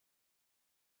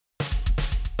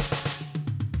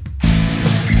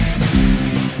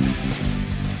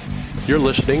You're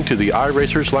listening to the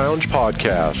iRacers Lounge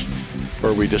podcast,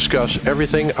 where we discuss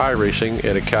everything iRacing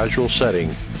in a casual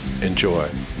setting. Enjoy.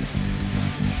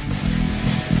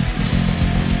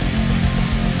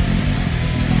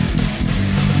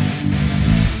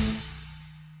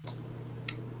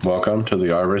 Welcome to the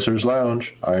iRacers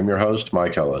Lounge. I am your host,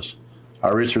 Mike Ellis.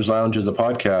 iRacers Lounge is a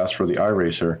podcast for the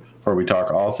iRacer, where we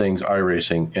talk all things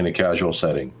iRacing in a casual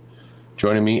setting.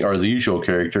 Joining me are the usual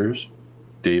characters,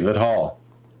 David Hall.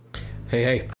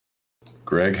 Hey.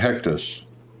 Greg Hectus.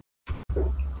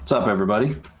 What's up,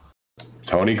 everybody?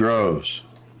 Tony Groves.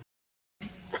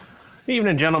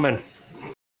 Evening, gentlemen.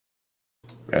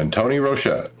 And Tony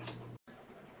Rochette.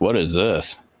 What is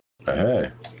this?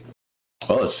 Hey.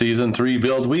 Well, it's season 3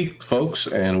 build week, folks,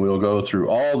 and we'll go through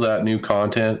all that new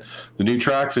content, the new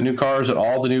tracks, the new cars, and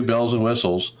all the new bells and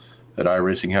whistles that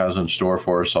iRacing has in store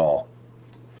for us all.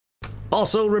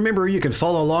 Also, remember, you can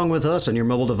follow along with us on your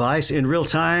mobile device in real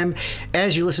time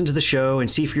as you listen to the show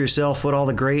and see for yourself what all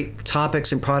the great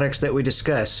topics and products that we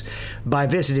discuss by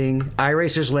visiting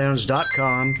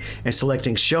iRacersLounge.com and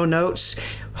selecting show notes.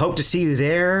 Hope to see you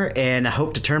there, and I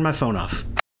hope to turn my phone off.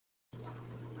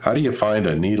 How do you find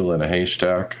a needle in a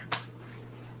haystack?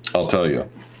 I'll tell you.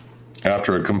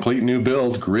 After a complete new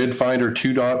build, Grid Finder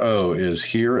 2.0 is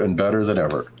here and better than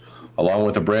ever. Along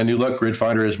with a brand new look, Grid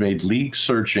Finder has made league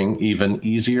searching even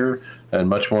easier and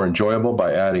much more enjoyable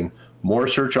by adding more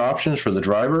search options for the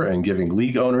driver and giving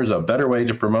league owners a better way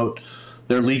to promote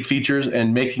their league features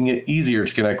and making it easier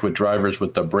to connect with drivers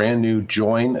with the brand new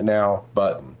Join Now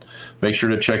button. Make sure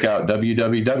to check out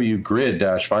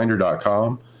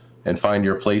www.grid-finder.com and find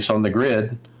your place on the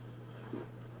grid.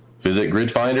 Visit Grid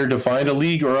Finder to find a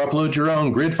league or upload your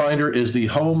own. Grid Finder is the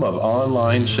home of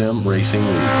online sim racing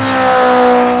leagues.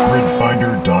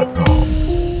 Gridfinder.com.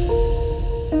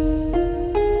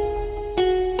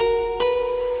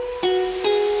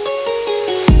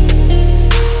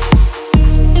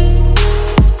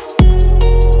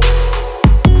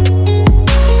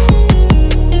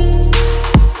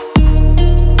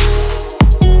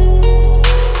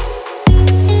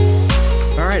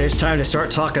 Time to start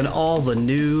talking all the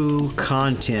new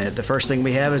content. The first thing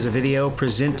we have is a video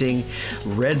presenting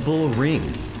Red Bull Ring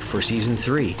for Season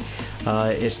 3.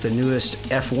 It's the newest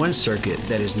F1 circuit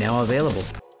that is now available.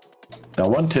 Now,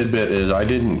 one tidbit is I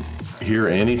didn't hear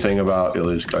anything about it.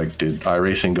 Was like, did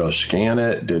iRacing go scan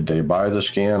it? Did they buy the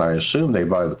scan? I assume they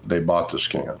bought the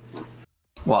scan.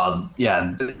 Well,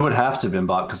 yeah, it would have to have been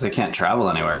bought because they can't travel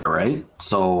anywhere, right?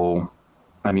 So,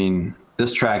 I mean,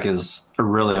 this track is a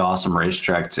really awesome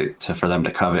racetrack for them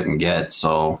to covet and get.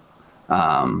 So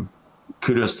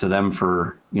kudos to them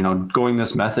for, going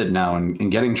this method now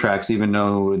and getting tracks, even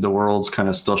though the world's kind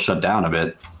of still shut down a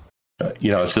bit.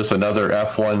 It's just another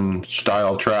F1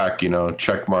 style track,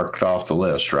 check marked off the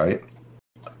list, right?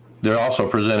 They also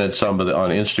presented on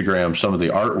Instagram, some of the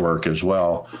artwork as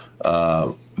well.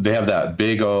 They have that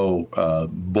big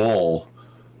bull,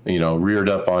 reared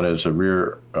up on his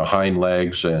hind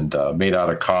legs and made out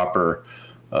of copper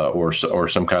or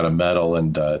some kind of metal,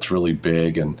 and it's really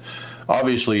big and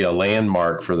obviously a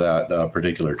landmark for that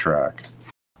particular track.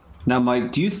 Now,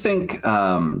 Mike, do you think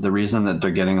the reason that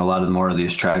they're getting a lot more of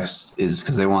these tracks is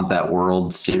because they want that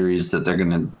World Series that they're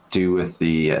going to do with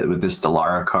this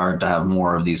Dallara car to have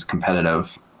more of these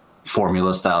competitive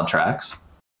Formula style tracks?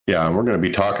 Yeah, and we're going to be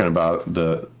talking about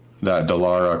that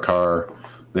Dallara car.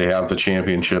 They have the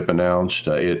championship announced.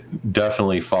 It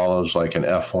definitely follows like an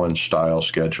F1 style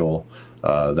schedule,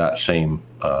 those same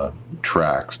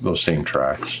tracks.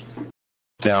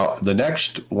 Now, the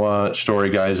next story,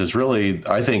 guys, is really,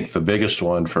 I think, the biggest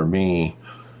one for me.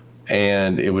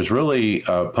 And it was really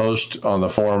a post on the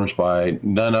forums by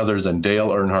none other than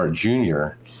Dale Earnhardt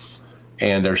Jr.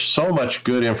 And there's so much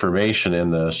good information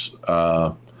in this.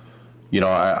 I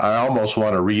almost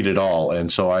want to read it all. And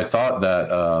so I thought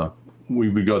that we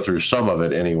would go through some of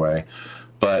it anyway.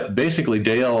 But basically,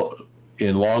 Dale,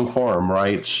 in long form,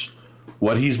 writes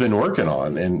what he's been working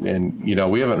on. And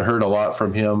we haven't heard a lot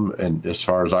from him and as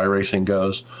far as iRacing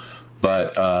goes.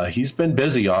 But he's been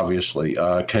busy, obviously,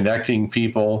 connecting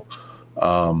people,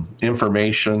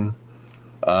 information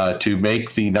to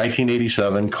make the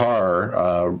 1987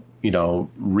 car,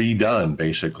 redone,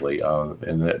 basically.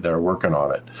 And they're working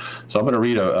on it. So I'm going to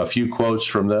read a few quotes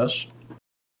from this.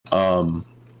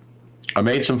 I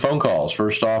made some phone calls.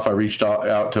 First off, I reached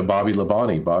out to Bobby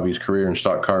Labonte. Bobby's career in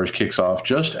stock cars kicks off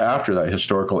just after that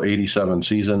historical 87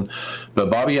 season. But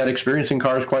Bobby had experience in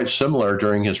cars quite similar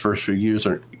during his first few years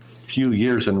in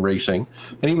racing,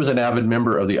 and he was an avid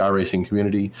member of the iRacing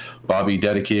community. Bobby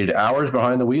dedicated hours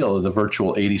behind the wheel of the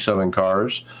virtual 87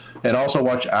 cars and also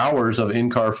watched hours of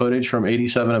in-car footage from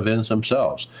 87 events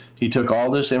themselves. He took all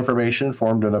this information,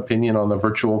 formed an opinion on the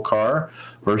virtual car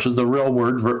versus the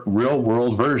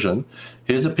real-world version.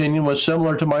 His opinion was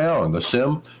similar to my own. The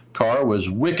sim car was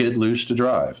wicked loose to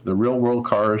drive. The real-world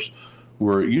cars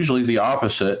were usually the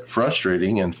opposite,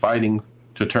 frustrating and fighting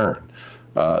to turn.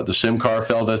 The sim car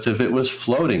felt as if it was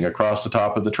floating across the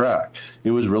top of the track.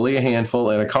 It was really a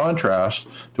handful, and a contrast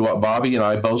to what Bobby and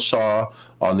I both saw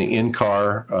on the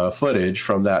in-car footage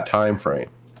from that time frame.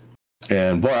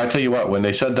 And boy, I tell you what, when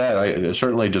they said that, it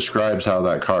certainly describes how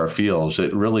that car feels.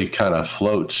 It really kind of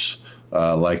floats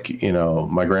like, you know,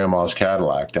 my grandma's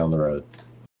Cadillac down the road.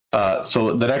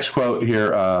 So the next quote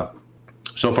here,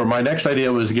 so for my next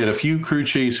idea was to get a few crew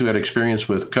chiefs who had experience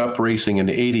with cup racing in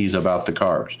the 80s about the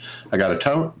cars. I got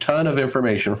a ton of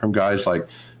information from guys like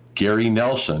Gary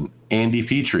Nelson, Andy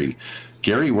Petrie.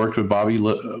 Gary worked with Bobby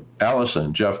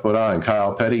Allison, Jeff Bodine,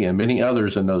 Kyle Petty, and many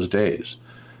others in those days.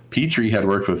 Petrie had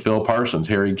worked with Phil Parsons,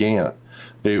 Harry Gant.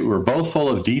 They were both full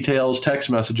of details, text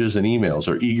messages, and emails.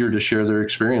 They're eager to share their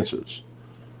experiences.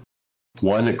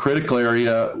 One critical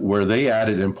area where they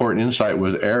added important insight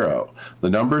was aero. The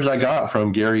numbers I got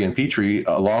from Gary and Petrie,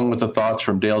 along with the thoughts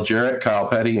from Dale Jarrett, Kyle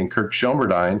Petty, and Kirk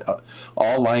Shelmerdine,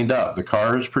 all lined up. The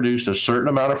cars produced a certain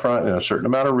amount of front and a certain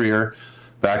amount of rear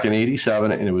back in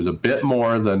 87, and it was a bit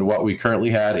more than what we currently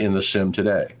had in the sim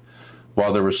today.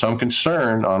 While there was some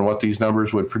concern on what these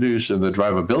numbers would produce in the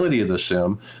drivability of the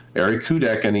sim, Eric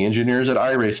Kudek and the engineers at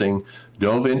iRacing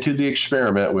dove into the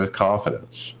experiment with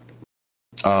confidence.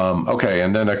 Okay,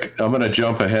 and then I'm going to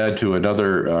jump ahead to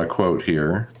another quote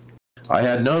here. I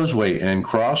had nose weight and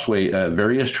cross weight at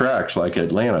various tracks like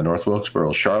Atlanta, North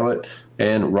Wilkesboro, Charlotte,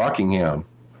 and Rockingham,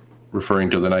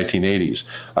 referring to the 1980s.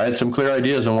 I had some clear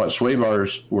ideas on what sway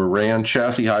bars were ran,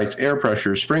 chassis heights, air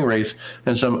pressure, spring rates,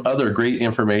 and some other great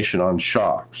information on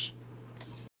shocks.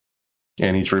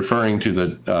 And he's referring to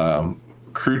the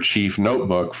crew chief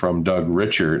notebook from Doug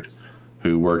Richard,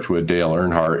 who worked with Dale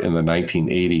Earnhardt in the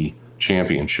 1980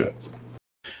 championship.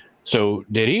 So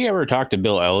did he ever talk to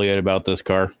Bill Elliott about this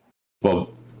car?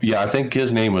 Well, yeah, I think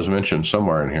his name was mentioned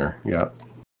somewhere in here. Yeah.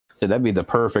 So that'd be the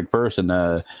perfect person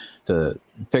to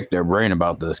pick their brain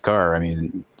about this car. I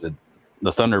mean, the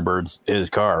Thunderbird's his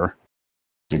car.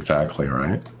 Exactly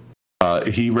right.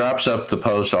 He wraps up the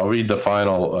post. I'll read the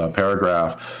final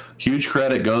paragraph. Huge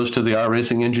credit goes to the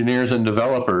iRacing engineers and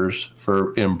developers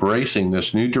for embracing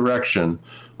this new direction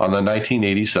on the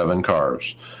 1987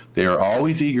 cars. They are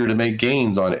always eager to make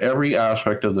gains on every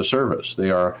aspect of the service.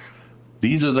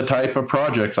 These are the type of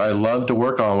projects I love to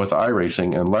work on with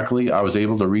iRacing, and luckily I was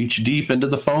able to reach deep into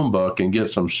the phone book and get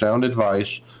some sound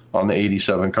advice on the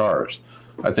 87 cars.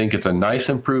 I think it's a nice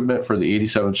improvement for the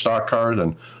 87 stock cars,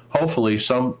 and hopefully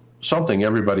something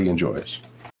everybody enjoys.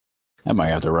 I might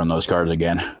have to run those cars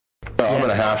again. Well, I'm going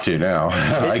to have to now.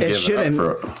 I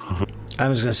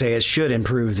was going to say it should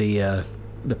improve the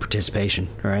participation,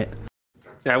 right?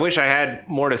 I wish I had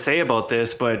more to say about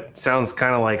this, but sounds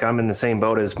kind of like I'm in the same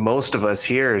boat as most of us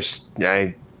here.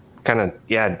 I kind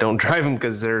of, don't drive them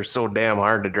because they're so damn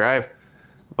hard to drive.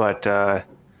 But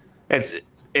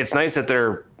it's nice that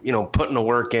they're, putting the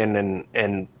work in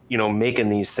and making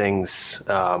these things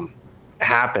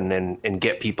happen and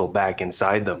get people back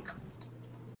inside them.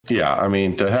 Yeah, I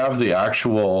mean, to have the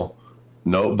actual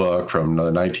notebook from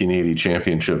the 1980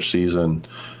 championship season,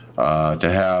 to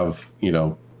have,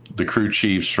 the crew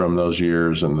chiefs from those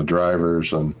years and the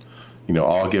drivers and,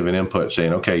 all giving input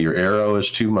saying, okay, your aero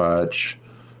is too much,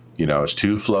 it's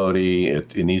too floaty,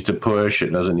 it needs to push, it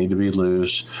doesn't need to be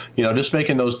loose, just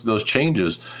making those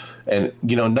changes. And,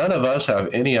 none of us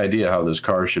have any idea how this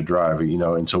car should drive,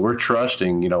 and so we're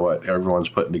trusting, what everyone's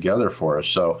putting together for us.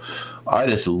 So I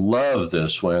just love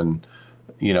this when,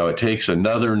 it takes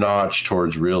another notch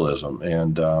towards realism.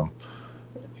 And,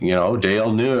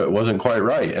 Dale knew it wasn't quite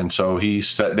right, and so he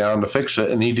sat down to fix it,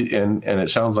 and he did, and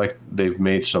it sounds like they've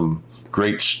made some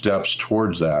great steps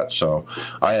towards that. So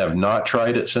I have not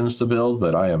tried it since the build,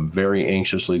 but I am very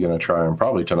anxiously going to try them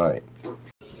probably tonight.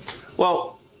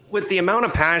 Well, with the amount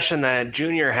of passion that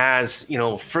Junior has,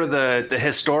 for the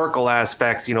historical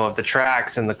aspects, of the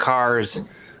tracks and the cars,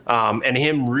 and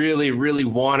him really, really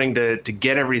wanting to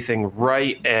get everything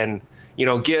right and,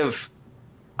 give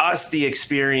us the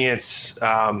experience,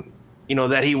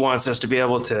 that he wants us to be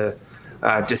able to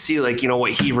see, like,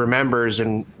 what he remembers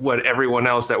and what everyone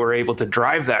else that were able to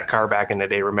drive that car back in the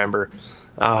day remember.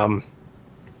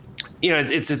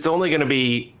 It's only going to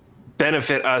be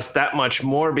benefit us that much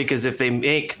more, because if they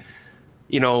make,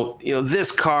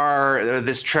 this car or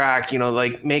this track,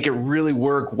 like make it really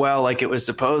work well like it was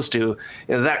supposed to,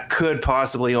 that could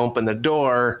possibly open the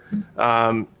door,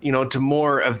 to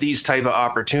more of these type of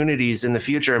opportunities in the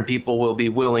future, and people will be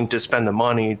willing to spend the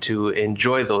money to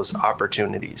enjoy those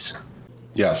opportunities.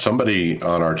 Yeah, somebody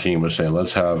on our team was saying,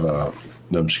 let's have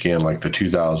them scan like the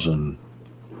 2000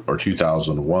 or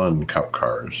 2001 Cup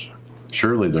cars.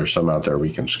 Surely there's some out there we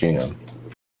can scan.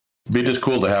 It'd be just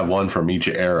cool to have one from each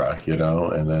era,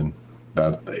 and then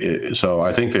so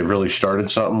I think they've really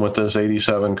started something with this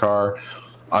 87 car.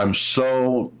 I'm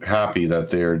so happy that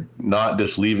they're not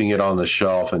just leaving it on the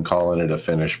shelf and calling it a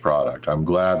finished product. I'm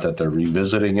glad that they're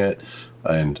revisiting it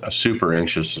and super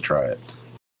anxious to try it.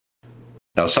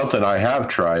 Now, something I have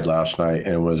tried last night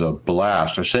and was a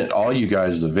blast. I sent all you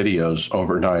guys the videos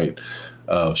overnight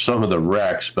of some of the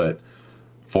wrecks, but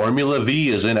Formula V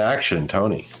is in action,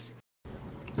 Tony.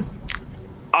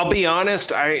 I'll be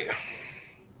honest, I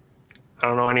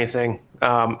don't know anything.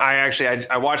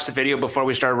 I watched the video before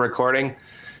we started recording,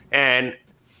 and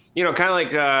kind of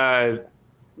like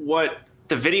what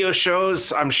the video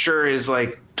shows, I'm sure is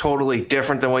like totally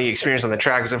different than what you experience on the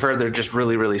track. Because I've heard they're just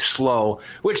really, really slow,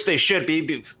 which they should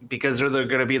be because they're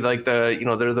going to be like they're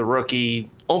the rookie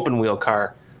open wheel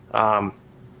car. I'm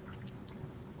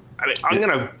going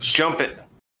to jump it.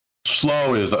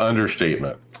 Slow is the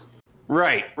understatement.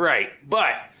 Right.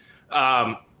 But,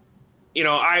 I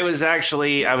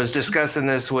was discussing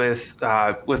this with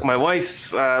my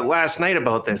wife last night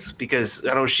about this, because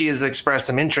I know she has expressed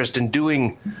some interest in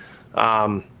doing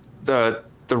the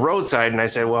roadside. And I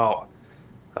said, well,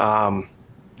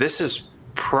 this is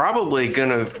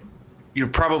you're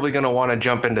probably going to want to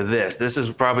jump into this. This is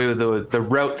probably the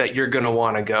route that you're going to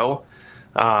want to go.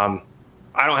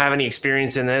 I don't have any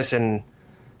experience in this. And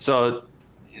so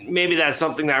maybe that's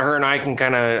something that her and I can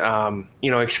kind of,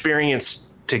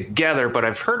 experience together. But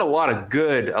I've heard a lot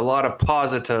of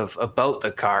positive about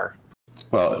the car.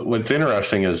 Well, what's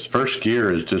interesting is first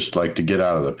gear is just like to get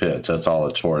out of the pits. That's all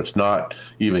it's for. It's not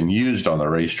even used on the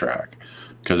racetrack,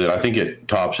 because I think it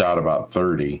tops out about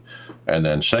 30. And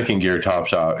then second gear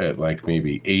tops out at like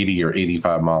maybe 80 or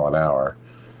 85 mile an hour.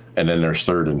 And then there's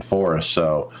third and fourth.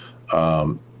 So,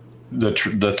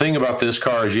 the thing about this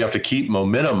car is you have to keep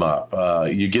momentum up.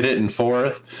 You get it in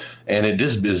fourth, and it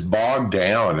just is bogged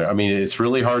down. I mean, it's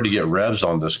really hard to get revs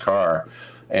on this car,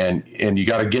 and you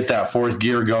got to get that fourth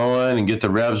gear going and get the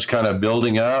revs kind of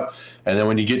building up. And then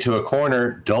when you get to a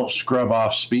corner, don't scrub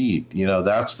off speed.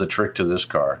 That's the trick to this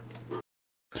car.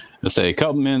 I say a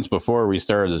couple minutes before we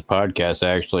started this podcast, I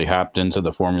actually hopped into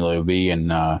the Formula V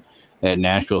and at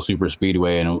Nashville Super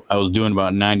Speedway, and I was doing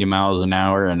about 90 miles an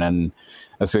hour, and then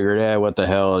I figured, what the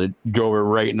hell? It drove it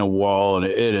right in the wall, and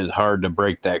it is hard to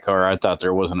break that car. I thought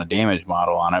there wasn't a damage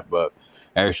model on it, but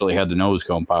I actually had the nose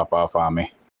cone pop off on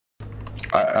me.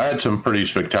 I had some pretty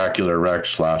spectacular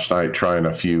wrecks last night trying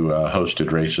a few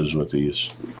hosted races with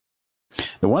these.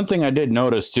 The one thing I did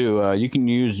notice, too, you can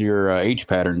use your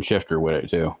H-pattern shifter with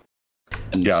it, too.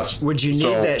 Yes. Would you need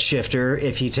that shifter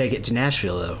if you take it to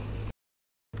Nashville, though?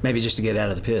 Maybe just to get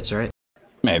out of the pits, right?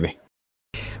 Maybe.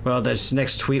 Well, this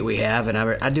next tweet we have, and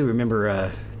I do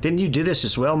remember, didn't you do this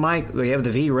as well, Mike? We have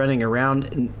the V running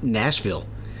around Nashville,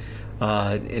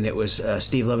 and it was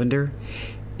Steve Levender,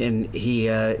 and he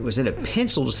was in a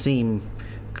penciled theme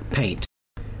paint.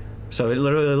 So it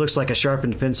literally looks like a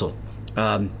sharpened pencil.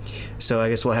 So I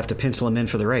guess we'll have to pencil him in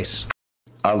for the race.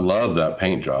 I love that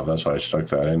paint job. That's why I stuck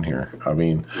that in here. I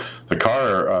mean, the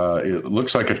car, it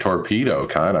looks like a torpedo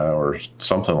kind of, or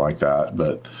something like that,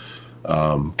 but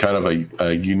kind of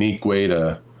a unique way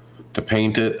to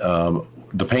paint it.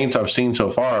 The paints I've seen so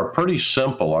far are pretty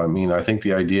simple. I mean, I think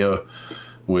the idea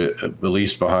with, at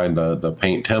least behind the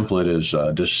paint template, is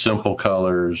just simple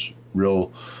colors,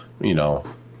 real,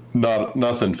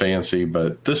 nothing fancy,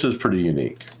 but this is pretty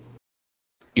unique.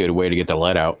 Good way to get the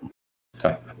lead out.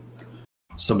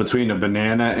 So between a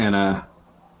banana and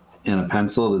a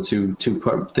pencil, the two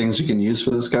things you can use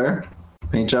for this car,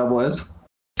 paint job wise.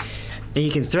 And he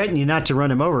can threaten you not to run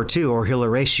him over too, or he'll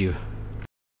erase you.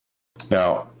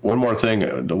 Now, one more thing.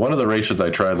 One of the races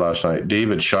I tried last night,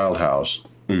 David Schildhaus,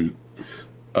 who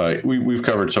we've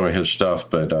covered some of his stuff,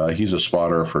 but he's a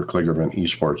spotter for Kligerman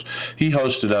Esports. He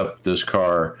hosted up this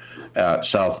car at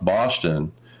South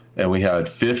Boston, and we had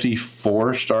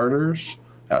 54 starters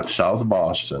at South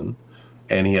Boston,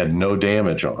 and he had no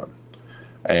damage on.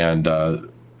 And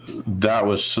that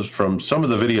was from some of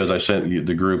the videos I sent you,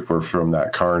 the group were from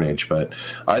that carnage, but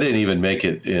I didn't even make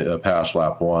it past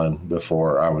lap one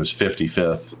before I was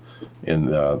 55th in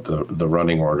the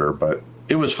running order, but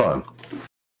it was fun.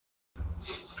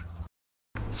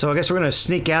 So I guess we're going to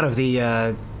sneak out of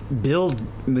the build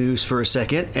moves for a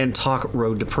second and talk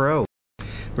Road to Pro.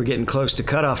 We're getting close to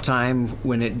cutoff time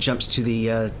when it jumps to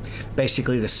the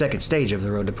basically the second stage of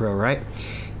the Road to Pro, right?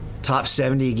 Top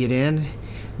 70 get in.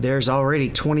 There's already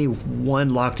 21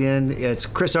 locked in. It's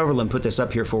Chris Overland put this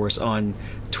up here for us on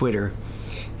Twitter.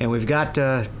 And we've got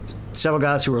several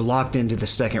guys who are locked into the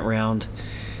second round.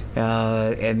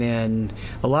 And then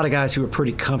a lot of guys who are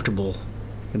pretty comfortable.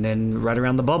 And then right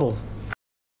around the bubble,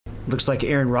 looks like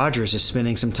Aaron Rodgers is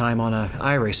spending some time on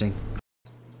iRacing.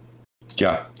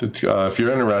 Yeah, if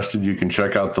you're interested, you can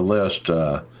check out the list,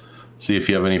 see if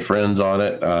you have any friends on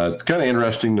it. It's kind of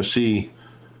interesting to see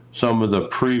some of the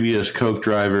previous Coke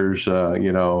drivers,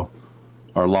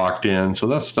 are locked in. So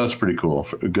that's pretty cool.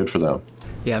 Good for them.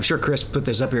 Yeah, I'm sure Chris put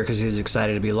this up here because he was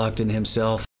excited to be locked in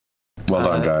himself. Well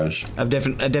done, guys. I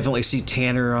definitely see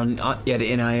Tanner at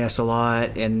NIS a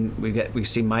lot, and we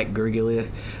see Mike Griglia,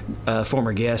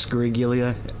 former guest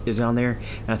Griglia, is on there.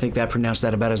 And I think that pronounced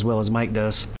that about as well as Mike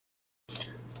does.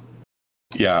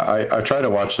 Yeah, I try to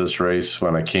watch this race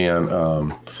when I can.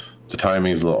 The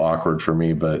timing is a little awkward for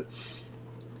me, but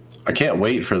I can't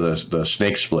wait for the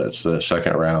snake splits, the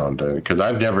second round, because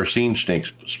I've never seen snake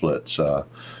splits.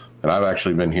 And I've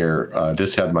actually been here,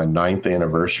 just had my 9th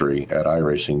anniversary at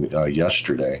iRacing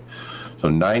yesterday. So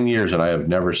 9 years, and I have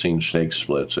never seen snake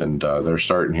splits, and they're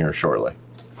starting here shortly.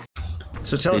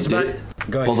 So tell us about...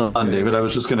 Go ahead. Hold on, David. I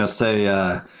was just going to say,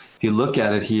 if you look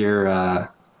at it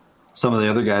here, some of the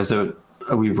other guys that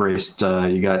we've raced,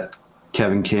 you got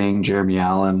Kevin King, Jeremy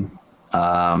Allen,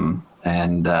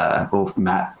 and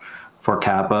Matt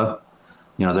Forcappa.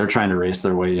 They're trying to race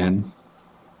their way in.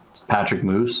 Patrick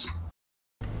Moose.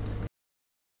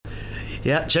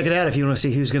 Yeah, check it out if you want to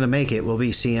see who's going to make it. We'll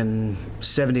be seeing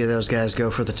 70 of those guys go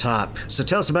for the top. So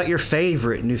tell us about your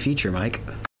favorite new feature, Mike.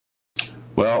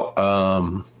 Well,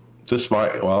 I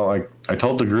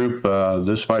told the group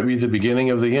this might be the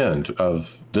beginning of the end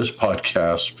of this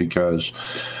podcast, because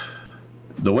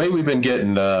the way we've been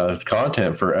getting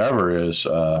content forever is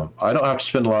I don't have to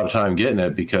spend a lot of time getting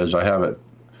it because I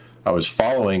was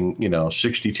following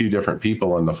 62 different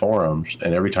people in the forums,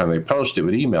 and every time they post, it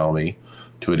would email me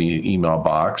to an email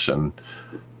box, and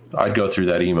I'd go through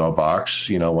that email box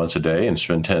once a day and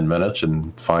spend 10 minutes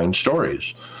and find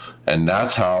stories. And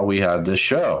that's how we had this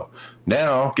show.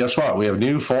 Now, guess what? We have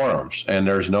new forums, and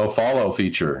there's no follow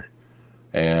feature.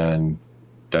 And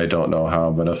I don't know how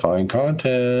I'm going to find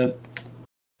content.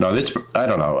 No, I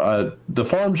don't know. The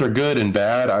forums are good and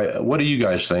bad. What do you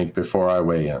guys think before I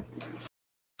weigh in?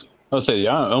 I'll say the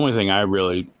only thing I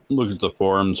really looked at the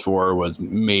forums for was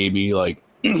maybe like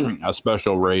a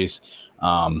special race,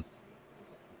 times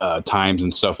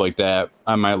and stuff like that.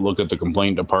 I might look at the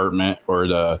complaint department or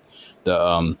the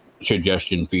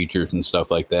suggestion features and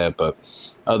stuff like that. But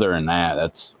other than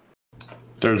that,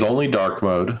 there's only dark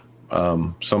mode.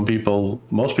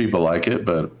 Most people like it,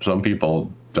 but some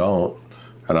people don't.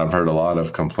 And I've heard a lot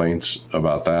of complaints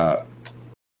about that.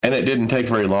 And it didn't take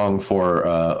very long for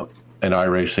an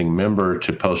iRacing member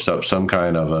to post up some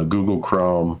kind of a Google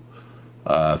Chrome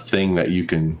thing that you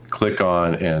can click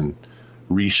on and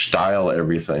restyle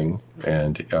everything.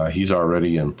 And he's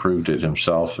already improved it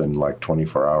himself in like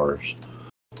 24 hours.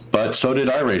 But so did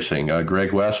iRacing.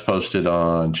 Greg West posted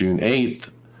on June 8th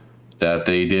that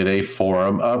they did a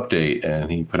forum update, and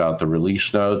he put out the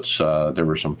release notes. There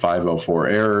were some 504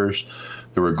 errors.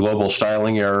 There were global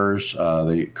styling errors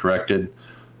they corrected.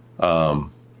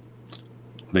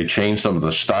 They changed some of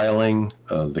the styling,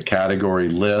 the category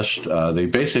list. They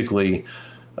basically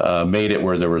made it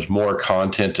where there was more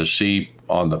content to see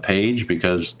on the page,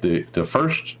 because the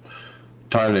first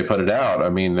time they put it out, I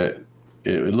mean,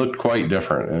 it looked quite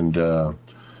different.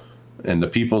 And the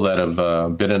people that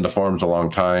have been in the forums a long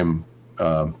time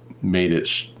made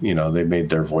it, they made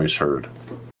their voice heard.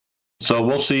 So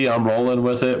we'll see. I'm rolling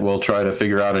with it. We'll try to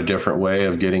figure out a different way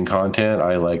of getting content.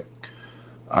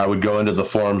 I would go into the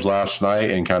forums last night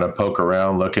and kind of poke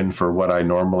around looking for what I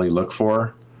normally look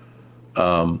for.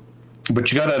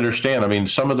 But you got to understand, I mean,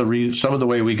 some of the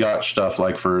way we got stuff,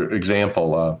 like, for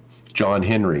example, John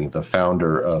Henry, the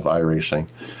founder of iRacing,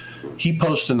 he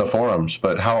posts in the forums,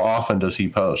 but how often does he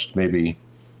post? Maybe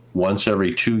once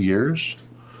every 2 years?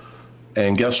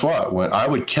 And guess what? When I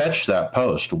would catch that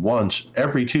post once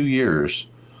every 2 years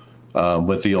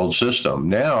with the old system,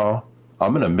 now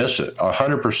I'm going to miss it.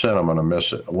 100% I'm going to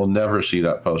miss it. We'll never see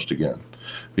that post again,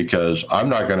 because I'm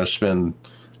not going to spend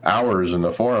hours in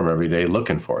the forum every day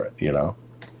looking for it,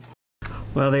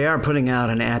 Well, they are putting out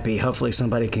an appy. Hopefully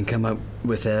somebody can come up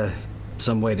with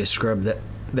some way to scrub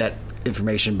that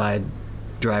information by a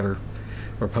driver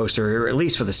or poster, or at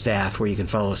least for the staff, where you can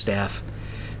follow staff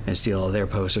and see all of their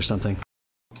posts or something.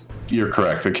 You're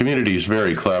correct. The community is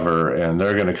very clever, and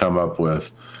they're going to come up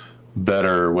with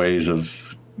better ways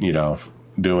of,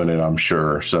 doing it, I'm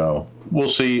sure. So we'll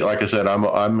see. Like I said,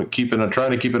 I'm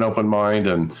trying to keep an open mind,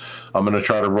 and I'm going to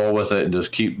try to roll with it and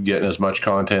just keep getting as much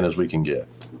content as we can get.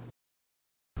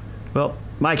 Well,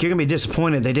 Mike, you're gonna be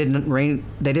disappointed. They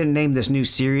didn't name this new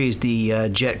series the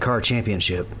Jet Car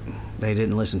Championship. They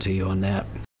didn't listen to you on that.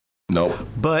 Nope.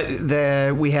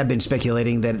 But we have been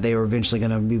speculating that they were eventually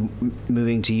going to be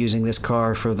moving to using this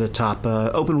car for the top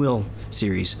open wheel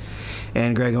series.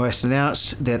 And Greg West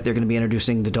announced that they're going to be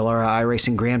introducing the Dallara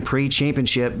iRacing Grand Prix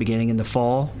Championship beginning in the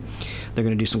fall. They're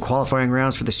going to do some qualifying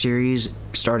rounds for the series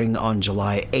starting on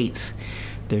July 8th.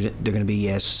 They're going to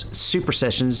be super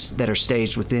sessions that are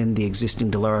staged within the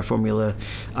existing Dallara Formula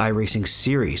iRacing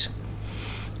series.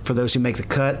 For those who make the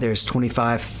cut, there's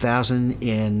 $25,000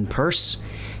 in purse,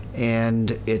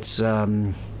 and it's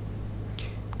going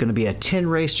to be a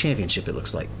 10-race championship, it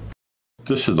looks like.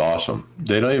 This is awesome.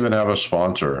 They don't even have a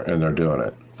sponsor, and they're doing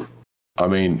it. I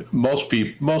mean, most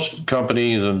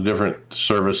companies and different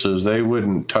services, they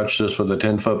wouldn't touch this with a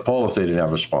 10-foot pole if they didn't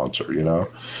have a sponsor,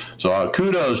 So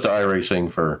kudos to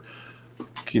iRacing for,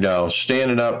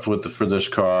 standing up for this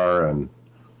car and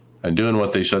doing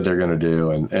what they said they're going to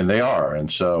do, and they are,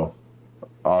 and so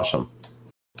awesome.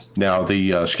 Now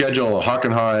the schedule: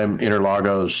 Hockenheim,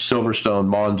 Interlagos, Silverstone,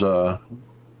 Monza,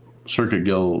 Circuit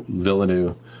Gil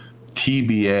Villeneuve,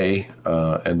 TBA,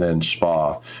 and then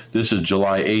Spa. This is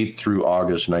July 8th through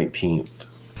August 19th.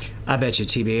 I bet you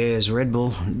TBA is Red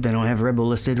Bull. They don't have Red Bull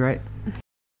listed, right?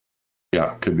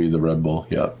 Yeah, could be the Red Bull.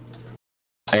 Yep.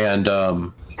 And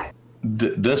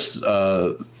this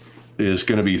is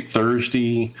going to be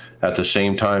Thursday at the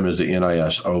same time as the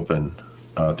NIS Open,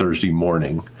 Thursday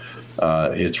morning.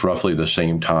 It's roughly the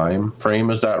same time frame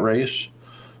as that race.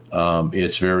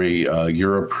 It's very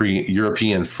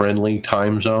European-friendly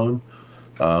time zone.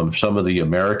 Some of the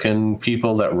American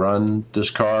people that run this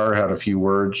car had a few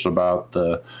words about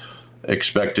the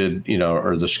expected,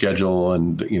 or the schedule,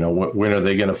 and when are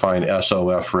they going to find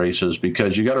SOF races?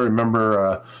 Because you got to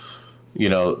remember, you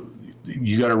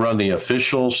got to run the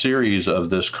official series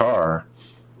of this car,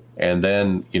 and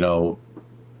then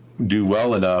do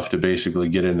well enough to basically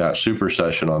get in that super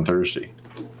session on Thursday.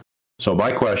 So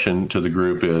my question to the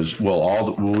group is: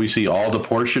 will we see all the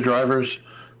Porsche drivers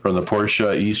from the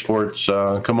Porsche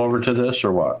Esports come over to this,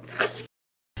 or what?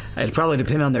 It'd probably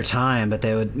depend on their time, but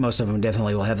most of them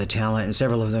definitely will have the talent, and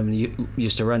several of them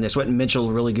used to run this. Wasn't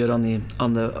Mitchell really good on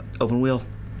the open wheel?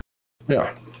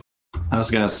 Yeah. I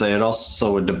was gonna say it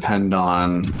also would depend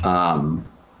on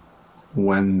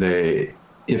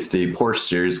if the Porsche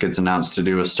series gets announced to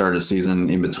do a start of season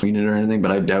in between it or anything,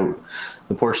 but I doubt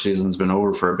the Porsche season's been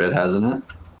over for a bit, hasn't it?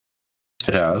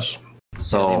 It has.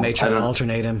 So they may try to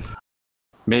alternate him.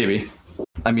 Maybe.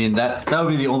 I mean, that would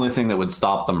be the only thing that would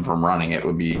stop them from running it,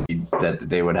 would be that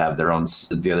they would have their own,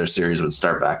 the other series would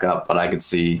start back up. But I could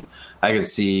see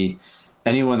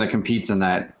anyone that competes in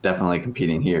that definitely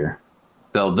competing here.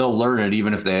 They'll learn it,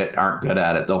 even if they aren't good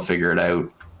at it. They'll figure it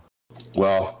out.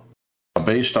 Well,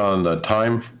 based on the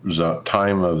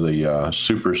time of the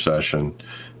super session,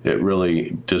 it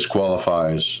really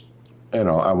disqualifies, I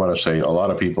want to say a lot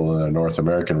of people in the North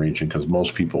American region, because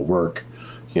most people work,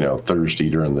 Thursday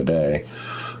during the day.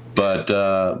 But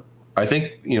I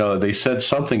think, they said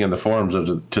something in the forums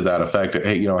to that effect.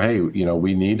 Hey,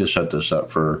 we need to set this up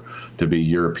to be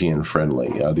European friendly.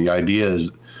 The idea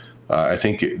is, I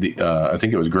think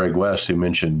it was Greg West who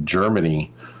mentioned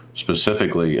Germany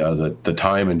specifically, that the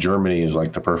time in Germany is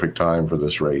like the perfect time for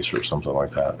this race or something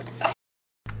like that.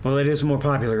 Well, it is more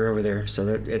popular over there, so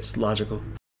that it's logical.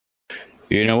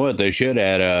 You know what? They should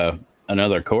add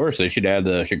another course. They should add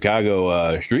the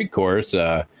Chicago street course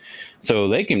so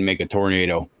they can make a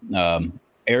tornado.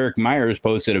 Eric Myers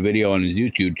posted a video on his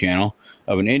YouTube channel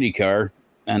of an Indy car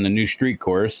on the new street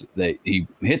course that he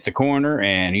hits a corner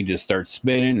and he just starts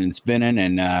spinning and spinning,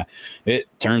 and it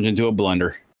turns into a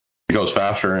blender. It goes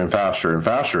faster and faster and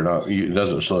faster. It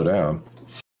doesn't slow down.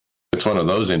 It's one of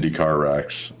those IndyCar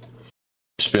wrecks.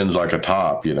 Spins like a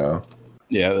top, Yeah,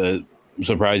 I'm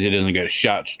surprised he doesn't get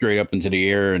shot straight up into the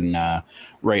air and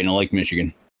right into Lake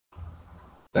Michigan.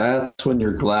 That's when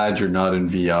you're glad you're not in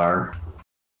VR.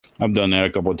 I've done that a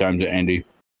couple of times at Indy.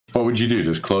 What would you do?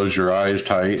 Just close your eyes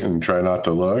tight and try not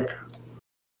to look?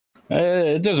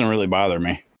 It doesn't really bother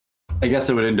me. I guess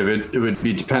it would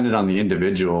be dependent on the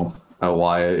individual,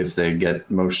 why, if they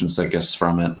get motion sickness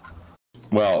from it.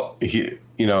 Well, he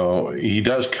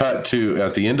does cut to,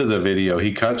 at the end of the video,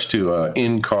 he cuts to an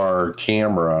in-car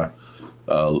camera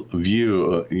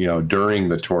view, during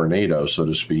the tornado, so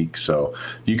to speak. So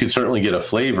you can certainly get a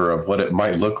flavor of what it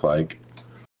might look like.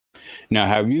 Now,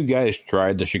 have you guys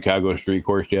tried the Chicago Street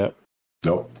Course yet?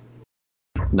 Nope.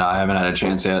 No, I haven't had a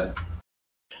chance yet.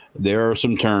 There are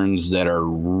some turns that are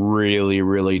really,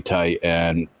 really tight,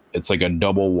 and it's like a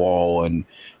double wall, and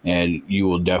you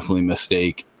will definitely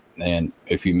mistake. And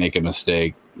if you make a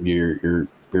mistake, you're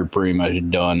pretty much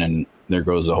done, and there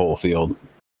goes the whole field.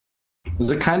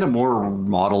 Is it kind of more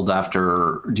modeled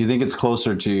after? Do you think it's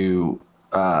closer to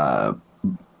Long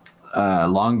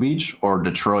Beach or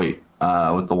Detroit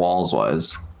with the walls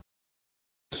wise?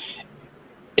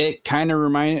 It kind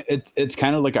of it's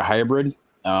kind of like a hybrid.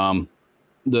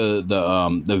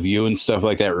 The view and stuff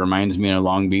like that reminds me of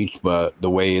Long Beach, but the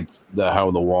way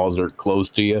how the walls are close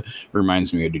to you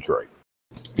reminds me of Detroit.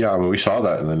 Yeah, I mean, we saw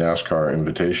that in the NASCAR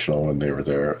Invitational when they were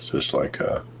there. It's just like,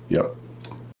 yep,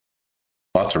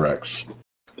 lots of wrecks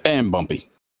and bumpy.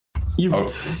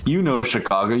 You know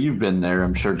Chicago. You've been there,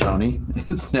 I'm sure, Tony.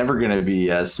 It's never going to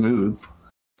be smooth.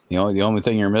 The only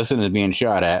thing you're missing is being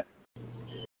shot at.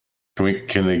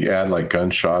 Can they add like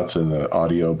gunshots in the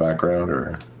audio background,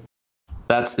 or?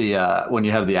 That's the when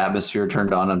you have the atmosphere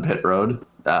turned on pit road.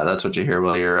 That's what you hear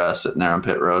while you're sitting there on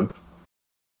pit road.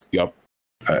 Yep.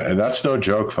 And that's no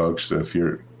joke, folks.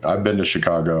 I've been to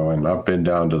Chicago, and I've been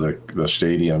down to the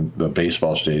stadium, the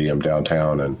baseball stadium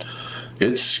downtown, and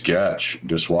it's sketch.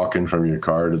 Just walking from your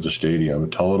car to the stadium,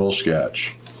 total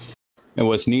sketch. And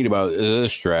what's neat about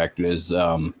this track is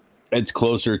it's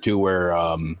closer to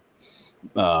where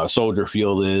Soldier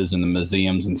Field is and the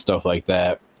museums and stuff like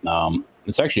that.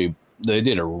 It's actually, they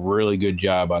did a really good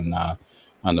job on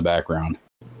the background.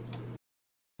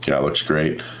 Yeah, it looks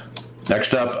great.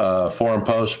 Next up, forum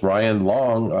post Brian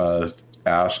Long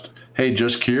asked, "Hey,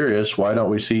 just curious, why don't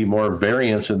we see more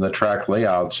variance in the track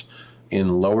layouts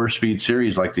in lower speed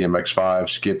series like the MX-5,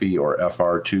 Skippy, or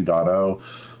FR 2.0,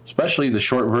 especially the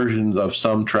short versions of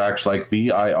some tracks like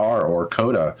VIR or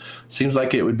COTA? Seems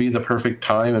like it would be the perfect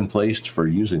time and place for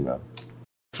using them."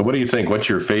 So what do you think? What's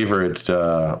your favorite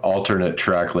alternate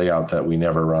track layout that we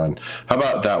never run? How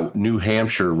about that New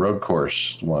Hampshire road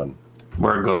course one?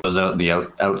 Where it goes out the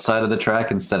outside of the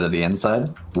track instead of the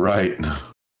inside? Right.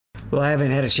 Well, I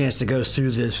haven't had a chance to go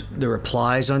through the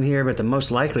replies on here, but the most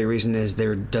likely reason is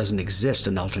there doesn't exist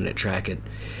an alternate track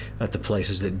at the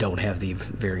places that don't have the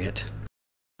variant.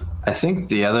 I think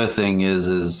the other thing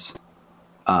is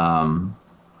I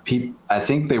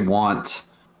think they want...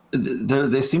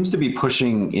 They seems to be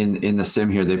pushing in the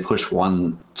sim here. They push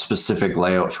one specific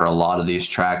layout for a lot of these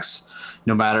tracks,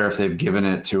 no matter if they've given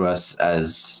it to us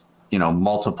as,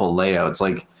 multiple layouts.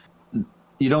 Like,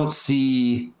 you don't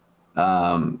see,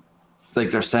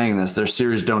 like they're saying this, their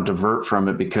series don't divert from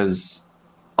it because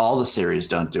all the series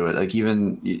don't do it. Like,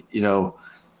 even,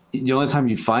 the only time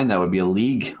you'd find that would be a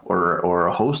league or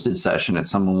a hosted session if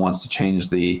someone wants to change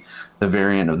the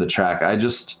variant of the track.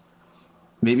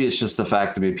 Maybe it's just the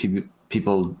fact that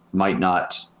people might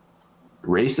not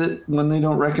race it when they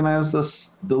don't recognize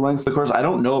the length of the course. I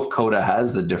don't know if COTA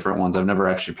has the different ones. I've never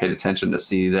actually paid attention to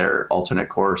see their alternate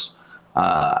course.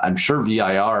 I'm sure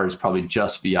VIR is probably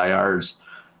just VIR's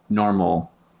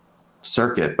normal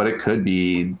circuit, but it could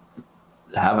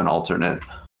have an alternate.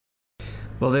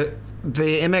 Well, the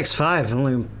MX-5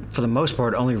 only, for the most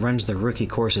part, only runs the rookie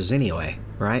courses anyway,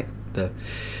 right?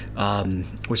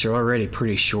 Which are already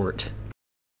pretty short.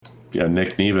 Yeah,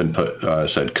 Nick Neben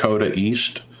said COTA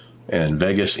East and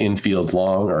Vegas Infield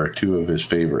Long are two of his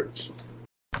favorites.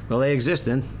 Well, they exist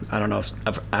then. I don't know if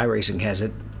iRacing has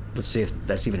it. Let's see if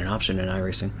that's even an option in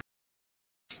iRacing.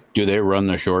 Do they run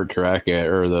the short track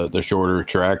or the shorter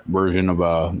track version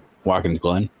of Watkins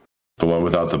Glen? The one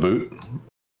without the boot?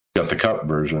 Got the Cup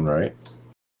version, right?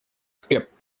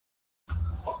 Yep.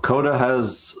 COTA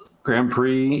has Grand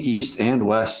Prix East and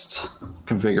West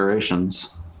configurations.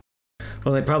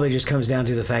 Well, it probably just comes down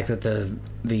to the fact that the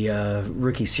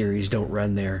rookie series don't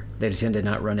run there. They tend to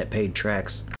not run at paid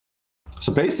tracks.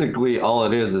 So basically, all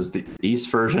it is the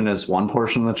East version is one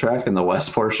portion of the track, and the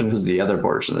West portion is the other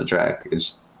portion of the track.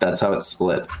 That's how it's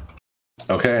split.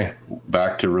 Okay,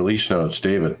 back to release notes,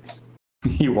 David.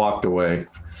 He walked away.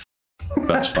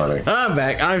 That's funny. I'm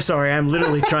back. I'm sorry. I'm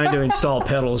literally trying to install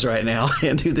pedals right now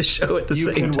and do the show at the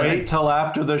same time. You can wait till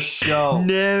after the show.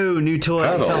 No, new toy.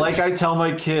 Like I tell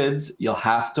my kids, you'll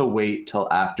have to wait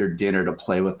till after dinner to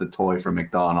play with the toy from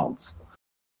McDonald's.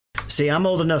 See, I'm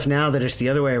old enough now that it's the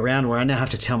other way around, where I now have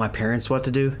to tell my parents what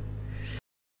to do.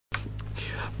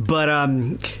 But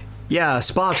yeah,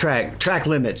 spa track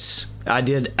limits. I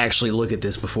did actually look at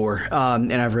this before,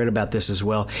 and I've read about this as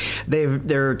well.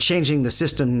 They're changing the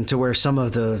system to where some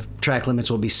of the track limits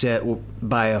will be set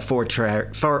by a four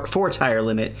tire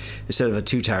limit instead of a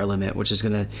 2 tire limit, which is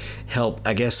going to help,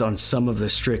 I guess, on some of the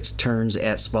strict turns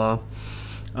at Spa.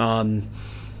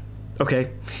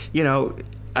 Okay,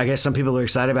 I guess some people are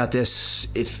excited about this.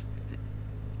 If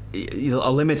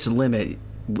a limit's a limit,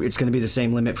 it's going to be the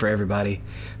same limit for everybody.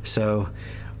 So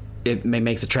it may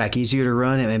make the track easier to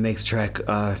run. It may make the track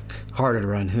harder to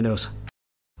run. Who knows?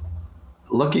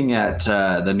 Looking at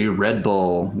the new Red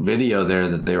Bull video there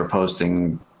that they were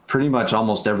posting, pretty much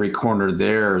almost every corner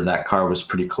there, that car was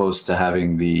pretty close to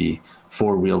having the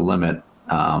 4-wheel limit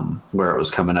where it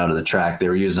was coming out of the track. They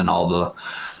were using all the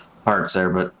parts there,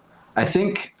 but I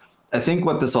think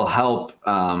what this will help,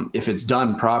 if it's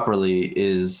done properly,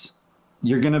 is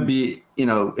you're going to be, in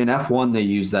F1 they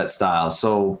use that style.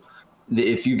 So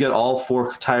if you get all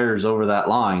 4 tires over that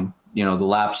line, the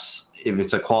laps, if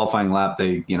it's a qualifying lap,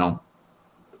 they,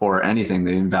 or anything,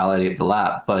 they invalidate the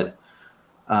lap. But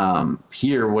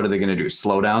here, what are they going to do?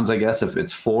 Slowdowns, I guess, if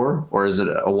it's 4, or is it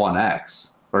a 1X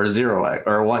or a 0X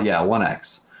or a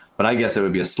 1X? But I guess it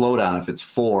would be a slowdown if it's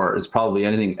 4. It's probably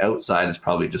anything outside is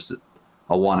probably just a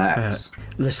 1X.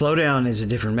 The slowdown is a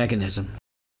different mechanism.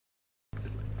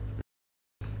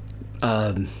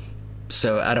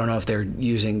 So I don't know if they're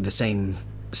using the same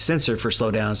sensor for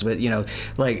slowdowns, but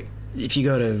like if you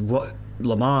go to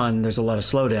Le Mans, there's a lot of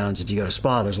slowdowns. If you go to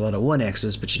Spa, there's a lot of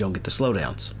 1Xs, but you don't get the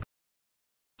slowdowns.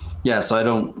 Yeah, so I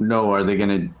don't know. Are they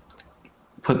going to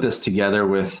put this together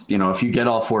with, if you get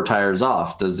all 4 tires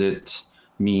off, does it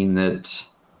mean that,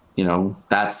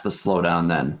 that's the slowdown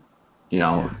then?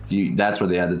 That's where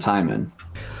they add the time in.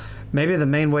 Maybe the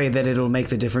main way that it'll make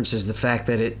the difference is the fact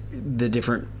that the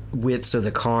different widths of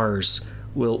the cars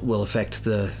will affect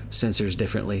the sensors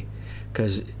differently.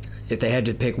 Because if they had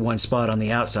to pick one spot on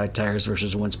the outside tires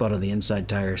versus one spot on the inside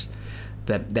tires,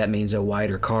 that means a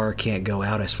wider car can't go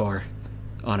out as far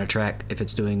on a track if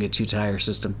it's doing a 2-tire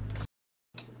system.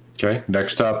 Okay,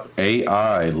 next up,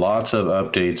 AI. Lots of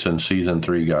updates in Season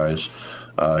 3, guys.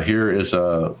 Here is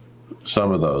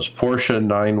some of those. Porsche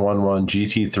 911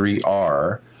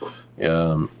 GT3R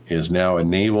is now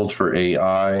enabled for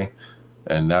AI,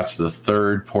 and that's the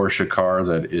 3rd Porsche car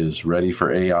that is ready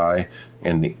for AI,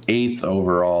 and the 8th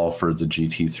overall for the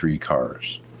GT3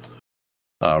 cars.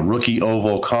 Rookie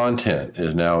Oval content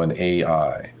is now in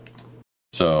AI.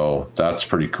 So that's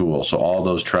pretty cool. So all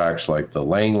those tracks like the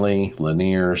Langley,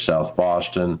 Lanier, South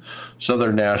Boston,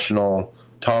 Southern National,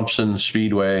 Thompson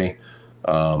Speedway,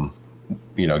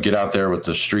 get out there with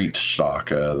the street stock.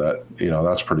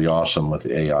 That's pretty awesome with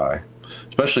the AI,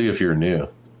 especially if you're new.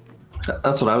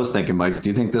 That's what I was thinking, Mike. Do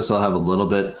you think this will have a little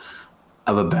bit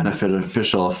of a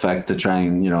beneficial effect to try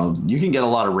and, you can get a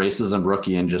lot of races in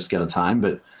rookie and just get a time,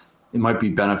 but it might be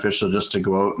beneficial just to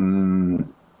go out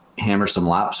and hammer some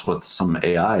laps with some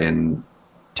AI and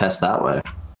test that way.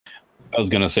 I was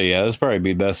gonna say, yeah, this probably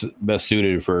be best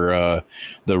suited for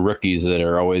the rookies that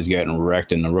are always getting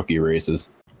wrecked in the rookie races.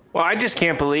 Well, I just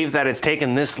can't believe that it's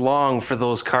taken this long for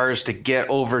those cars to get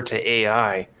over to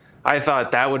AI. I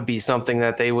thought that would be something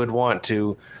that they would want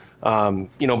to,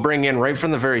 bring in right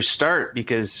from the very start,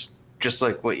 because just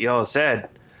like what y'all said,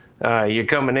 you're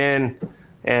coming in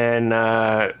and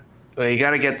you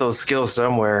got to get those skills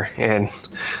somewhere, and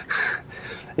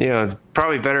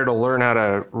probably better to learn how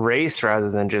to race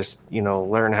rather than just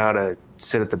learn how to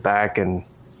sit at the back and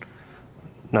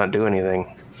not do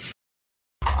anything.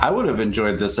 I would have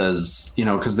enjoyed this as,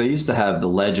 because they used to have the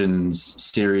Legends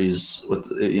series with,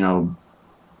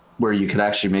 where you could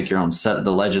actually make your own set,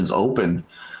 the Legends Open.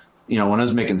 When I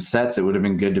was making sets, it would have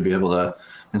been good to be able to,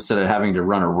 instead of having to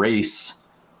run a race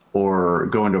or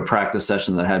go into a practice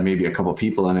session that had maybe a couple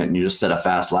people in it, and you just set a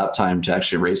fast lap time to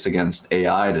actually race against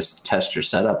AI to test your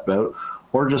setup out,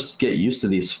 or just get used to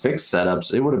these fixed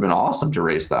setups. It would have been awesome to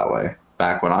race that way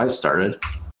back when I started.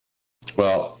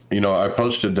 Well, I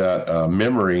posted that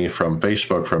memory from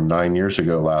Facebook from 9 years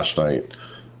ago last night,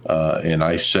 and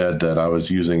I said that I was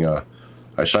using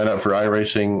I signed up for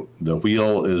iRacing, the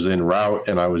wheel is en route,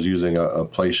 and I was using a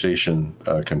PlayStation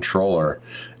controller,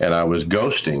 and I was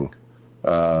ghosting.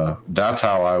 That's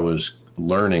how I was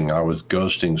learning. I was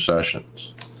ghosting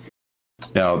sessions.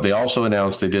 Now, they also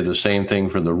announced they did the same thing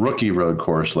for the rookie road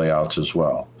course layouts as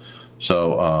well.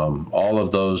 So all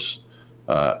of those,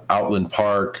 Outland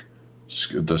Park,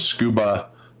 the Scuba,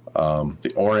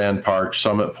 the Oran Park,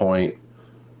 Summit Point,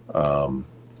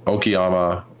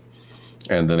 Okayama,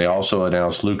 and then they also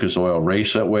announced Lucas Oil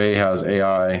Raceway has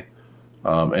AI,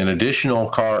 an additional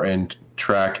car and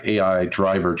track AI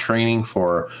driver training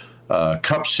for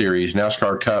Cup Series,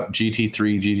 NASCAR Cup,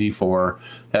 GT3, GT4,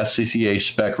 SCCA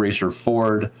Spec Racer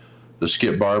Ford, the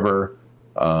Skip Barber,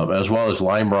 as well as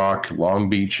Lime Rock, Long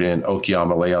Beach, and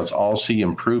Okayama layouts all see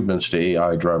improvements to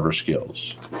AI driver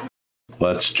skills.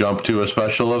 Let's jump to a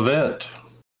special event.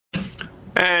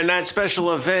 And that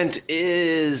special event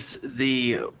is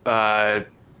the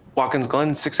Watkins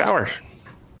Glen 6 hours.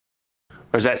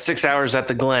 Or is that 6 hours at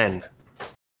the Glen?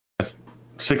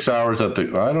 6 hours at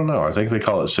the, I don't know. I think they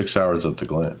call it 6 hours at the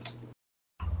Glen.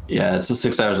 Yeah, it's the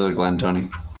 6 hours of the Glen, Tony.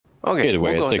 Okay. Either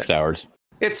way, we'll it's go 6 with hours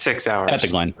that. It's 6 hours. at the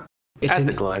Glen. It's At an,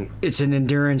 the Glen. It's an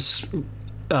endurance.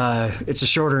 It's a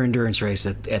shorter endurance race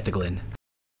at the Glen.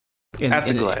 At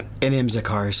the Glen. In IMSA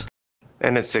cars.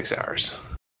 And it's 6 hours.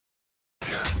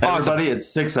 Everybody, it's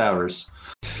 6 hours.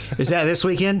 Is that this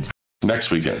weekend?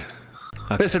 Next weekend.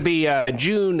 This would be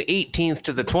June 18th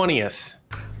to the 20th.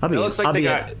 I'll be, It looks like I'll they be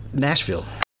got- at Nashville.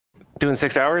 Doing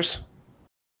 6 hours?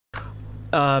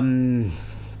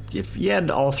 If you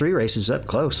had all three races up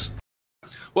close.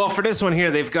 Well, for this one here,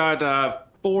 they've got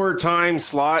 4 time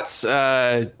slots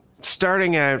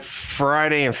starting at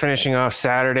Friday and finishing off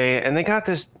Saturday. And they got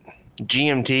this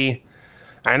GMT.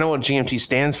 I know what GMT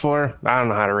stands for. I don't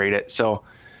know how to read it. So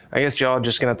I guess y'all are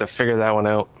just going to have to figure that one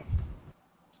out.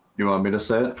 You want me to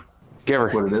say it? Give her.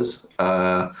 What it is?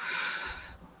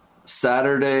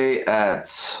 Saturday at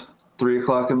 3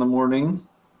 o'clock in the morning.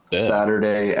 Yeah.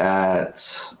 Saturday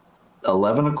at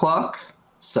 11 o'clock.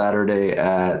 Saturday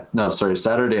at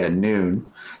noon.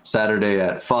 Saturday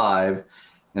at 5.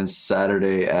 And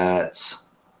Saturday at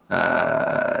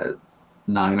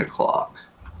 9 o'clock.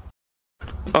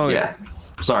 Oh, Yeah.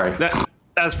 Sorry.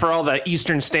 That's for all the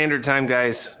Eastern Standard Time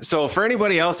guys. So for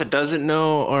anybody else that doesn't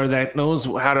know or that knows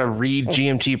how to read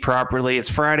GMT properly, it's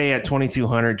Friday at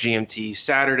 2200 GMT,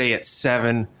 Saturday at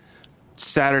 7,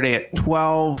 Saturday at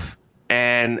 12,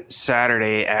 and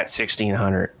Saturday at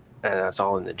 1600. And that's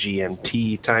all in the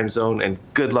GMT time zone. And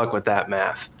good luck with that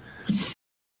math.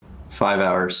 5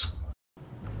 hours.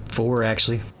 4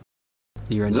 actually.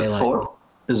 You're in Is it daylight. 4?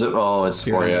 Is it? Oh, it's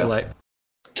You're 4. in Yeah. daylight.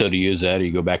 So to use that,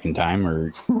 you go back in time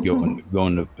or go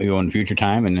in future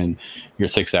time, and then your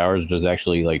 6 hours is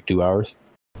actually like 2 hours.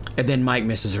 And then Mike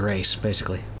misses a race,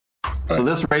 basically. So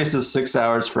this race is 6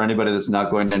 hours for anybody that's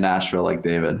not going to Nashville like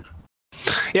David.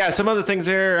 Yeah, some other things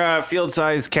there. Field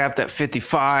size capped at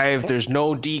 55. There's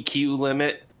no DQ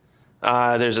limit.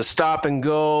 There's a stop and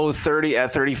go 30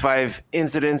 at 35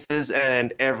 incidences,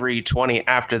 and every 20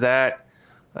 after that.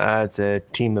 It's a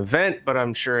team event, but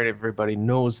I'm sure everybody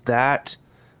knows that.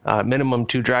 Minimum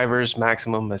 2 drivers,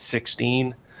 maximum of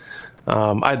 16.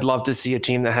 I'd love to see a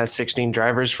team that has 16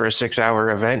 drivers for a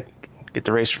 6-hour event. Get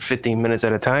the race for 15 minutes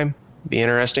at a time. Be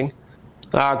interesting.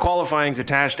 Qualifying's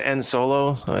attached and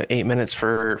solo, 8 minutes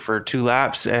for 2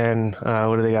 laps, and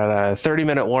what do they got? A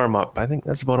 30-minute warm-up. I think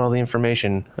that's about all the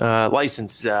information.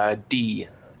 License, D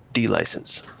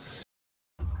license.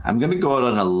 I'm going to go out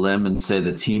on a limb and say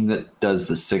the team that does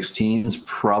the 16s,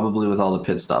 probably with all the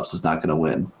pit stops, is not going to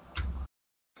win.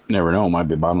 Never know, it might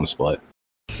be bottom split.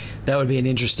 That would be an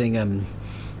interesting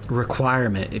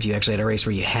requirement if you actually had a race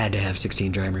where you had to have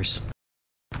 16 drivers.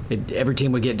 Every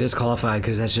team would get disqualified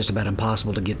because that's just about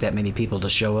impossible to get that many people to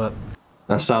show up.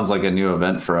 That sounds like a new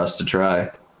event for us to try.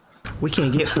 We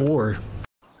can't get 4.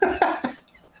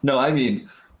 No, I mean,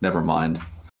 never mind.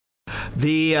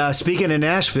 The speaking of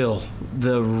Nashville,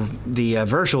 the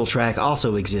virtual track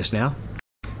also exists now.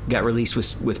 Got released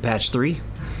with patch 3. We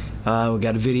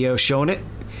got a video showing it.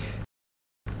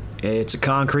 It's a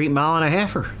concrete 1.5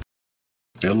 miler.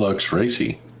 It looks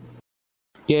racy.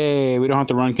 Yay, we don't have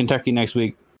to run Kentucky next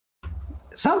week.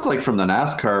 It sounds like from the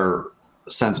NASCAR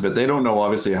sense of it, they don't know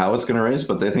obviously how it's going to race,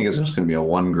 but they think it's just going to be a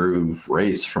one groove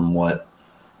race from what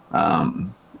a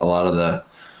lot of the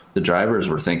drivers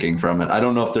were thinking from it. I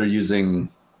don't know if they're using.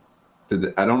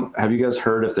 Have you guys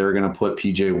heard if they're going to put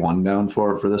PJ1 down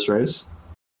for this race?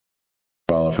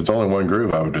 Well, if it's only one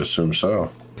groove, I would assume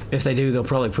so. If they do, they'll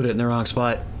probably put it in the wrong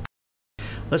spot.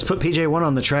 Let's put PJ1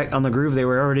 on the track, on the groove they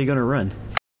were already going to run.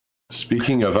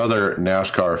 Speaking of other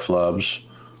NASCAR flubs,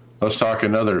 let's talk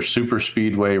another super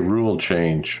speedway rule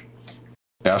change.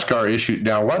 NASCAR issued.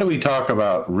 Now, why do we talk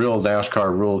about real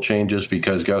NASCAR rule changes?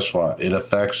 Because guess what? It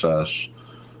affects us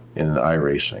in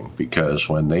iRacing. Because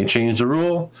when they change the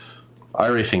rule,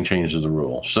 iRacing changes the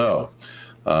rule. So,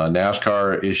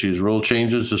 NASCAR issues rule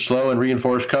changes to slow and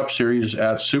reinforce Cup Series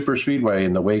at Super Speedway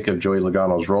in the wake of Joey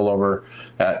Logano's rollover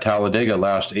at Talladega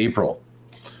last April.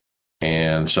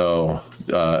 And so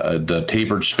the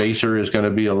tapered spacer is going to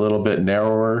be a little bit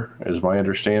narrower, is my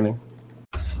understanding.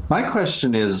 My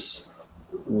question is,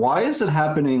 why is it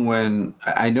happening when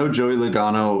I know Joey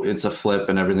Logano, it's a flip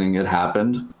and everything, it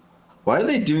happened. Why are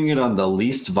they doing it on the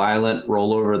least violent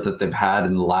rollover that they've had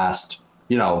in the last,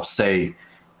 say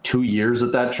 2 years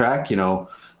at that track?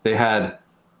 They had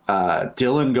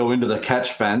Dylan go into the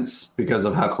catch fence because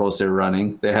of how close they were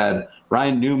running. They had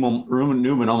Ryan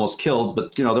Newman almost killed,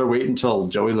 but they're waiting until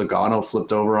Joey Logano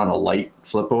flipped over on a light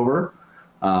flip over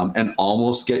and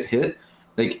almost get hit.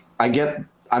 Like,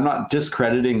 I'm not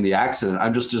discrediting the accident.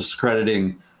 I'm just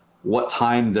discrediting what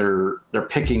time they're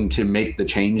picking to make the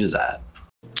changes at.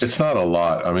 It's not a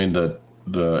lot. I mean,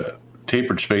 the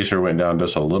tapered spacer went down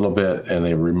just a little bit, and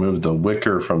they removed the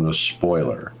wicker from the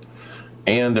spoiler.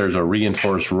 And there's a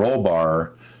reinforced roll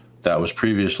bar that was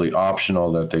previously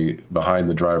optional behind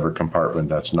the driver compartment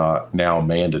that's not now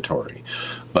mandatory.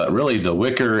 But really, the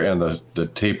wicker and the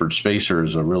tapered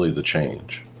spacers are really the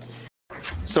change.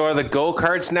 So are the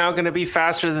go-karts now going to be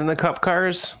faster than the cup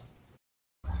cars?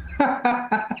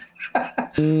 They're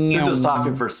just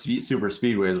talking for super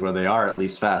speedways where they are at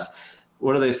least fast.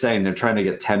 What are they saying? They're trying to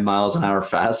get 10 miles an hour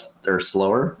fast or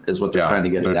slower is what they're trying to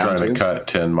get it down to? They're trying to cut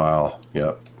 10 mile.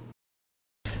 Yep.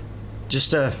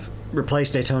 Just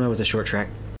replace Daytona with a short track.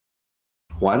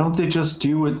 Why don't they just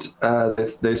do what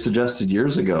they suggested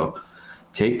years ago?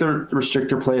 Take the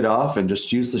restrictor plate off and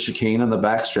just use the chicane on the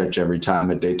backstretch every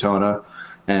time at Daytona,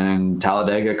 and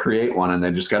Talladega create one, and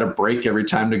they just got to brake every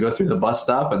time to go through the bus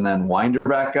stop and then wind her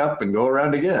back up and go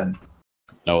around again.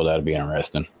 Oh, that'd be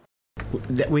interesting.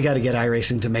 We got to get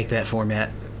iRacing to make that format,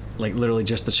 like literally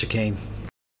just the chicane.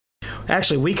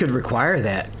 Actually, we could require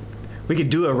that. We could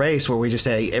do a race where we just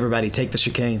say, everybody take the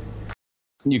chicane.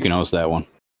 You can host that one.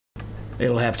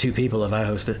 It'll have 2 people if I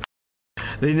host it.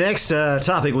 The next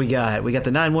topic we got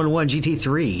the 911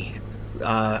 GT3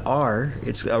 R.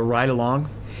 It's a ride-along,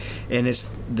 and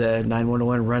it's the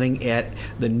 911 running at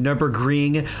the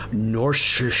Nürburgring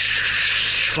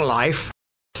Nordschleife.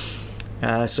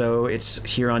 So it's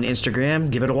here on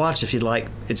Instagram. Give it a watch if you'd like.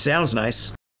 It sounds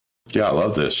nice. Yeah, I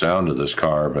love the sound of this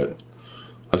car, but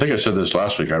I think I said this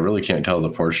last week. I really can't tell the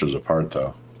Porsches apart,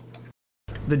 though.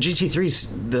 The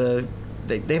GT3s,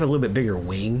 they have a little bit bigger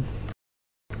wing.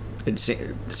 It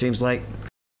seems like,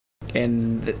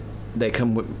 and they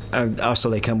come with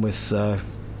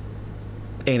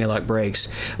anti-lock brakes.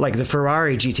 Like the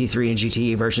Ferrari GT3 and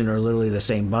GTE version are literally the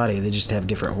same body. They just have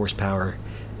different horsepower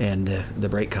and the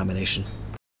brake combination.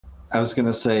 I was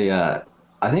gonna say, I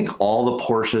think all the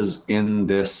Porsches in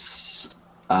this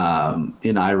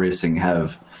in iRacing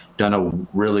have done a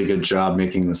really good job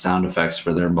making the sound effects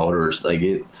for their motors. Like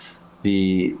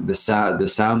the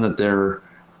sound that their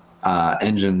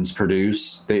engines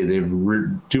produce, they've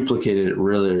duplicated it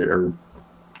really, or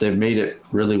they've made it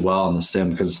really well in the sim,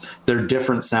 because they're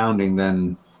different sounding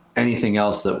than anything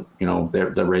else that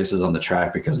that races on the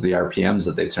track because of the RPMs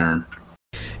that they turn.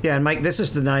 Yeah, and Mike, this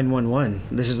is the 911.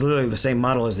 This is literally the same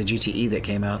model as the GTE that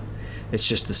came out. It's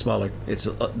just the smaller, it's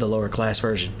the lower class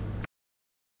version.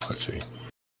 Let's see.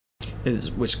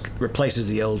 Which replaces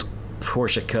the old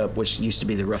Porsche Cup, which used to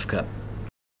be the Rough Cup.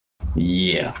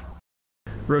 Yeah.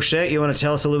 Rochette, you want to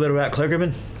tell us a little bit about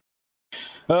Kligerman?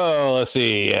 Oh, let's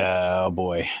see. Oh,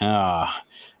 boy.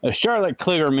 A Charlotte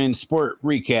Kligerman Sport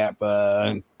recap.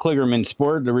 Kligerman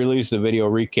Sport to release a video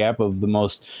recap of the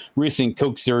most recent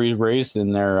Coke Series race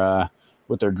and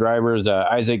with their drivers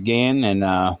Isaac Gann and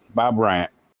Bob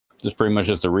Bryant. It's pretty much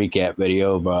just a recap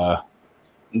video of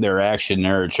their action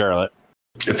there at Charlotte.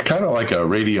 It's kind of like a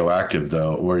radioactive,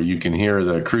 though, where you can hear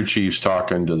the crew chiefs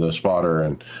talking to the spotter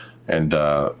and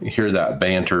hear that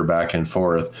banter back and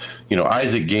forth.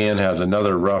 Isaac Gann has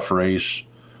another rough race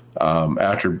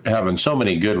after having so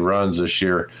many good runs this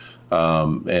year.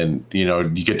 And you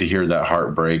get to hear that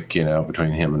heartbreak,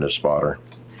 between him and his spotter.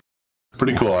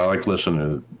 Pretty cool. I like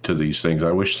listening to these things.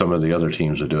 I wish some of the other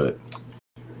teams would do it.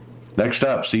 Next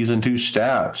up, Season 2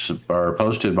 stats are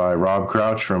posted by Rob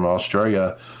Crouch from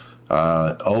Australia.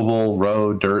 Oval,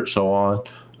 road, dirt, so on.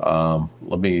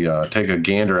 Let me take a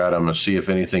gander at them and see if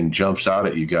anything jumps out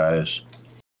at you guys.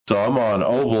 So I'm on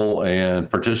oval,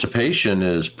 and participation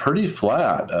is pretty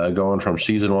flat, going from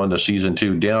Season 1 to Season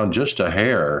 2, down just a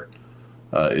hair,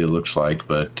 it looks like,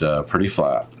 but pretty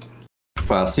flat.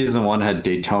 Well, Season 1 had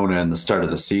Daytona in the start of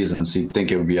the season, so you'd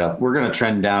think it would be up. We're going to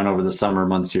trend down over the summer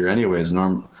months here anyways,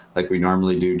 like we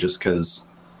normally do, just because,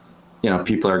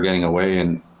 people are getting away,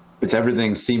 and with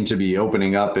everything seemed to be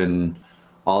opening up in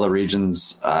all the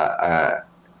regions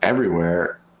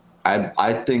everywhere.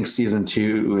 I think Season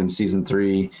 2 and Season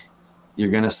 3,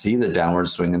 you're going to see the downward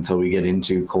swing until we get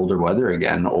into colder weather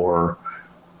again, or,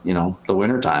 the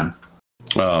winter time.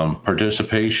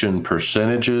 Participation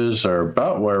percentages are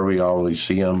about where we always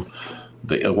see them.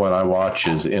 What I watch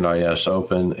is NIS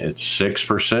Open. It's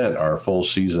 6% are full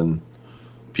season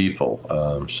people.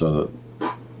 So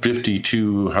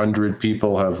 5,200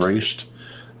 people have raced,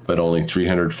 but only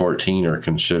 314 are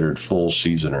considered full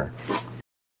seasoner.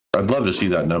 I'd love to see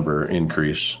that number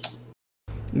increase.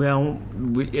 Well,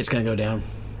 it's going to go down.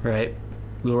 Right.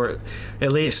 We're,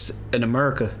 at least in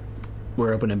America,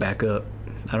 we're opening back up.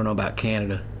 I don't know about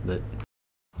Canada, but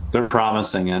They're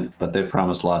promising it, but they've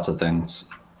promised lots of things.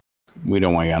 We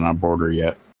don't want you on our border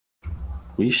yet.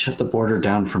 We shut the border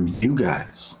down from you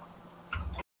guys.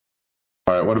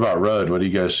 All right, what about road? What do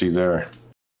you guys see there?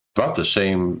 About the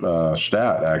same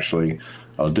stat, actually.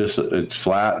 It's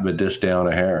flat, but just down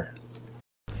a hair.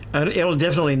 it'll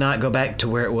definitely not go back to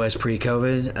where it was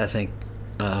pre-COVID. I think,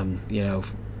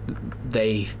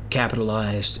 they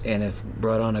capitalized and have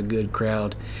brought on a good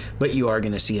crowd, but you are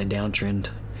going to see a downtrend,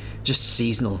 just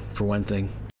seasonal for one thing.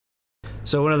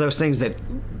 So one of those things that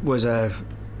was a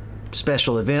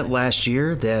special event last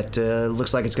year that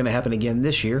looks like it's going to happen again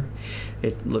this year.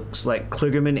 It looks like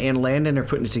Kligerman and Landon are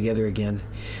putting it together again.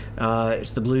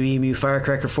 It's the Blue Emu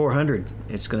Firecracker 400.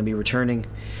 It's going to be returning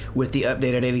with the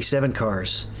updated 87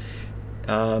 cars.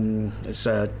 It's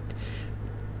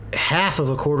half of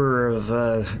a quarter of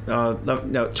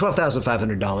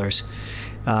 $12,500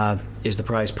 is the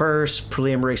prize purse.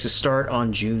 Prelim races start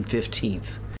on June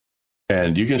 15th.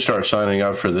 And you can start signing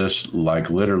up for this like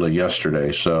literally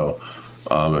yesterday. So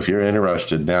if you're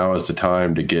interested, now is the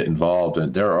time to get involved.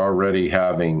 And they're already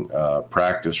having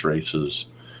practice races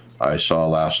I saw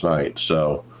last night.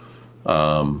 So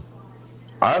I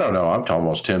don't know. I'm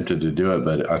almost tempted to do it,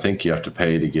 but I think you have to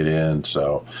pay to get in.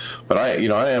 So, but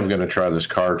I am going to try this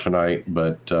car tonight,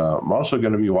 but I'm also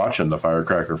going to be watching the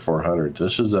Firecracker 400.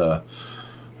 This is a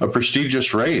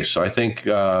prestigious race. I think,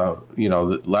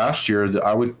 last year,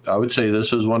 I would say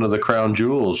this is one of the crown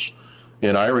jewels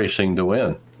in iRacing to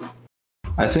win.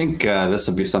 I think this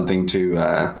would be something to,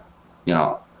 I'd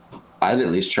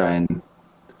at least try and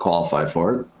qualify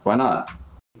for it. Why not?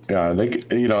 Yeah,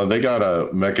 they got a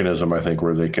mechanism, I think,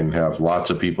 where they can have lots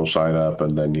of people sign up,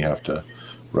 and then you have to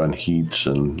run heats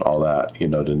and all that,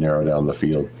 to narrow down the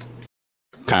field.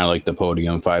 Kind of like the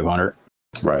Podium 500.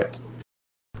 Right.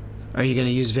 Are you going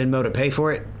to use Venmo to pay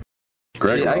for it?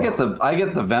 Greg, See, I get the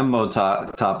Venmo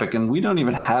topic, and we don't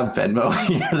even have Venmo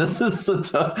here. This is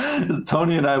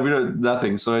Tony and I. We don't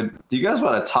nothing. So, do you guys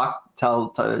want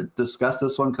to discuss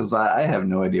this one? Because I have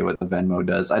no idea what the Venmo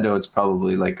does. I know it's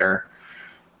probably like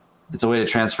it's a way to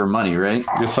transfer money, right?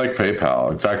 It's like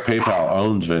PayPal. In fact, PayPal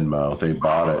owns Venmo. They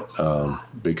bought it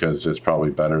because it's probably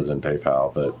better than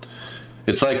PayPal. But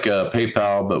it's like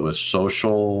PayPal, but with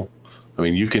social. I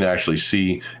mean, you can actually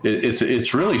see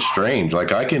it's really strange.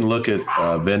 Like I can look at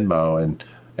Venmo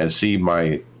and see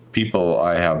my people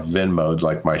I have Venmo'd,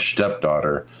 like my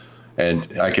stepdaughter,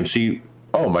 and I can see,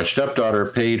 my stepdaughter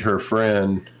paid her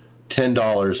friend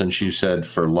 $10, and she said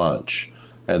for lunch,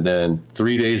 and then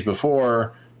 3 days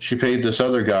before she paid this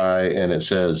other guy, and it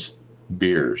says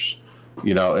beers,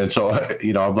 and so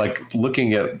I'm like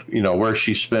looking at where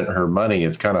she spent her money.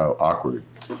 It's kind of awkward.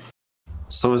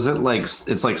 So is it like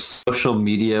it's like social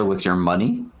media with your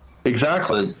money?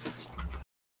 Exactly.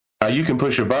 Now you can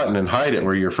push a button and hide it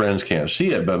where your friends can't see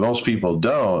it, but most people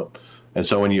don't. And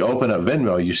so when you open up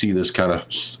Venmo, you see this kind of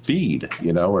feed,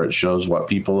 where it shows what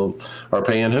people are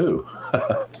paying who.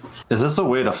 Is this a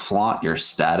way to flaunt your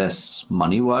status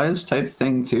money-wise type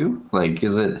thing too? Like,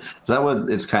 is that what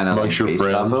it's kind of amongst like your based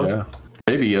friends? off of? Yeah.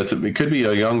 Maybe it could be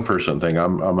a young person thing.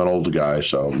 I'm an old guy,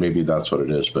 so maybe that's what it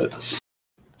is. But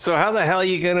So how the hell are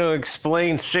you going to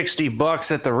explain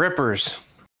 $60 at the Rippers?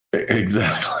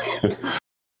 exactly.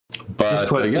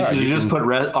 But you just put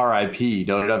RIP. You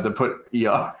don't have to put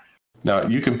ER. Now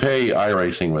you can pay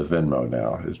iRacing with Venmo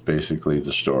now. Is basically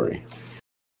the story.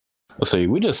 Let's see.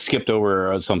 We just skipped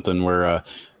over something where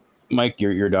Mike,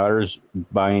 your daughter's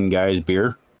buying guys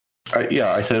beer.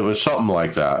 I said it was something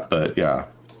like that, but yeah,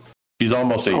 she's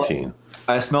almost 18.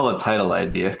 I smell a title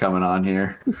idea coming on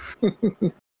here.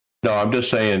 No, I'm just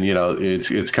saying,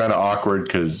 it's kind of awkward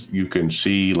because you can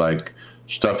see like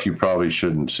stuff you probably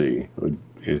shouldn't see.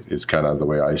 It's kind of the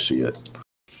way I see it.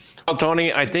 Well,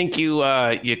 Tony, I think you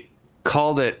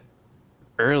called it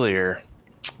earlier.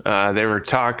 They were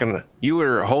talking. You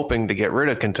were hoping to get rid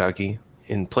of Kentucky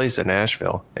in place of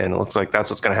Nashville, and it looks like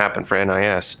that's what's going to happen for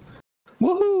NIS.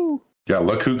 Woohoo! Yeah,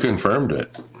 look who confirmed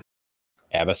it.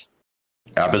 Abbas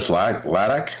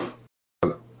Laddick.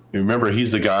 You remember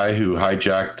he's the guy who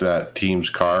hijacked that team's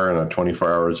car in a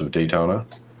 24 Hours of Daytona?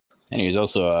 And he's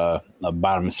also a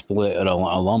bottom split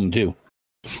alum, too.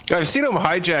 I've seen him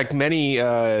hijack many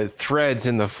threads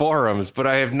in the forums, but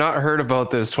I have not heard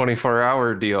about this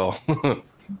 24-hour deal.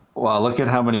 Wow, look at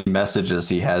how many messages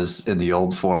he has in the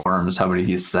old forums, how many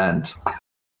he's sent.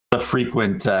 The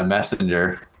frequent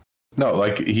messenger. No,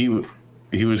 like he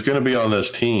was going to be on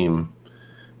this team,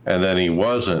 and then he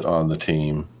wasn't on the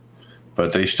team,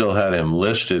 but they still had him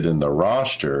listed in the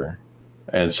roster.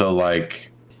 And so, like,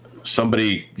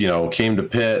 somebody, came to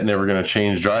pit and they were going to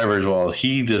change drivers. Well,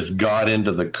 he just got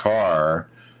into the car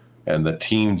and the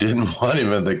team didn't want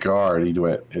him in the car. He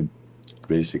went and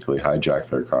basically hijacked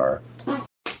their car.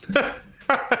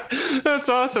 That's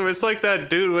awesome. It's like that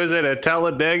dude, was it at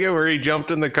Talladega where he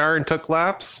jumped in the car and took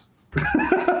laps?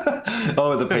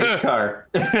 Oh, the pace car.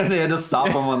 They had to stop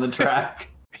him on the track.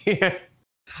 Yeah.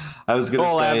 I was going to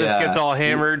say... Lapis gets all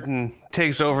hammered and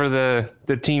takes over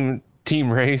the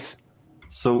team race.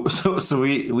 So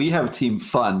we have Team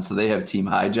Fun, so they have Team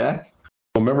Hijack.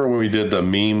 Well, remember when we did the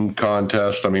meme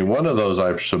contest? I mean, one of those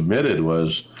I submitted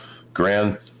was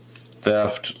Grand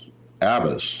Theft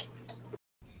Abyss.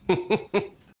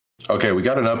 Okay, we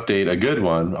got an update, a good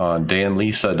one, on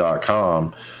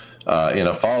danlisa.com. In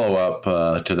a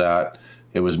follow-up to that,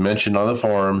 it was mentioned on the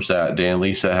forums that Dan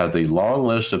Lisa has a long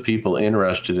list of people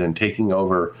interested in taking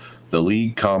over the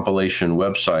league compilation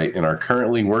website and are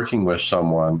currently working with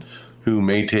someone who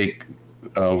may take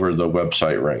over the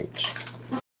website reins.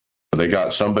 They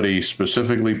got somebody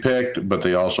specifically picked, but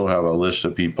they also have a list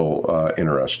of people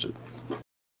interested.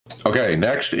 Okay,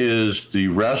 next is the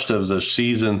rest of the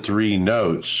Season 3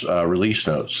 notes, release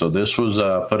notes. So this was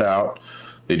put out.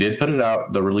 They did put it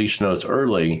out, the release notes,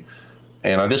 early.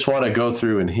 And I just want to go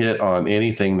through and hit on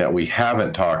anything that we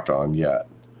haven't talked on yet.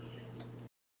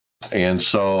 And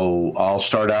so I'll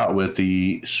start out with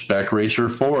the Spec Racer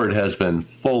Ford has been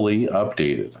fully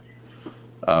updated.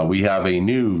 We have a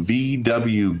new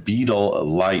VW Beetle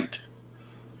Light.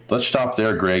 Let's stop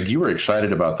there, Greg. You were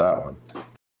excited about that one.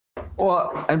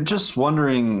 Well, I'm just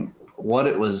wondering what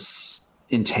it was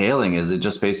entailing. Is it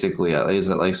just basically, is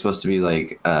it like supposed to be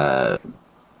like,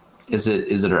 is it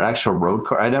an actual road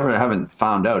car? I haven't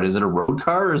found out. Is it a road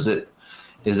car or is it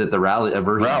the rally, a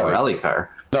version of a rally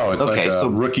car? No, it's like a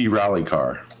rookie rally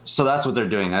car. So that's what they're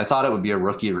doing. I thought it would be a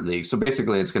rookie league. So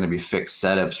basically it's going to be fixed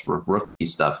setups for rookie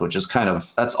stuff, which is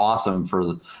that's awesome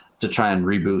to try and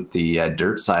reboot the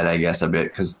dirt side, I guess, a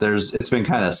bit, because it's been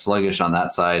kind of sluggish on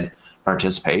that side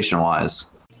participation wise.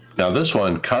 Now this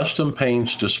one, custom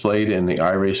paints displayed in the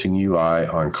iRacing UI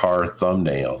on car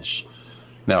thumbnails.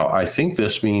 Now, I think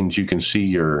this means you can see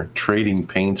your Trading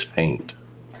Paints paint.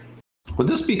 Would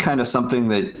this be kind of something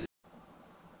that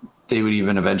they would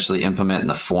even eventually implement in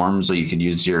the forums, so you could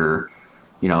use your,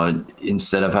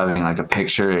 instead of having like a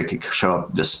picture, it could show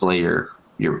up, display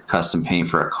your custom paint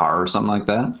for a car or something like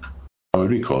that? That would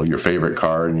be cool. Your favorite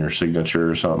car and your signature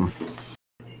or something.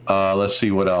 Let's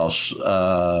see what else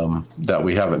that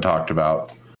we haven't talked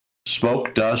about.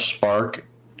 Smoke, dust, spark,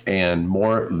 and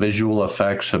more visual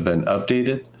effects have been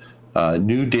updated.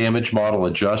 New damage model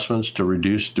adjustments to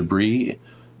reduce debris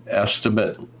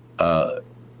estimate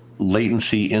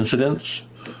latency incidents.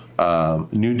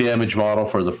 New damage model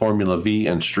for the Formula V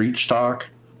and Street Stock.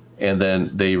 And then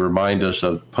they remind us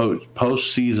of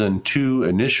post-season 2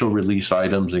 initial release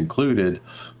items included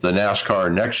the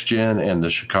NASCAR Next Gen and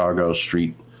the Chicago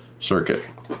Street Circuit.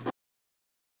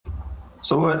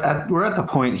 So we're at the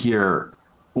point here.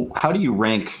 How do you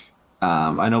rank?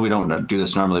 I know we don't do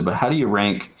this normally, but how do you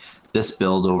rank this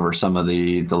build over some of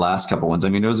the last couple ones? I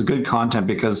mean, it was a good content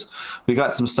because we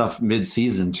got some stuff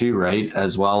mid-season too, right?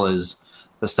 As well as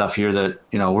the stuff here that,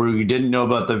 we didn't know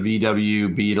about the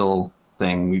VW Beetle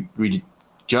thing. We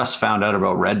just found out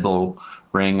about Red Bull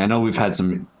Ring. I know we've had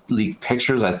some leaked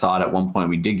pictures. I thought at one point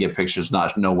we did get pictures,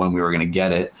 not know when we were going to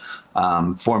get it.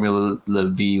 Formula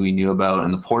V we knew about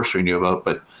and the Porsche we knew about,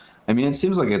 but I mean, it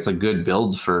seems like it's a good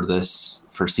build for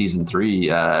Season 3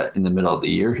 in the middle of the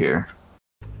year here.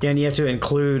 Yeah, and you have to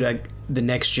include the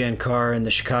next gen car and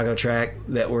the Chicago track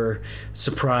that were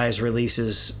surprise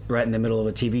releases right in the middle of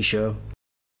a TV show.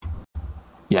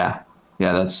 Yeah,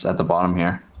 that's at the bottom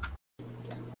here.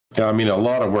 Yeah, I mean, a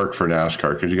lot of work for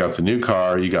NASCAR because you got the new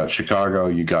car, you got Chicago,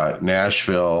 you got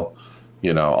Nashville,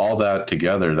 all that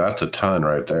together. That's a ton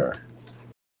right there.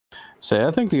 Say,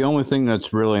 I think the only thing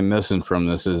that's really missing from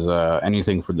this is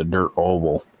anything for the dirt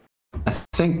oval. I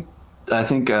think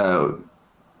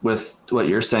with what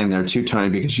you're saying there too, Tony,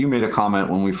 because you made a comment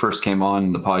when we first came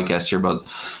on the podcast here about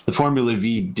the Formula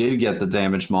V did get the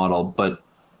damage model, but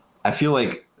I feel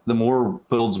like the more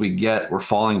builds we get, we're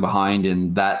falling behind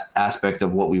in that aspect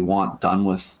of what we want done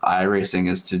with iRacing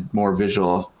is to more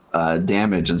visual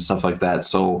damage and stuff like that.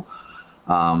 So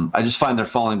I just find they're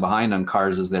falling behind on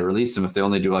cars as they release them. If they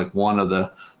only do like one of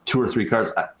the 2 or 3 cars,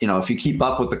 if you keep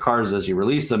up with the cars as you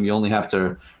release them, you only have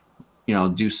to,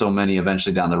 do so many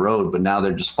eventually down the road. But now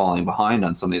they're just falling behind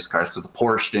on some of these cars because the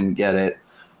Porsche didn't get it,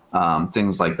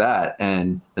 things like that.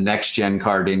 And the next gen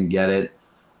car didn't get it.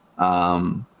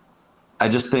 I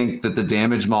just think that the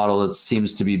damage model, it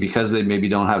seems to be because they maybe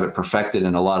don't have it perfected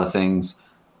in a lot of things.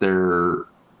 They're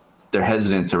they're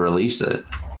hesitant to release it.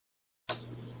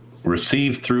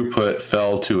 Received throughput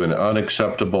fell to an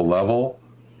unacceptable level.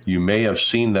 You may have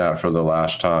seen that for the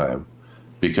last time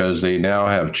because they now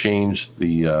have changed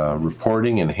the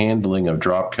reporting and handling of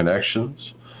drop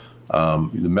connections. The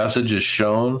messages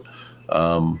shown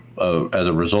as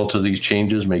a result of these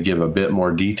changes may give a bit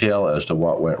more detail as to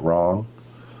what went wrong.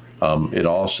 It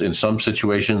also, in some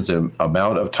situations, the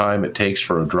amount of time it takes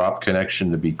for a drop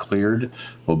connection to be cleared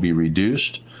will be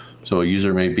reduced, so a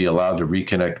user may be allowed to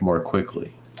reconnect more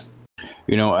quickly.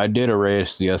 You know, I did a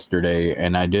race yesterday,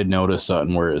 and I did notice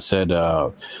something where it said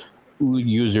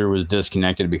user was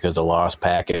disconnected because of lost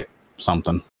packet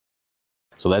something.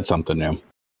 So that's something new.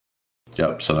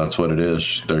 Yep, so that's what it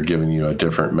is. They're giving you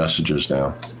different messages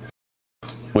now.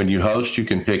 When you host, you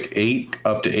can pick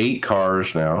up to eight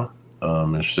cars now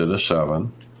instead of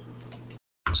 7.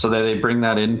 So they bring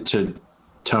that into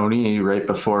Tony right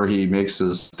before he makes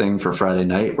his thing for Friday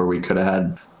night, where we could have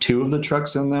had 2 of the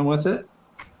trucks in them with it,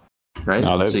 right?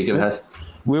 No, so you could have had.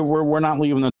 We're not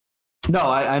leaving the. No,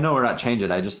 I know we're not changing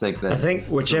it. I just think that. I think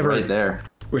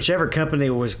whichever company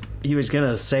he was going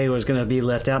to say was going to be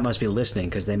left out must be listening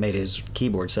because they made his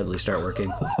keyboard suddenly start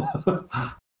working.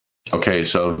 Okay,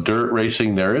 so dirt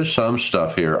racing, there is some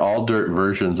stuff here. All dirt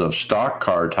versions of stock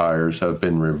car tires have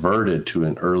been reverted to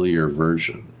an earlier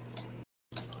version.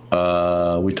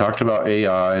 We talked about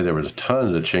AI. There was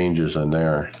tons of changes in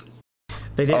there.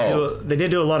 They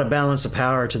did do a lot of balance of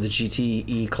power to the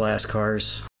GTE class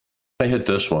cars. I hit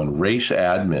this one, race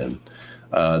admin.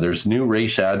 There's new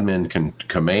race admin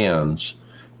commands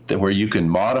where you can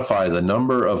modify the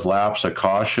number of laps a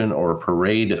caution or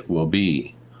parade will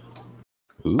be.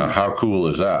 How cool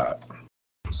is that?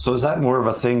 So is that more of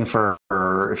a thing for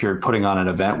if you're putting on an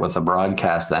event with a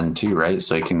broadcast then too, right?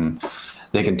 So they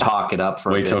can talk it up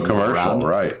for wait till commercial,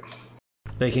 right?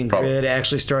 They can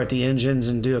actually start the engines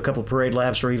and do a couple parade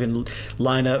laps, or even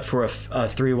line up for a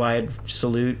 3-wide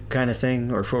salute kind of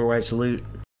thing, or 4-wide salute.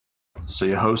 So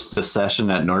you host a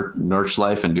session at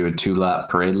Nordschleife and do a 2-lap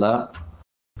parade lap?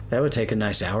 That would take a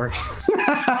nice hour.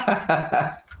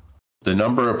 The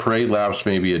number of parade laps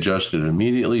may be adjusted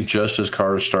immediately just as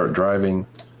cars start driving.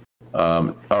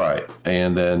 All right.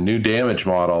 And then new damage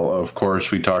model. Of course,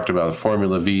 we talked about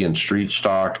Formula V and street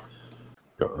stock.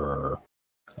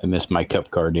 I missed my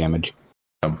cup car damage.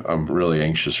 I'm really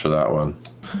anxious for that one.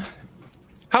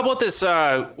 How about this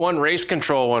one race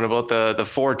control one about the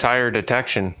 4-tire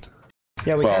detection?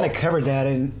 Yeah, we kind of covered that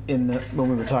when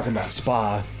we were talking about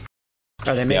Spa.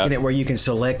 Are they making it where you can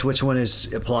select which one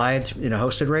is applied in a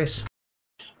hosted race?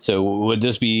 So would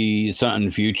this be something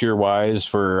future-wise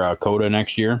for COTA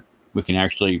next year? We can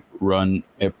actually run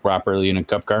it properly in a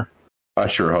cup car? I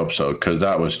sure hope so, because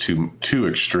that was too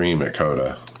extreme at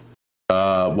COTA.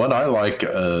 What I like,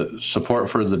 support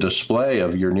for the display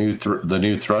of your the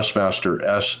new Thrustmaster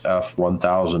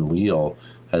SF1000 wheel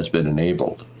has been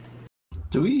enabled.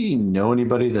 Do we know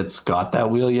anybody that's got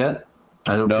that wheel yet?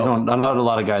 Not a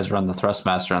lot of guys run the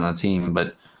Thrustmaster on the team,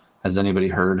 but has anybody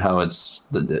heard how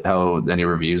any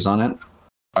reviews on it?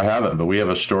 I haven't, but we have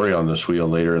a story on this wheel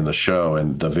later in the show,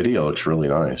 and the video looks really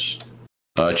nice.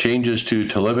 Changes to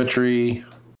telemetry,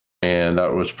 and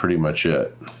that was pretty much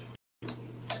it.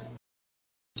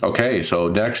 Okay, so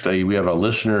next we have a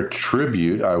listener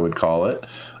tribute, I would call it.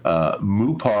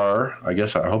 Mupar,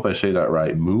 I hope I say that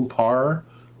right, Mupar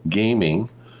Gaming.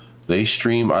 They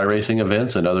stream iRacing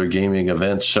events and other gaming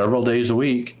events several days a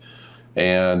week.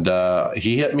 And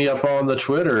he hit me up on the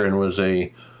Twitter and was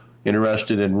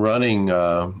interested in running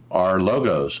our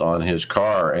logos on his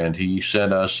car. And he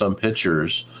sent us some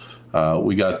pictures.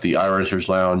 We got the iRacers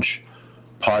Lounge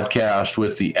podcast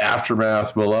with the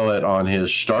aftermath below it on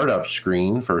his startup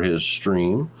screen for his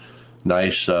stream.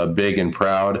 Nice, big and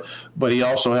proud. But he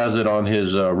also has it on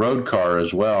his road car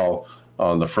as well,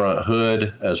 on the front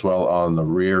hood, as well on the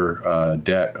rear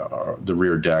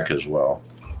deck as well.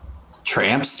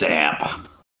 Tramp stamp.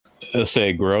 Let's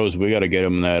say Grows, we got to get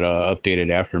him that updated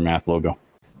aftermath logo.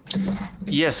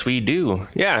 Yes, we do.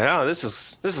 Yeah, no, this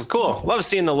is cool. Love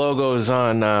seeing the logos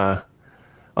on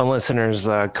listeners'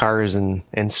 cars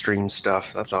and stream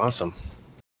stuff. That's awesome.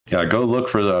 Yeah, go look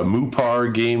for the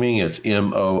Mupar Gaming. It's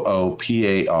Moopar.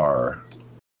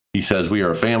 He says, we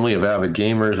are a family of avid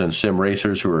gamers and sim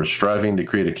racers who are striving to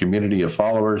create a community of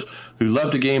followers who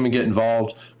love to game and get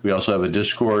involved. We also have a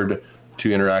Discord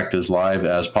to interact as live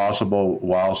as possible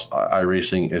whilst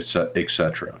iRacing,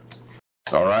 etc.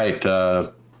 All right,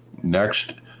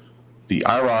 next, the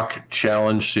IROC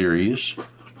Challenge Series.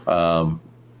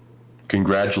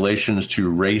 Congratulations to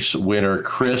race winner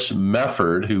Chris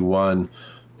Mefford, who won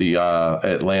the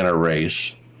Atlanta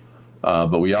race.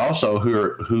 But we also,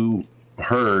 who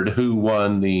heard who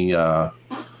won the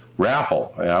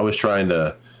raffle. I was trying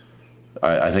to.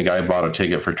 I think I bought a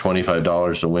ticket for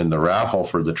 $25 to win the raffle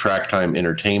for the Track Time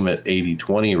Entertainment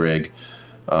 80/20 rig.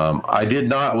 I did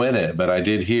not win it, but I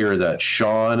did hear that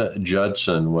Sean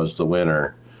Judson was the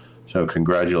winner. So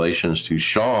congratulations to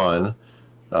Sean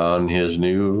on his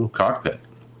new cockpit.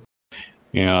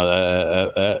 You know,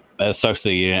 that sucks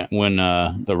that you didn't win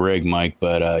the rig, Mike,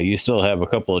 but you still have a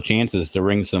couple of chances to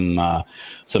ring some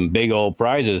big old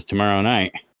prizes tomorrow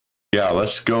night. Yeah,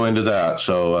 let's go into that.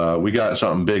 So we got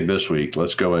something big this week.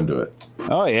 Let's go into it.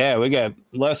 Oh, yeah, we got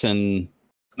less than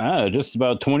just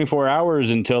about 24 hours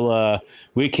until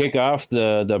we kick off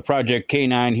the Project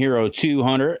K9 Hero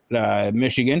 200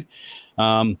 Michigan.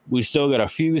 We still got a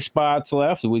few spots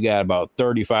left. We got about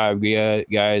 35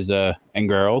 guys and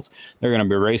girls. They're going to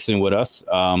be racing with us.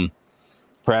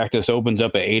 Practice opens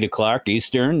up at 8 o'clock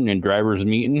Eastern and drivers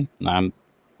meeting. I'm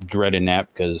dreading that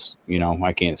because,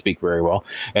 I can't speak very well.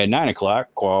 At 9 o'clock,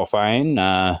 qualifying.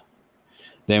 Then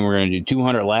we're going to do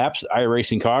 200 laps,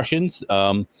 iRacing cautions.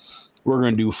 We're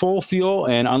going to do full fuel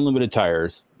and unlimited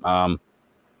tires.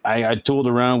 I tooled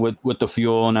around with the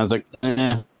fuel, and I was like,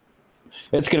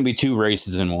 it's going to be 2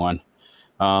 races in one.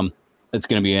 It's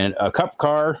going to be a cup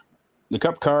car, the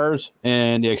cup cars,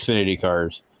 and the Xfinity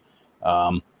cars.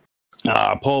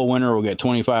 Pole winner will get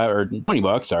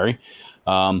 $20. Sorry.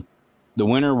 The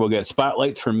winner will get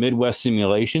spotlights from Midwest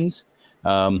Simulations.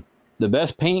 The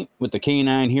best paint with the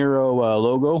K9 Hero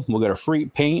logo will get a free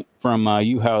paint from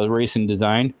U-House Racing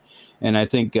Design. And I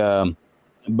think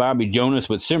Bobby Jonas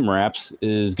with SimWraps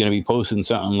is going to be posting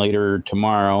something later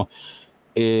tomorrow.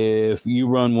 If you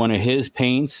run one of his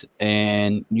paints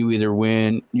and you either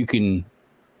win, you can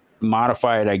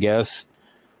modify it, I guess,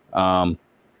 as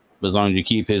long as you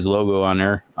keep his logo on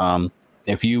there.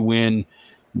 If you win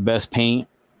best paint,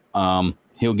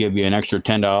 he'll give you an extra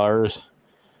 $10.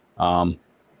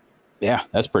 Yeah,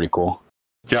 that's pretty cool.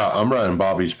 Yeah, I'm running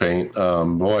Bobby's paint.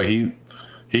 Boy,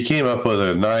 he came up with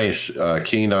a nice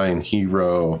K9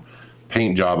 Hero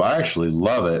paint job. I actually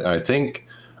love it. I think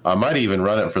I might even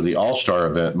run it for the All-Star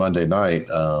event Monday night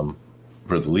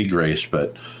for the league race,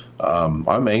 but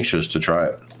I'm anxious to try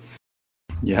it.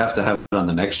 You have to have it on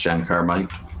the next gen car,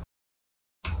 Mike.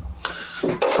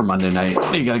 For Monday night.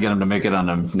 You got to get them to make it on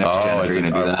the next gen if you're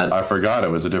going to do that. I forgot it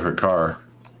was a different car.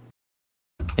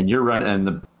 And you're right.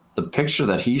 And the picture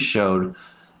that he showed,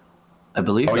 I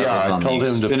believe that was on the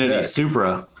Xfinity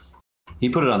Supra. He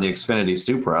put it on the Xfinity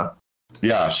Supra.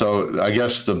 Yeah, so I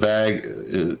guess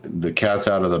the cat's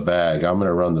out of the bag. I'm going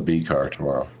to run the B car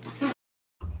tomorrow.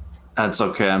 That's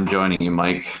okay. I'm joining you,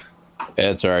 Mike.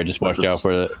 That's all right. Just watch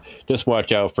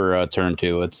out for turn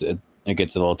 2. It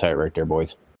gets a little tight right there,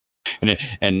 boys.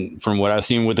 And from what I've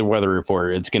seen with the weather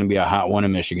report, it's going to be a hot one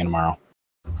in Michigan tomorrow.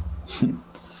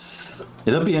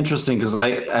 It'll be interesting because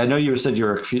I know you said you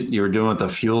were doing with the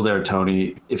fuel there,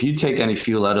 Tony. If you take any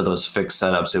fuel out of those fixed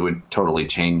setups, it would totally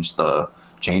change it.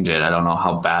 I don't know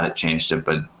how bad it changed it,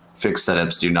 but fixed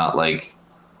setups do not like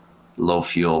low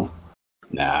fuel.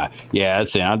 Nah. Yeah,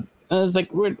 that's it. I was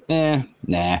like,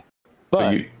 nah.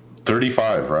 But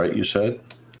 35, right? You said?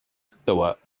 The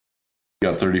what? You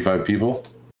got 35 people?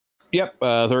 Yep,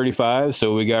 35.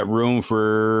 So we got room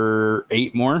for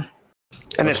 8 more.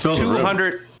 And it's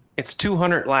 200. It's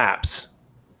 200 laps.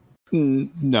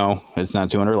 No, it's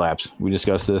not 200 laps. We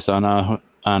discussed this on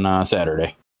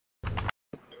Saturday.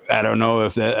 I don't know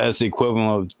if that's the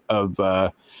equivalent of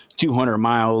 200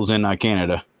 miles in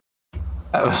Canada.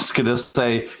 I was going to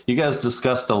say, you guys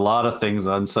discussed a lot of things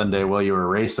on Sunday while you were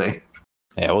racing.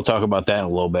 Yeah, we'll talk about that in a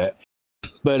little bit.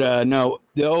 But no,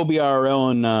 the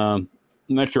OBRL and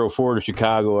Metro Ford of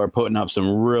Chicago are putting up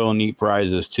some real neat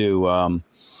prizes too.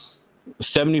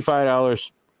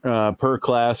 $75 per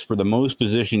class for the most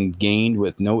position gained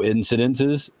with no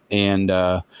incidences, and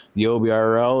the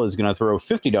OBRL is going to throw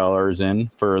 $50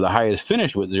 in for the highest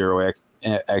finish with 0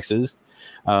 X's.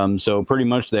 So pretty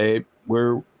much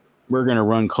we're going to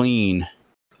run clean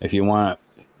if you want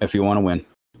to win.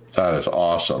 That is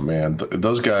awesome, man.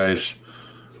 Those guys,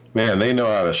 man, they know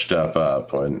how to step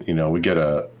up when we get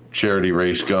a charity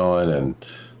race going, and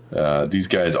these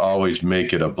guys always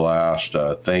make it a blast.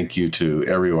 Thank you to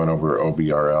everyone over at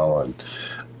OBRL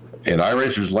and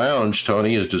iRacers Lounge.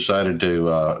 Tony has decided to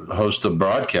host the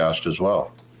broadcast as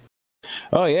well.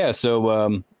 Oh yeah,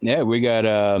 so we got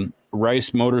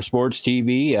Rice Motorsports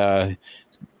TV.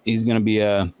 He's going to be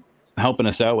helping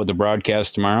us out with the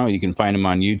broadcast tomorrow. You can find him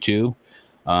on YouTube.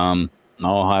 I'll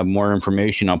have more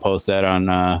information. I'll post that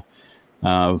on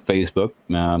Facebook.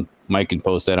 Mike can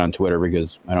post that on Twitter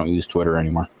because I don't use Twitter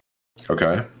anymore.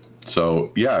 Okay.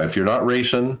 So, yeah, if you're not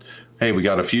racing hey, we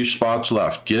got a few spots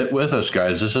left. Get with us,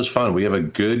 guys. This is fun. We have a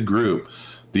good group.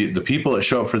 The people that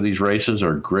show up for these races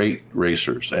are great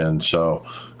racers. And so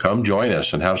come join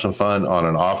us and have some fun on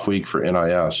an off week for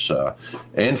NIS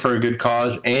and for a good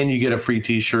cause. And you get a free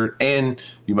T-shirt and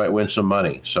you might win some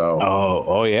money. So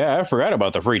Oh yeah, I forgot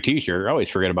about the free T-shirt. I always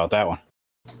forget about that one.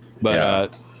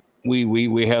 But we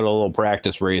had a little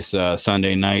practice race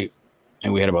Sunday night,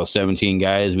 and we had about 17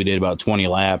 guys. We did about 20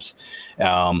 laps.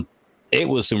 It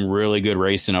was some really good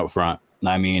racing up front.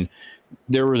 I mean,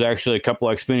 there was actually a couple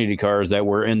of Xfinity cars that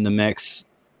were in the mix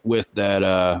with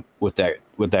that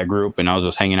group, and I was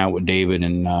just hanging out with David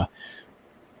and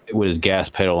with his gas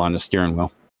pedal on the steering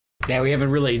wheel. Yeah, we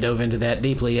haven't really dove into that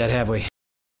deeply yet, have we?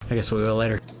 I guess we will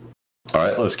later. all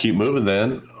right, let's keep moving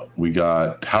then. We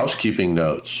got housekeeping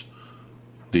notes.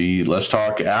 Let's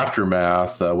talk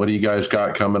aftermath. What do you guys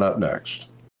got coming up next?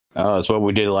 That's what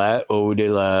we did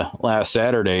last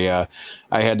Saturday. I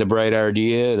had the bright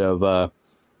idea of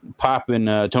popping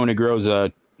Tony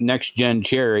Grove's next gen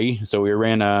cherry. So we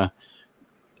ran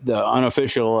the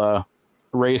unofficial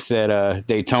race at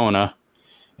Daytona,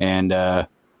 and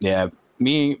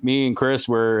me and Chris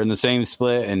were in the same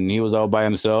split, and he was all by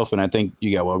himself. And I think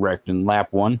you got wrecked in lap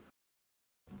 1.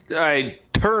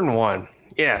 Turn 1.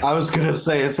 Yes. I was gonna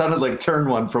say it sounded like turn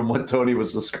 1 from what Tony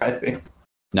was describing.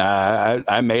 Nah,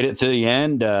 I made it to the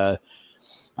end. I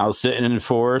was sitting in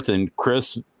 4th, and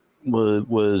Chris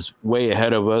was way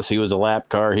ahead of us. He was a lap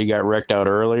car. He got wrecked out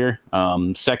earlier.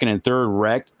 2nd and 3rd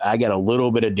wrecked. I got a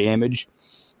little bit of damage,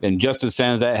 and just as soon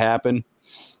as that happened,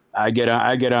 I get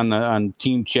on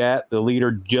team chat. The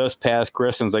leader just passed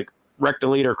Chris, and was like, "Wreck the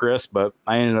leader, Chris." But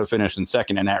I ended up finishing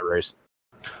 2nd in that race.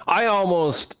 I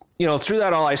almost, through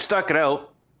that all, I stuck it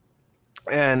out,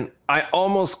 and I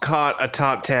almost caught a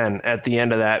top 10 at the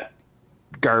end of that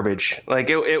garbage. Like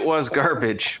it was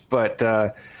garbage, but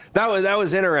that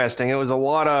was interesting. It was a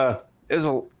lot of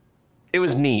it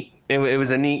was neat. It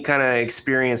was a neat kind of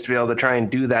experience to be able to try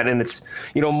and do that. And it's,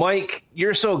 Mike,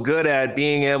 you're so good at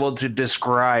being able to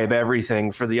describe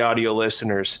everything for the audio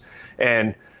listeners.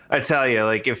 And I tell you,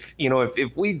 like, if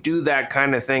we do that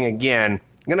kind of thing again,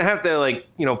 I'm going to have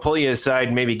to pull you aside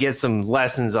and maybe get some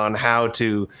lessons on how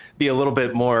to be a lot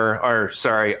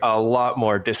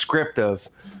more descriptive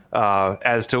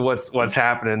as to what's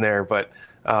happening there. But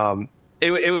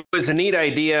it was a neat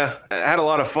idea. I had a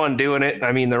lot of fun doing it.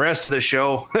 I mean, the rest of the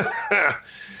show,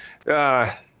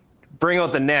 bring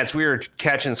out the nets. We were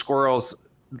catching squirrels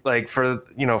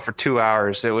for 2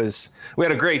 hours. We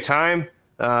had a great time.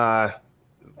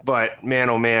 But man,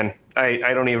 oh man,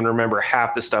 I don't even remember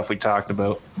half the stuff we talked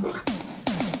about.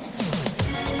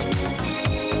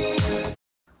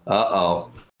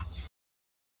 Uh-oh.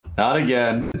 Not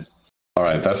again. All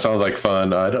right, that sounds like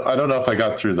fun. I don't know if I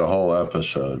got through the whole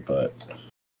episode, but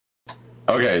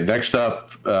okay. Next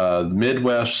up,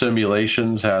 Midwest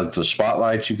Simulations has the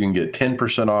spotlights. You can get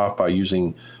 10% off by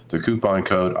using the coupon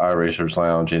code iRacers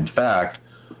Lounge. In fact,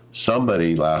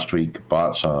 somebody last week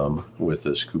bought some with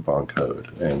this coupon code,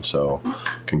 and so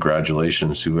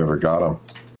congratulations to whoever got them.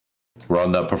 We're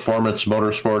on the Performance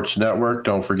Motorsports Network.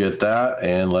 Don't forget that,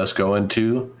 and let's go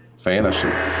into fantasy.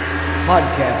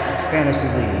 Podcast Fantasy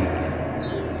League.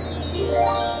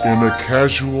 In a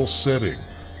casual setting.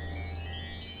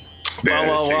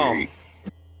 Well.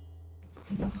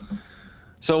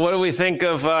 So what do we think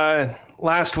of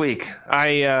last week?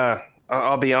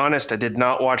 I'll be honest, I did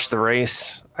not watch the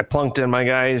race. I plunked in my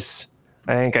guys.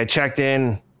 I think I checked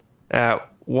in at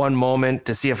one moment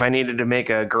to see if I needed to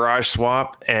make a garage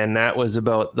swap, and that was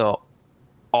about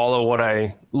all of what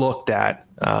I looked at.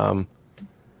 I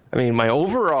mean, my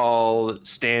overall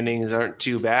standings aren't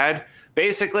too bad.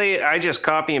 Basically, I just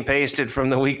copy and pasted from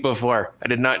the week before. I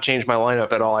did not change my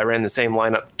lineup at all. I ran the same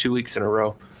lineup 2 weeks in a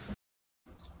row.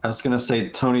 I was going to say,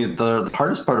 Tony, the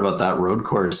hardest part about that road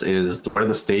course is where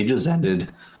the stages ended.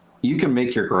 You can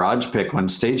make your garage pick. When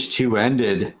stage 2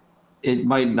 ended, it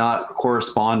might not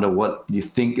correspond to what you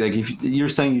think. Like, if you're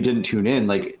saying you didn't tune in,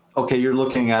 like, okay, you're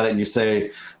looking at it and you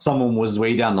say someone was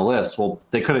way down the list. Well,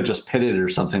 they could have just pitted or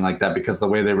something like that because the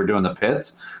way they were doing the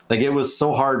pits. Like, it was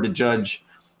so hard to judge.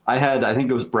 I think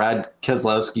it was Brad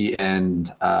Keselowski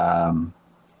and I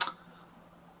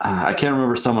can't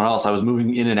remember someone else. I was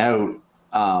moving in and out.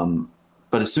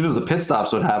 But as soon as the pit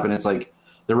stops would happen, it's like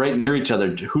they're right near each other.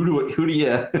 Who do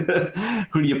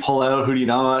you pull out? Who do you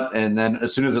not? And then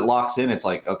as soon as it locks in, it's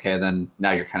like, okay, then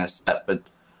now you're kind of set. But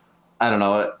I don't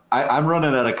know. I'm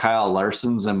running out of Kyle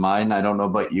Larson's in mine. I don't know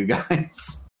about you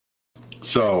guys.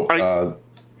 So I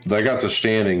got the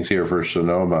standings here for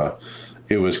Sonoma.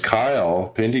 It was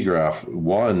Kyle Pendergraft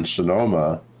won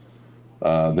Sonoma.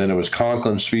 Then it was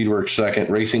Conklin Speedworks second,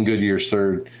 Racing Goodyear's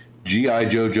third, G.I.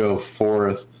 JoJo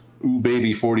 4th, Ooh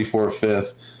Baby 44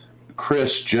 5th,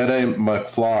 Chris Jedi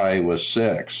McFly was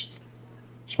 6th,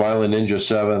 Smiling Ninja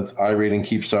 7th, I Rating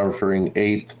Keep Suffering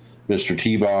 8th, Mr.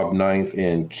 T-Bob 9th,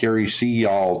 and Carrie C.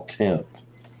 Y'all 10th.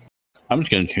 I'm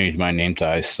just going to change my name to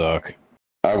I Suck.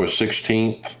 I was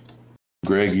 16th.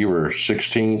 Greg, you were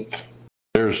 16th.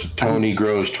 There's Tony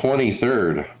Grows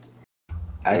 23rd.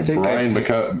 I think Brian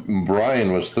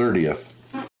was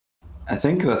 30th. I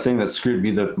think the thing that screwed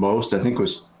me the most, I think,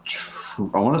 was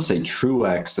I want to say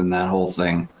Truex and that whole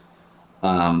thing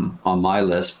on my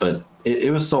list, but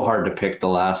it was so hard to pick the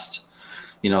last,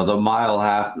 the mile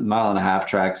and a half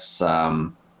tracks.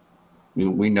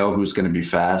 We know who's going to be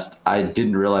fast. I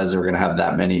didn't realize they were going to have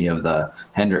that many of the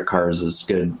Hendrick cars as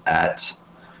good at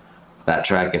that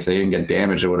track. If they didn't get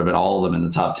damaged, it would have been all of them in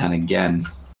the top 10 again.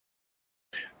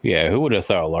 Yeah, who would have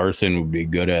thought Larson would be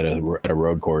good at a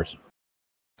road course?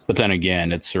 But then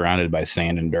again, it's surrounded by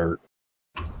sand and dirt.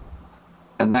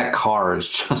 And that car is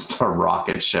just a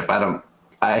rocket ship.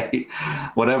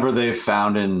 Whatever they've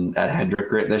found at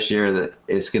Hendrick this year, that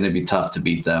it's going to be tough to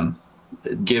beat them.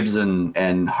 Gibbs and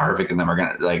Harvick and them are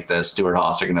going to, like the Stewart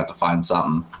Haas, are going to have to find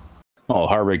something. Oh,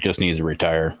 Harvick just needs to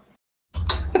retire.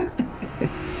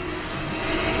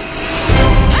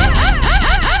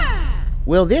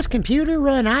 Will this computer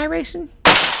run iRacing?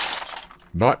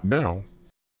 Not now.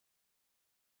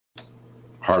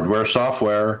 Hardware,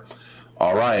 software.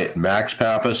 All right, Max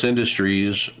Pappas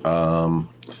Industries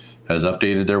has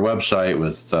updated their website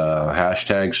with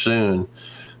hashtag soon.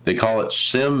 They call it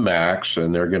SimMax,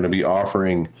 and they're going to be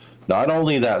offering not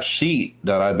only that seat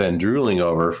that I've been drooling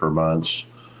over for months,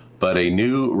 but a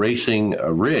new racing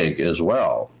rig as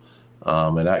well.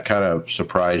 And that kind of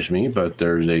surprised me, but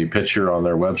there's a picture on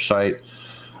their website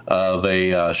of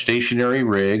a stationary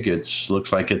rig. It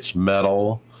looks like it's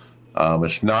metal.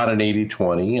 It's not an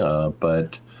 80/20,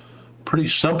 but pretty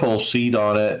simple seat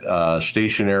on it,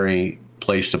 stationary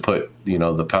place to put,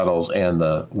 the pedals and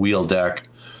the wheel deck.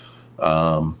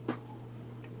 Not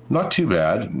too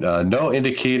bad. No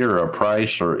indicator of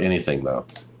price or anything, though.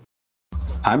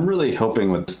 I'm really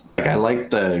hoping I like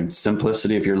the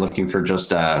simplicity if you're looking for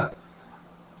just a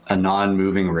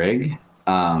non-moving rig.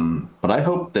 But I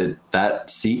hope that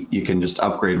seat you can just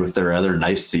upgrade with their other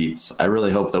nice seats. I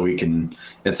really hope that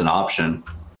it's an option.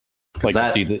 Like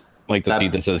the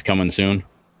seat that says coming soon.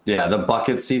 Yeah, the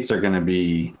bucket seats are going to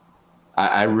be,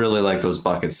 I really like those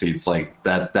bucket seats. Like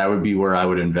that would be where I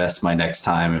would invest my next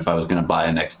time if I was going to buy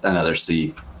another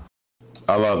seat.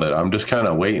 I love it. I'm just kind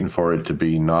of waiting for it to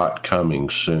be not coming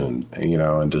soon,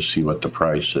 and to see what the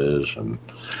price is. And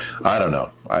I don't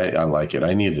know. I like it.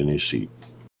 I need a new seat.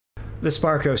 The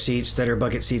Sparco seats that are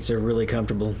bucket seats are really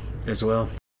comfortable as well.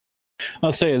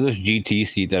 I'll say this GT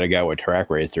seat that I got with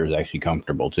Track Racer is actually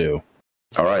comfortable too.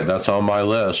 All right, that's on my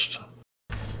list.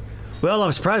 Well,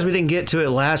 I'm surprised we didn't get to it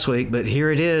last week, but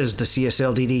here it is. The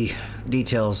CSLDD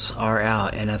details are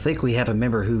out, and I think we have a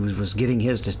member who was getting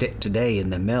his today in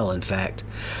the mail, in fact.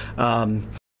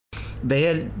 They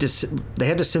had to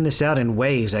send this out in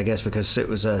waves, I guess, because it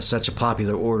was such a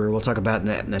popular order. We'll talk about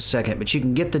that in a second. But you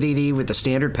can get the DD with the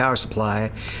standard power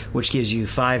supply, which gives you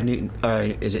 5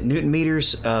 Newton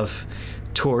meters of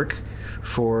torque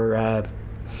for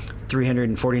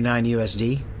 349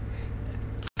 USD.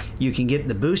 You can get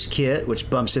the boost kit, which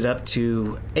bumps it up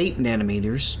to 8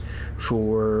 nanometers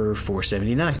for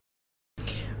 $479.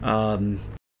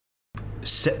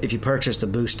 If you purchase the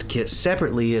boost kit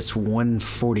separately, it's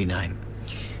 $149.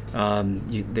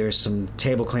 There's some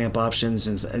table clamp options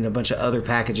and a bunch of other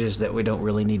packages that we don't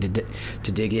really need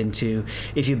to dig into.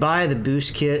 If you buy the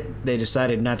boost kit, they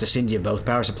decided not to send you both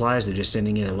power supplies. They're just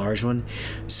sending you a large one.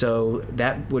 So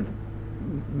that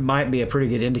might be a pretty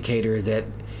good indicator that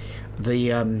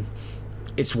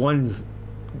it's one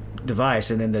device,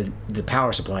 and then the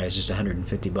power supply is just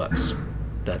 $150.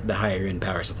 The higher end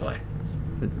power supply.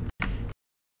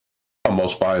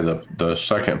 Almost buy the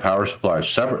second power supply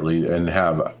separately and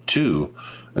have 2,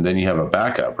 and then you have a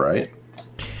backup, right?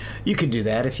 You could do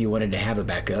that if you wanted to have a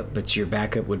backup, but your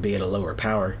backup would be at a lower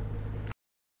power.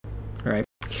 All right.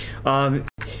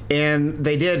 And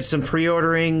they did some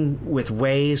pre-ordering with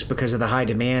Waze because of the high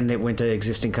demand. It went to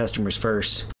existing customers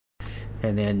first,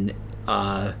 and then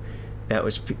that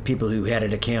was people who had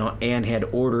an account and had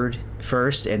ordered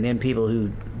first, and then people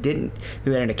who had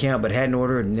an account but hadn't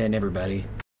ordered, and then everybody.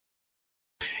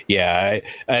 Yeah,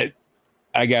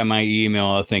 I got my email,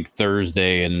 I think,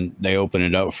 Thursday, and they opened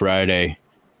it up Friday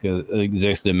because it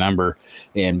existed member,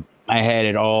 and I had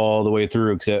it all the way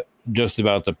through except just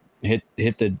about to hit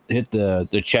the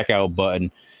checkout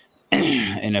button.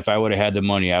 And if I would have had the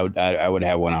money, I would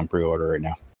have one on pre-order right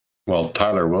now. Well,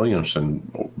 Tyler Williamson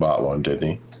bought one, didn't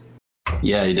he?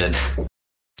 Yeah, he did.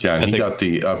 Yeah, and I he think- got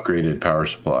the upgraded power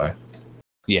supply.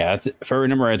 Yeah, if I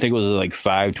remember, I think it was like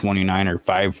 $529 or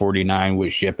 $549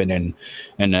 with shipping and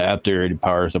the updated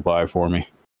power supply for me.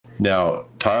 Now,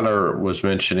 Tyler was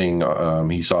mentioning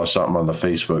he saw something on the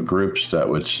Facebook groups that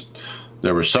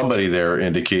there was somebody there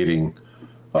indicating,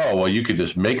 oh, well, you could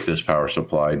just make this power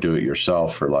supply, do it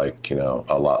yourself for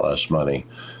a lot less money.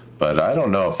 But I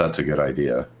don't know if that's a good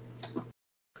idea.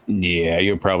 Yeah,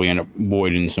 you'll probably end up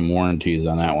voiding some warranties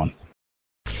on that one.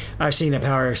 I've seen a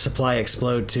power supply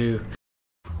explode too.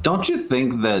 Don't you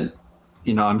think that,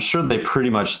 I'm sure they pretty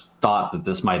much thought that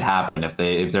this might happen if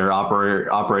they're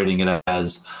operating it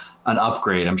as an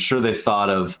upgrade. I'm sure they thought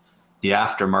of the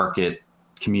aftermarket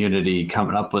community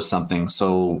coming up with something.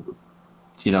 So,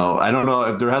 I don't know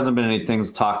if there hasn't been any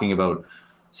things talking about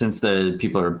since the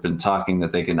people have been talking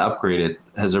that they can upgrade it.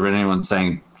 Has there been anyone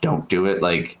saying don't do it,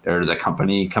 or the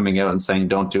company coming out and saying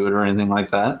don't do it or anything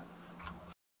like that?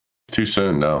 Too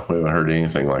soon, no. We haven't heard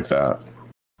anything like that.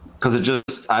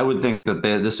 Because I would think that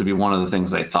this would be one of the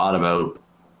things they thought about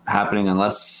happening,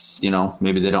 unless,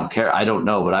 maybe they don't care. I don't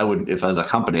know, but I would, if as a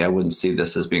company, I wouldn't see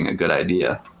this as being a good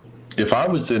idea. If I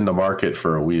was in the market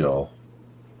for a wheel,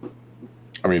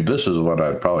 this is what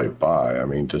I'd probably buy.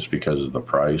 Just because of the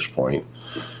price point.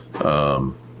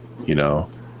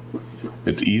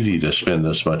 It's easy to spend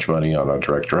this much money on a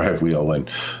direct drive wheel when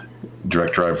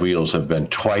direct drive wheels have been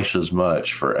twice as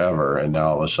much forever, and now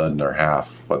all of a sudden they're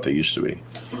half what they used to be.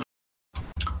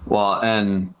 Well,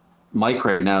 and Mike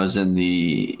right now is in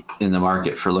the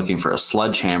market for looking for a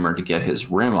sledgehammer to get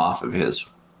his rim off of his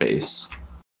base.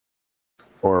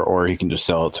 Or he can just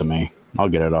sell it to me. I'll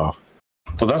get it off.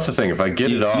 Well, that's the thing. If I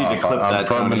get it off, I'm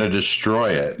probably going to destroy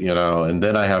it, and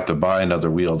then I have to buy another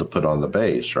wheel to put on the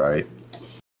base, right?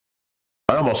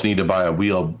 I almost need to buy a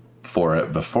wheel for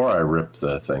it before I rip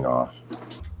the thing off.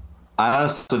 I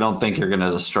honestly don't think you're going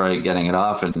to destroy it getting it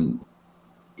off. And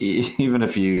even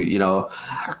if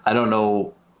I don't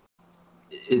know,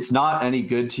 it's not any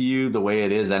good to you the way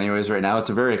it is anyways right now. It's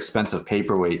a very expensive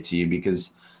paperweight to you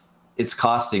because it's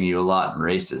costing you a lot in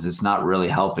races. It's not really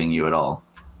helping you at all.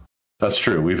 That's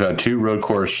true. We've had 2 road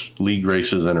course league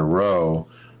races in a row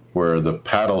where the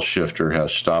paddle shifter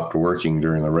has stopped working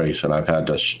during the race, and I've had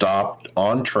to stop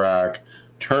on track,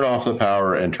 turn off the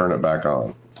power, and turn it back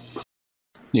on.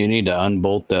 You need to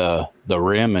unbolt the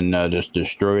rim and just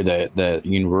destroy that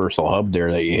universal hub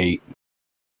there that you hate.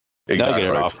 Exactly. That'll get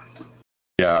it off.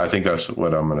 Yeah, I think that's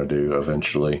what I'm going to do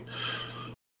eventually.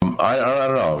 I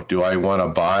don't know. Do I want to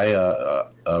buy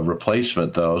a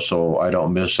replacement, though, so I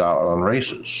don't miss out on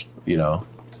races? A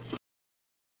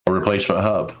replacement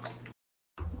hub.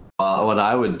 What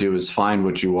I would do is find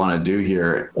what you want to do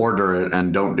here, order it,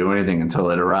 and don't do anything until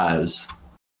it arrives.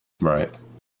 Right.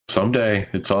 Someday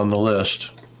it's on the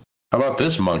list. How about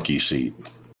this monkey seat?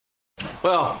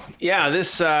 Well, yeah,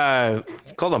 this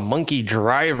called a monkey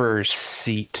driver's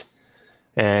seat,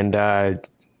 and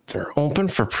they're open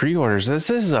for pre-orders.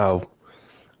 This is a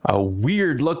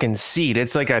weird looking seat.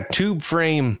 It's like a tube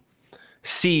frame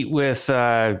seat with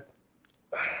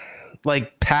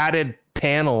padded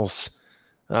panels,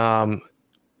 kind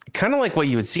of like what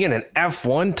you would see in an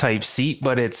F1 type seat,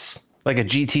 but it's like a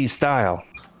GT style.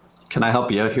 Can I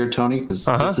help you out here, Tony? Because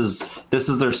this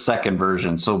is their second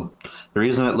version. So the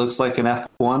reason it looks like an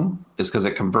F1 is because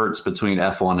it converts between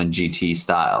F1 and GT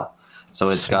style. So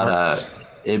it's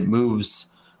it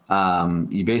moves.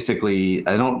 You basically,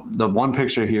 the one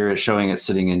picture here is showing it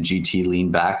sitting in GT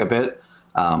lean back a bit,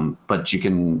 but you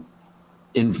can,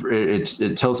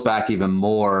 it tilts back even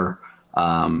more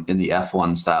in the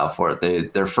F1 style for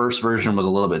it. Their first version was a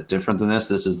little bit different than this.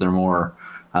 This is their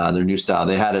new style.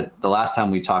 They had it the last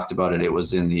time we talked about it. It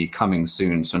was in the coming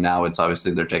soon. So now it's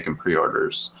obviously they're taking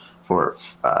pre-orders for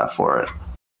it.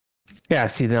 Yeah.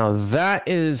 See, now that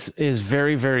is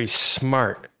very, very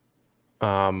smart.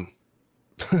 To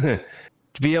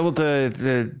be able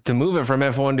to move it from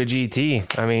F1 to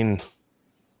GT.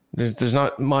 There's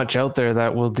not much out there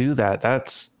that will do that.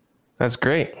 That's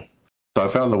great. So I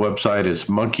found the website is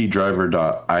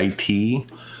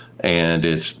monkeydriver.it, and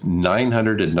it's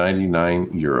 999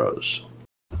 euros.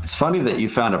 It's funny that you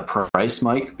found a price,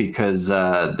 Mike, because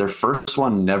their first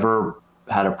one never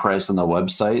had a price on the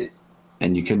website,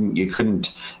 and you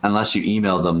couldn't unless you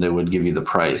emailed them, they would give you the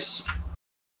price.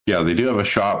 Yeah, they do have a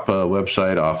shop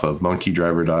website off of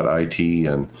monkeydriver.it,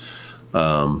 and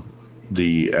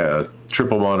the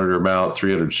triple monitor mount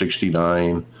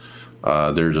 $369.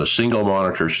 There's a single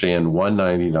monitor stand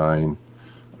 $199,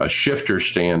 a shifter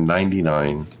stand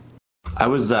 $99. I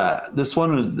was this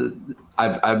one.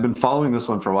 I've been following this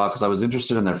one for a while because I was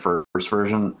interested in their first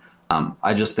version.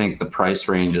 I just think the price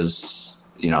range is,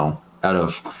 out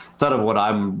of what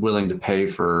I'm willing to pay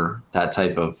for that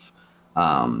type of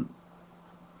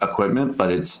equipment.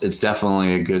 But it's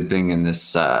definitely a good thing in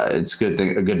this. It's a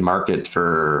good market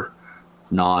for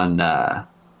non-motion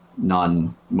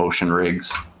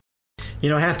rigs.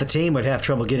 Half the team would have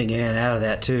trouble getting in and out of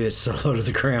that too. It's so low to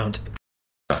the ground.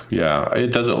 Yeah,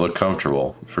 it doesn't look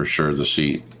comfortable for sure, the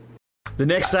seat. The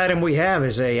next item we have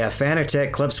is a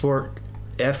Fanatec Club Sport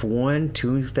F1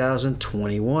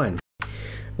 2021.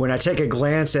 When I take a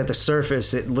glance at the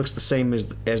surface, it looks the same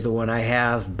as the one I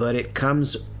have, but it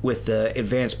comes with the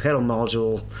advanced pedal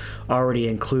module already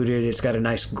included. It's got a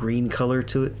nice green color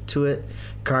to it,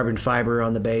 carbon fiber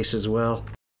on the base as well.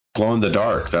 Glow in the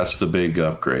dark, that's the big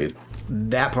upgrade.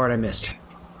 That part I missed.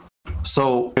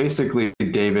 So basically,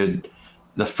 David,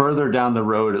 the further down the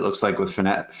road, it looks like with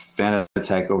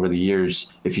Fanatec over the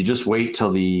years, if you just wait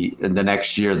till the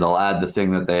next year, they'll add the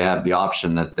thing that they have the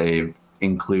option that they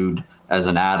include as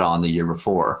an add-on the year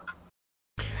before.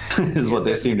 Is what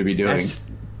they seem to be doing.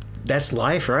 That's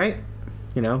life, right?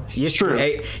 Used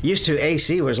to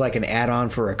AC was like an add-on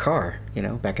for a car,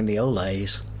 back in the old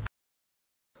days.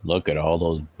 Look at all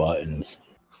those buttons.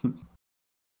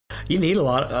 You need a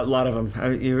lot of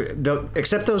them.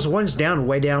 Except those ones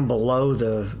way down below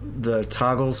the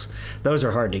toggles. Those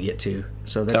are hard to get to,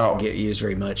 so they don't get used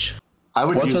very much. I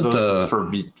would use those for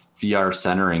VR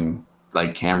centering,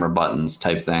 like camera buttons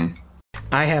type thing.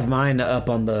 I have mine up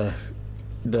on the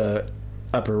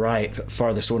upper right,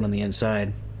 farthest one on the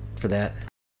inside for that.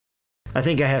 I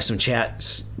think I have some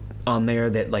chats on there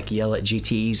that like yell at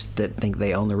GTs that think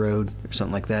they own the road or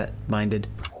something like that. Minded.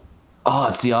 Oh,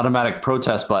 it's the automatic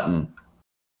protest button.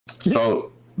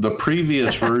 So the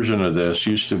previous version of this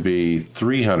used to be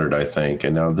 300, I think,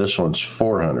 and now this one's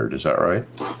 400. Is that right?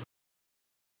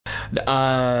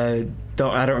 I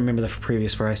don't remember the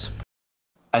previous price.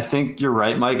 I think you're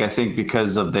right, Mike. I think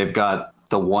because they've got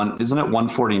the one, isn't it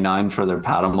 149 for their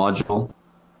paddle module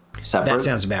separate? That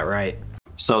sounds about right.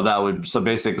 So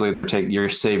basically you're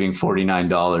saving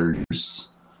 $49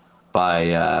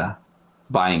 by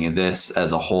buying this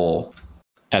as a whole.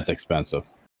 That's expensive.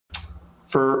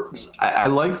 I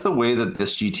like the way that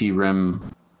this GT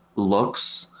rim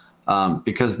looks,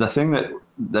 because the thing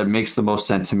that makes the most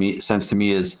sense to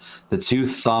me is the two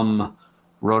thumb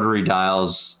rotary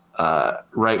dials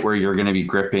right where you're going to be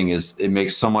gripping. It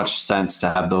makes so much sense to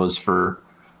have those for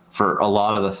a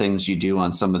lot of the things you do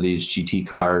on some of these GT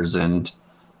cars and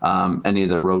any of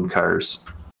the road cars.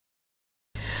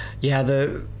 Yeah,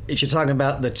 if you're talking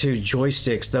about the two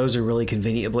joysticks, those are really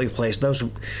conveniently placed.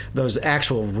 Those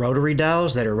actual rotary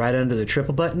dials that are right under the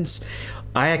triple buttons,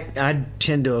 I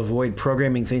tend to avoid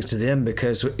programming things to them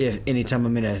because if anytime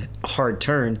I'm in a hard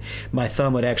turn, my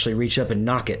thumb would actually reach up and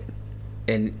knock it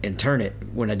and turn it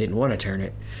when I didn't want to turn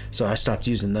it. So I stopped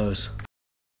using those.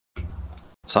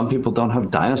 Some people don't have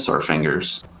dinosaur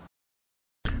fingers.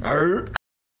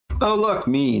 Oh, look,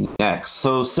 me next.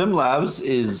 So SimLabs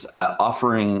is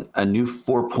offering a new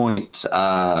 4-point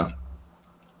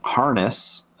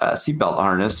harness, seatbelt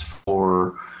harness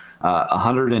for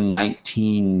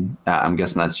 119, I'm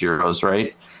guessing that's euros,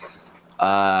 right?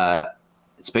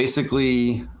 It's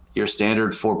basically your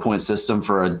standard 4-point system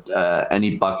for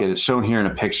any bucket. It's shown here in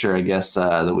a picture, I guess,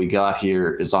 that we got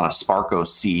here is on a Sparco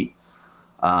seat.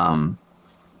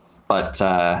 But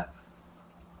I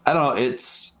don't know,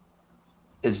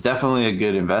 it's definitely a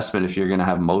good investment if you're going to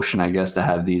have motion, I guess, to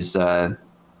have these a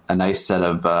nice set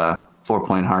of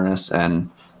 4-point harness. And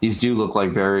these do look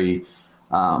like very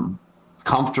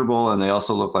comfortable, and they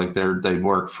also look like they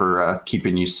work for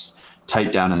keeping you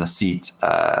tight down in the seat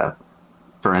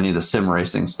for any of the sim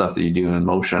racing stuff that you do in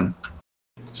motion.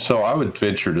 So I would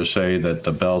venture to say that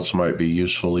the belts might be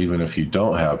useful even if you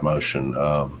don't have motion.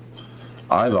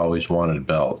 I've always wanted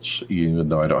belts, even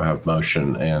though I don't have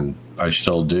motion, and I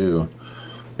still do.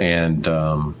 And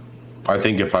I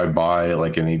think if I buy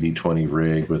like an 80/20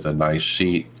 rig with a nice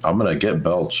seat, I'm going to get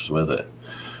belts with it.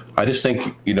 I just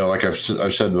think, like I've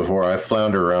said before, I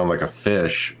flounder around like a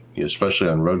fish, especially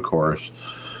on road course.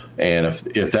 And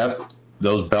if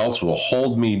those belts will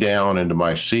hold me down into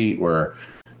my seat where,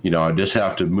 I just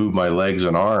have to move my legs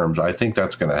and arms, I think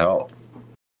that's going to help.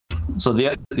 So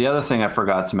the other thing I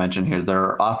forgot to mention here,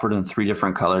 they're offered in 3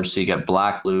 different colors. So you get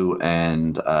black, blue,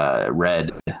 and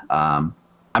red.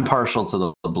 I'm partial to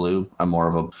the blue. I'm more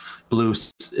of a blue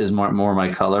is more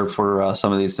my color for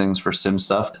some of these things for sim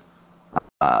stuff.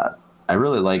 I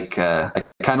really like. I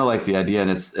kind of like the idea, and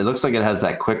it looks like it has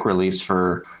that quick release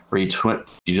for where you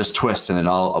just twist and it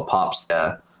all pops.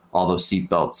 All those seat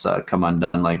belts come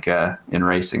undone like in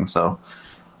racing. So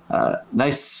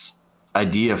nice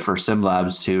idea for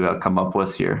SimLabs to come up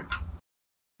with here.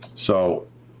 So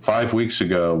 5 weeks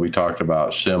ago, we talked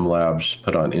about SimLabs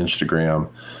put on Instagram.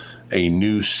 A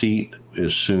new seat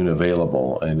is soon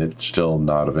available, and it's still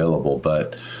not available,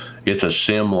 but it's a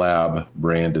SimLab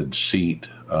branded seat.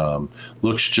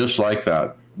 Looks just like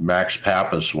that Max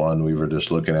Pappas one we were just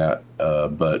looking at,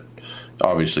 but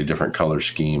obviously different color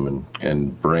scheme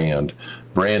and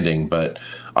branding. But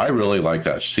I really like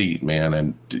that seat, man.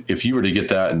 And if you were to get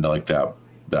that into like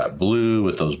that blue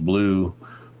with those blue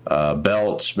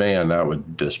belts, man, that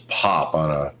would just pop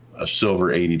on a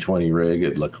silver 80/20 rig.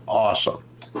 It'd look awesome.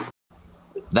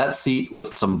 That seat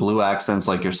with some blue accents,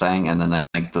 like you're saying, and then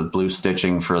like the blue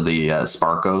stitching for the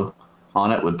Sparco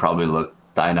on it would probably look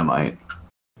dynamite.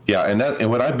 Yeah,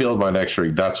 and when I build my next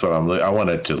rig, that's what I want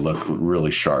it to look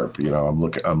really sharp. You know,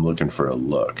 I'm looking for a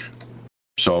look.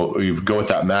 So you go with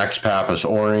that Max Pappas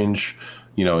orange,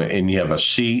 you know, and you have a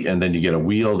seat, and then you get a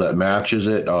wheel that matches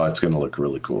it. Oh, it's going to look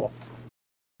really cool.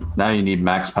 Now you need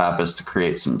Max Pappas to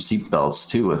create some seat belts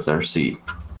too with their seat.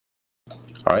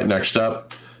 All right, next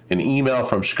up, an email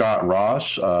from Scott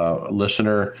Ross, a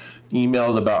listener,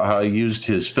 emailed about how he used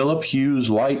his Philip Hughes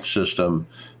light system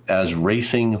as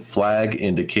racing flag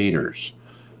indicators.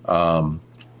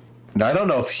 Now, I don't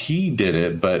know if he did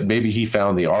it, but maybe he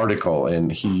found the article and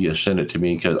he sent it to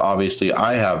me, because obviously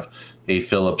I have a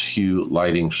Philips Hue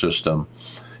lighting system.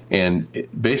 And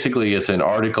basically it's an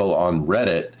article on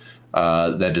Reddit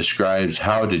that describes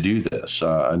how to do this.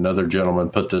 Another gentleman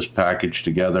put this package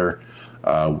together,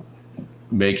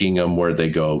 making them where they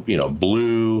go, you know,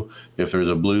 blue if there's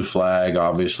a blue flag,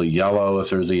 obviously yellow if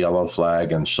there's a yellow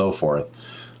flag, and so forth.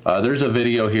 There's a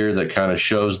video here that kind of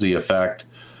shows the effect.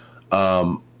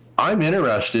 I'm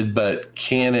interested, but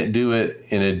can it do it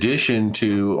in addition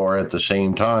to or at the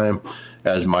same time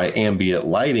as my ambient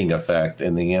lighting effect?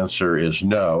 And the answer is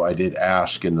no. I did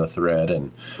ask in the thread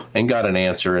and got an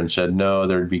answer and said no,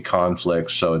 there'd be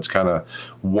conflicts. So it's kind of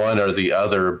one or the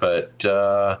other, but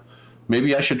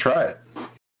maybe I should try it.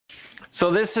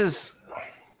 So this is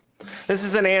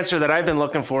an answer that I've been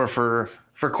looking for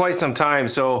quite some time.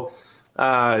 So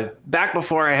back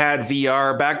before I had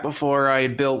VR, back before I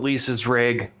had built Lisa's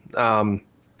rig,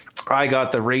 I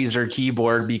got the Razer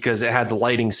keyboard because it had the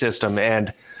lighting system,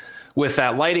 and with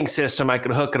that lighting system, I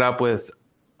could hook it up with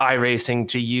iRacing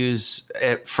to use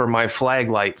it for my flag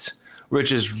lights,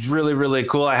 which is really, really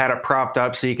cool. I had it propped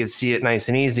up so you could see it nice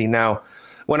and easy. Now,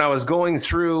 when I was going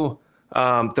through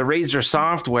the Razer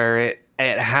software,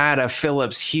 it had a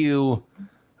Philips Hue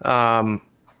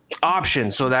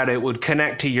option so that it would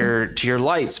connect to your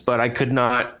lights, but I could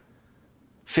not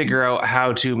figure out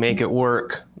how to make it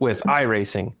work with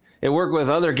iRacing. It worked with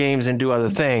other games and do other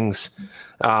things.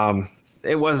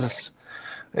 It was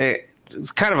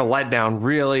kind of a letdown,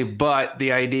 really, but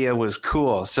the idea was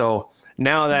cool. So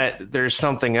now that there's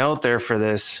something out there for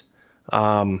this,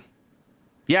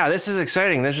 this is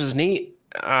exciting. This is neat.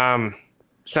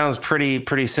 Sounds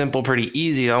pretty simple, pretty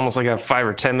easy, almost like a 5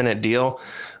 or 10 minute deal.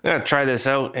 I'm gonna try this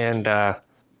out and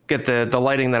get the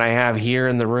lighting that I have here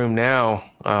in the room now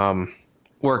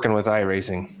working with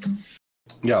iRacing.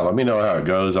 Yeah, let me know how it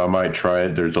goes. I might try it.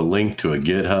 There's a link to a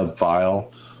GitHub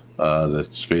file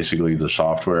that's basically the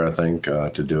software, I think,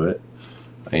 to do it.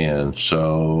 And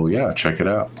so, yeah, check it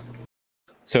out.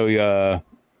 So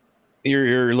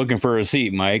you're looking for a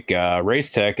seat, Mike.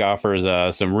 Racetech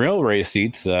offers some real race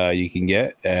seats you can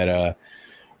get at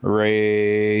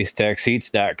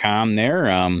racetechseats.com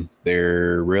there.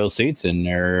 They're real seats and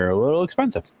they're a little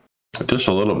expensive. Just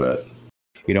a little bit.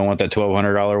 You don't want that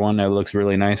 $1,200 one that looks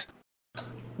really nice?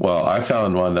 Well, I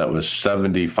found one that was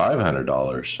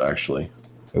 $7,500 actually.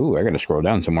 Ooh, I got to scroll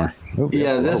down some more. Ooh,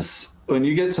 yeah, when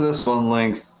you get to this one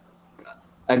link,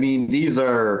 I mean, these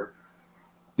are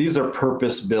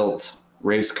purpose-built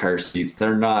race car seats.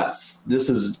 They're not.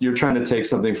 You're trying to take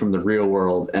something from the real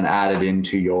world and add it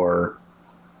into your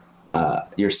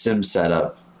sim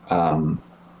setup.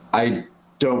 I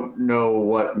don't know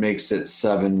what makes it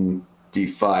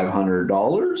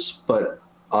 $7,500, but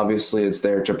obviously it's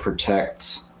there to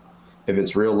protect. If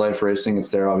it's real life racing, it's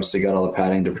there. Obviously, got all the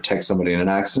padding to protect somebody in an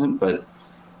accident, but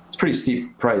it's a pretty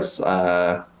steep price. If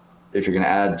you're going to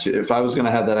add to, if I was going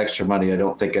to have that extra money, I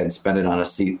don't think I'd spend it on a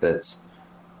seat that's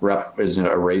is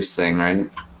a race thing, right?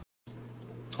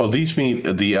 Well, these meet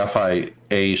the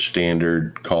FIA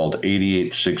standard called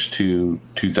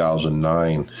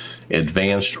 8862/2009,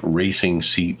 Advanced Racing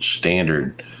Seat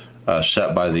Standard,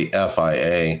 set by the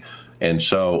FIA. And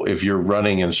so if you're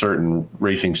running in certain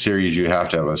racing series, you have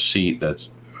to have a seat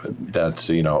that's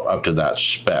up to that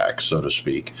spec, so to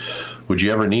speak. Would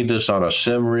you ever need this on a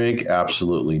sim rig?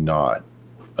 Absolutely not.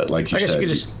 But like you said,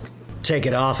 take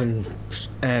it off and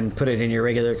put it in your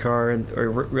regular car or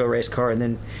real race car, and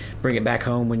then bring it back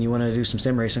home when you want to do some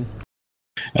sim racing.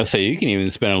 I say you can even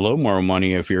spend a little more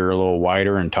money if you're a little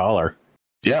wider and taller.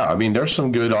 Yeah, I mean, there's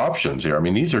some good options here. I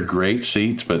mean, these are great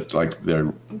seats, but like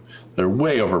they're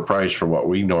way overpriced for what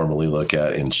we normally look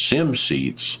at in sim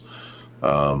seats.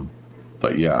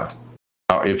 But yeah,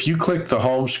 now, if you click the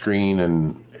home screen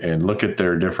and look at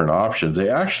their different options, they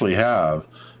actually have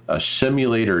a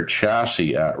simulator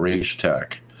chassis at Race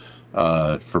Tech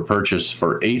for purchase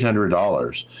for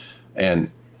 $800. And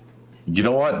you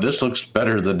know what? This looks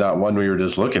better than that one we were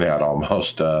just looking at,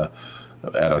 almost at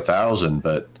 $1,000.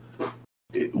 But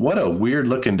what a weird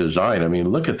looking design. I mean,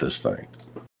 look at this thing.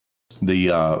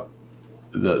 The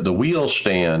wheel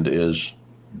stand is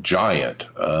giant.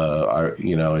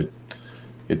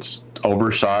 It's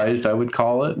oversized, I would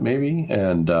call it, maybe.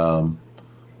 And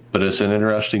but it's an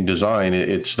interesting design.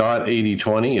 It's not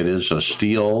 80/20. It is a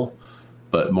steel,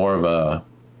 but more of a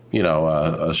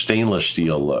stainless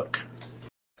steel look.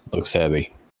 Looks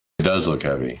heavy. It does look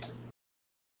heavy.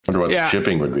 Wonder what the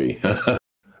shipping would be.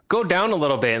 Go down a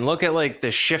little bit and look at like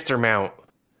the shifter mount.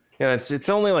 It's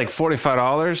only like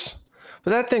 $45,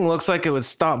 but that thing looks like it would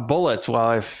stop bullets while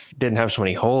I didn't have so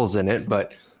many holes in it.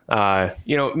 But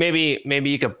maybe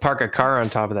you could park a car on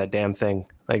top of that damn thing.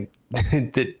 Like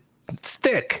it's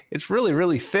thick. It's really,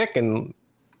 really thick, and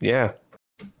yeah.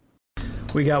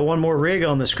 We got one more rig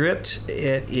on the script.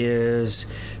 It is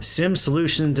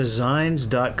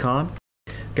simsolutiondesigns.com.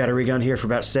 Got a rig on here for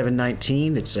about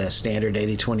 $719. It's a standard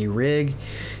 80/20 rig.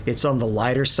 It's on the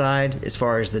lighter side as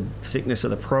far as the thickness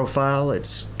of the profile.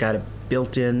 It's got a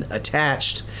built-in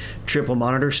attached triple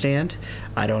monitor stand.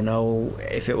 I don't know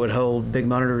if it would hold big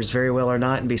monitors very well or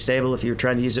not and be stable if you were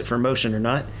trying to use it for motion or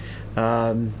not.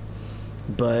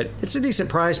 But it's a decent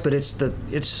price. But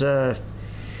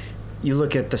you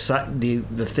look at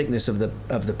the thickness of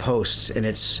the posts, and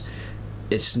it's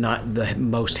not the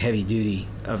most heavy duty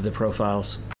of the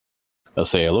profiles. I'll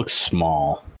say it looks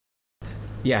small.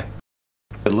 Yeah.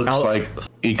 It looks like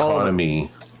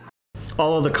economy.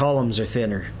 All of the columns are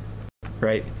thinner,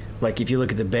 right? Like if you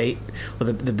look at the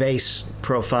base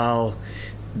profile,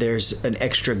 there's an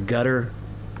extra gutter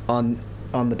on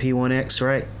the P1X,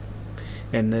 right?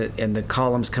 And the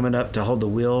columns coming up to hold the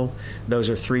wheel, those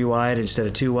are 3 wide instead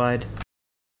of 2 wide.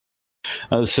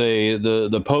 I would say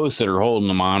the posts that are holding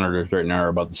the monitors right now are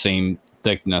about the same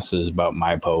thickness as about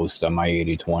my post on my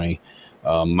 80/20.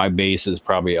 My base is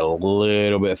probably a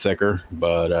little bit thicker,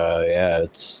 but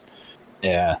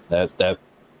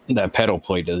that pedal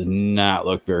plate does not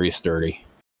look very sturdy.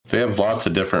 They have lots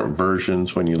of different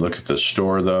versions when you look at the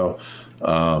store, though.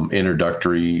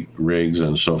 Introductory rigs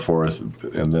and so forth,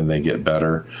 and then they get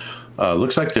better.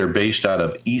 Looks like they're based out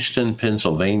of Easton,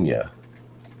 Pennsylvania.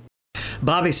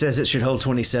 Bobby says it should hold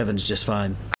 27s just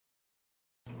fine.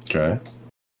 Okay.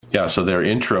 Yeah, so their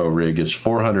intro rig is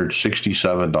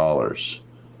 $467.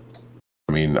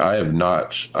 I mean, I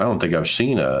don't think I've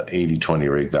seen a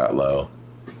 80/20 rig that low.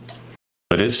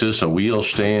 But it's just a wheel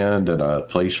stand and a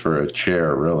place for a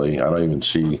chair, really. I don't even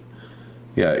see.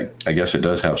 Yeah, I guess it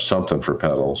does have something for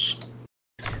pedals.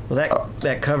 Well,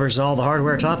 that covers all the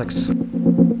hardware topics.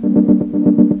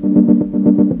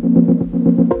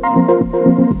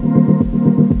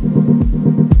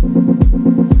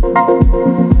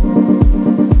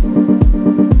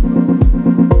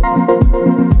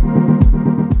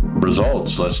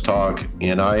 Results. Let's talk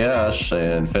NIS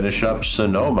and finish up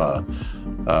Sonoma.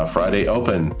 Friday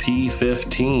Open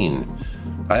P15.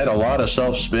 I had a lot of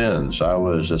self spins. I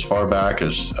was as far back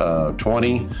as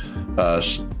 20th,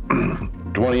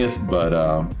 but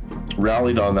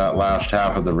rallied on that last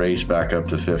half of the race back up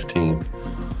to 15th.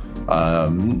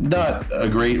 Not a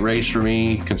great race for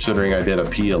me, considering I did a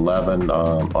P11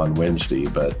 on Wednesday,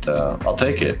 but I'll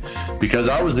take it because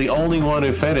I was the only one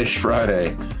who finished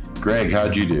Friday. Greg,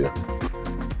 how'd you do?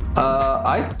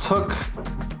 I took,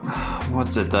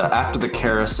 after the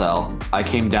carousel, I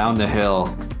came down the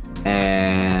hill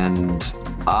and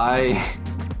I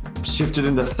shifted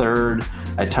into third.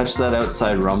 I touched that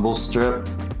outside rumble strip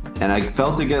and I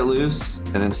felt it get loose.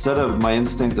 And instead of my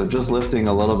instinct of just lifting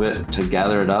a little bit to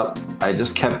gather it up, I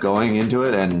just kept going into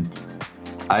it and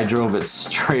I drove it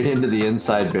straight into the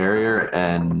inside barrier.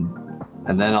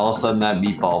 And then all of a sudden that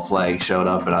meatball flag showed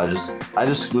up and I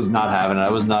just was not having it. I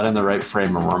was not in the right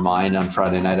frame of mind on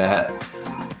Friday night.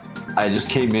 I just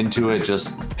came into it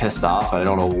just pissed off. I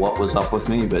don't know what was up with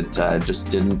me, but I just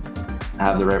didn't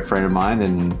have the right frame of mind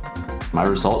and my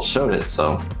results showed it.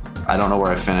 So I don't know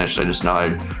where I finished. I just know I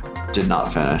did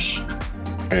not finish.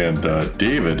 And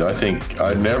David, I think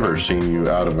I've never seen you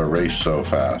out of a race so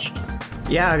fast.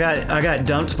 Yeah, I got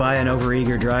dumped by an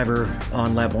overeager driver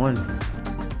on lap 1.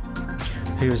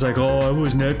 He was like, "Oh, I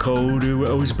wasn't that cold.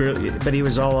 I was barely," but he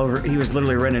was all over. He was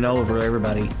literally running all over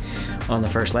everybody on the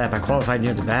first lap. I qualified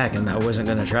near the back, and I wasn't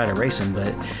going to try to race him,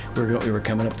 but we were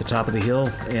coming up the top of the hill,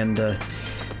 and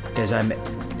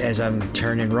as I'm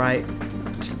turning right,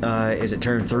 is it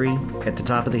turn 3 at the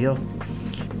top of the hill?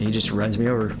 And he just runs me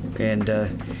over, and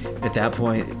at that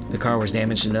point, the car was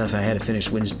damaged enough. I had to finish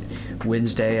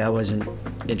Wednesday. I wasn't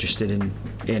interested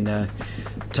in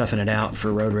toughing it out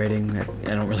for road rating.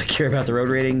 I don't really care about the road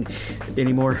rating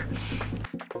anymore.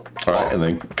 All right, and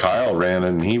then Kyle ran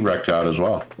and he wrecked out as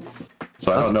well.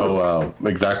 So I don't know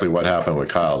exactly what happened with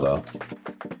Kyle though.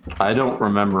 I don't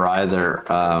remember either.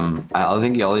 I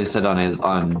think all he said on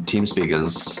TeamSpeak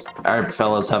is, "All right,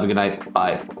 fellas, have a good night.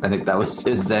 Bye." I think that was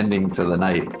his ending to the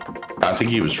night. I think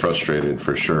he was frustrated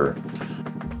for sure.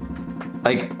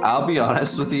 Like, I'll be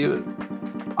honest with you,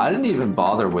 I didn't even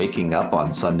bother waking up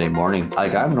on Sunday morning.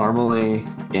 Like, I'm normally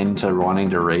into wanting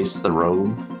to race the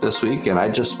road this week, and I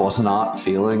just was not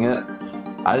feeling it.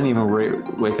 I didn't even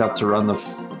wake up to run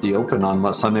the open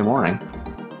on Sunday morning.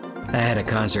 I had a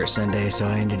concert Sunday, so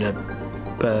I ended up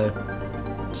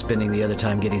spending the other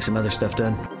time getting some other stuff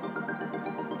done.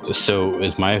 So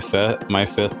is my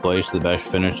fifth place the best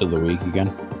finish of the week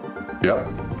again?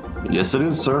 Yep, Yes, it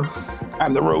is, sir.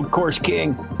 I'm the road course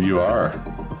king. you are.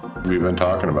 We've been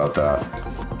talking about that.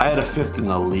 I had a 5th in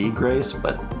the league race,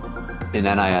 but in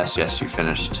NIS, yes, you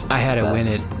finished. I had a best. win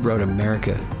at Road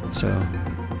America, so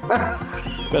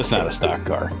That's not a stock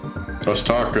car. Let's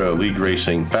talk league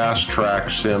racing, Fast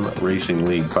Track Sim Racing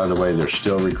League. By the way, they're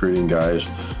still recruiting guys.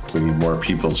 We need more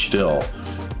people still.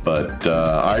 But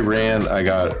I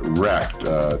got wrecked,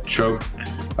 choked.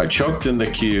 I choked in the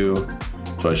queue,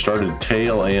 so I started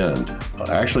tail end.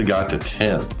 I actually got to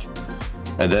 10th.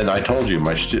 And then I told you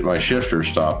my shifter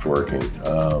stopped working,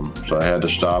 so I had to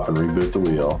stop and reboot the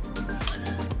wheel.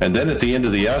 And then at the end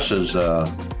of the S's,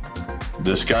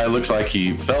 this guy looks like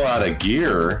he fell out of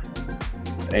gear,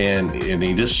 and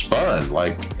he just spun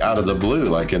like out of the blue,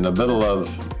 like in the middle of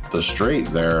the straight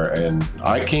there. And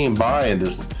I came by and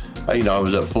just, I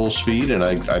was at full speed, and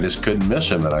I just couldn't miss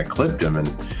him, and I clipped him. And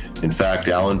in fact,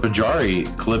 Alan Pajari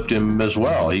clipped him as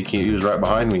well. He was right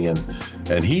behind me,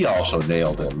 and he also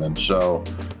nailed him. And so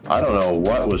I don't know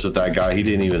what was with that guy. He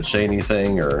didn't even say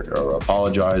anything or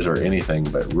apologize or anything,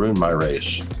 but ruined my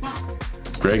race.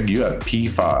 Greg, you have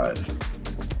P5.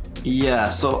 Yeah,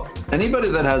 so anybody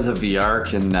that has a VR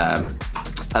can,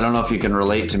 I don't know if you can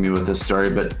relate to me with this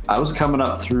story, but I was coming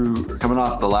off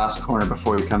the last corner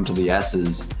before we come to the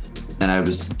S's, and I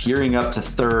was gearing up to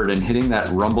 3rd and hitting that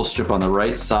rumble strip on the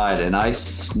right side, and I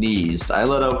sneezed. I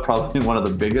let out probably one of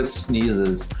the biggest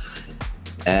sneezes,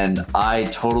 and I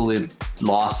totally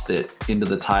lost it into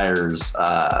the tires.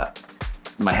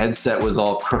 My headset was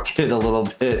all crooked a little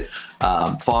bit,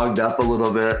 fogged up a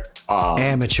little bit.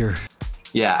 amateur.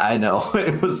 Yeah, I know.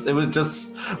 It was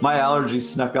just, my allergy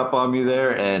snuck up on me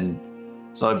there, and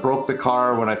so I broke the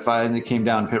car. When I finally came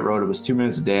down pit road, it was 2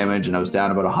 minutes of damage, and I was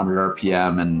down about 100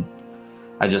 RPM, and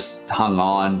I just hung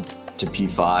on to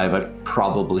P5. I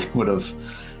probably would have,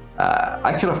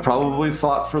 I could have probably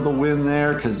fought for the win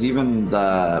there, because even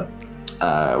the,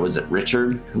 was it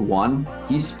Richard who won?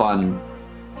 He spun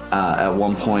at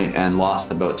one point and lost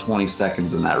about 20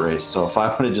 seconds in that race. So if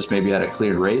I would have just maybe had a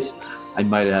cleared race, I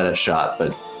might have had a shot,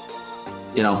 but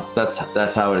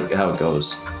that's how it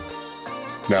goes.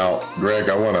 Now, Greg,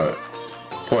 I want to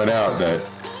point out that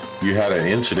you had an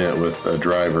incident with a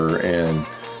driver and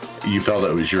you felt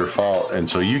it was your fault, and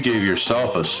so you gave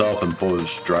yourself a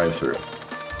self-imposed drive-through.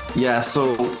 Yeah,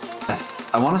 so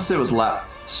I want to say it was lap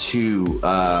 2.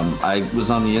 I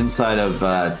was on the inside of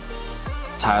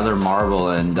Tyler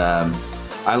Marble, and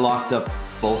I locked up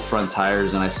both front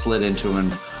tires and I slid into him,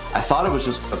 and I thought it was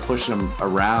just to push him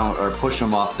around or push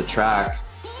him off the track,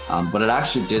 but it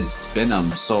actually did spin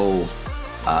him. So,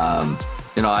 I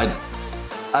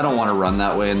don't want to run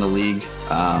that way in the league.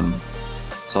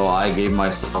 So I gave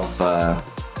myself a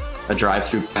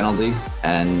drive-through penalty,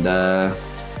 and that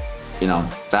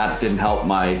didn't help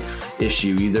my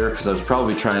issue either, because I was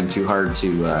probably trying too hard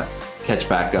to catch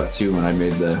back up too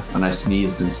when I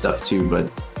sneezed and stuff too.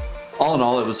 But all in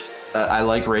all, it was. I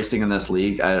like racing in this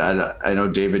league. I know,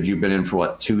 David, you've been in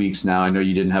for 2 weeks now. I know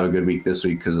you didn't have a good week this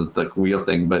week because of the wheel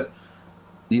thing, but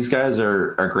these guys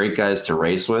are great guys to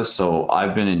race with. So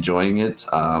I've been enjoying it.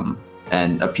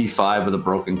 And a P5 with a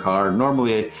broken car.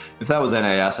 Normally, if that was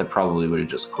NAS, I probably would have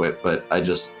just quit, but I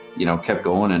just, kept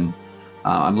going, and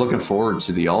I'm looking forward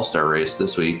to the All-Star race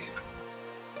this week.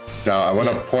 Now, I want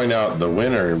to point out the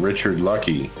winner, Richard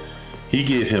Lucky. He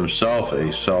gave himself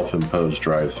a self-imposed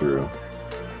drive-through.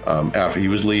 After he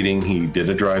was leading, he did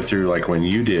a drive-through like when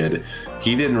you did.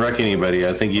 He didn't wreck anybody.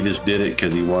 I think he just did it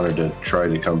because he wanted to try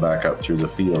to come back up through the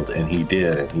field, and he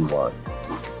did, and he won.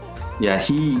 Yeah,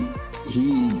 he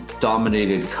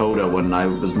dominated Coda when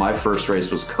my first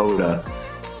race was Coda,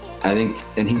 I think,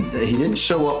 and he didn't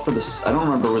show up for this. I don't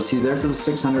remember, was he there for the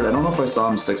 600? I don't know if I saw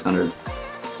him 600,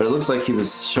 but it looks like he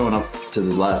was showing up to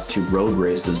the last 2 road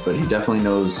races. But he definitely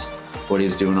knows what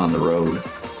he's doing on the road.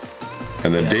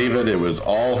 And then David, it was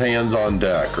all hands on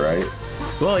deck, right?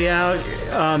 Well, yeah.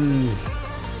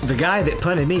 The guy that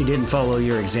punted me didn't follow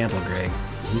your example, Greg.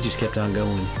 He just kept on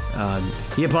going.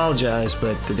 He apologized,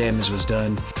 but the damage was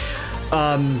done.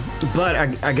 But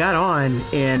I got on,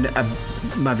 and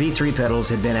my V3 pedals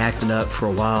had been acting up for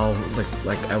a while.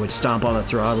 Like I would stomp on the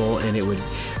throttle, and it would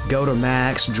go to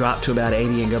max, drop to about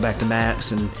 80, and go back to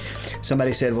max. And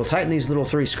somebody said, well, tighten these little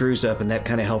 3 screws up, and that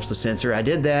kind of helps the sensor. I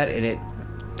did that, and it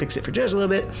fixed it for just a little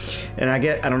bit. And I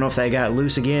don't know if they got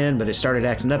loose again, but it started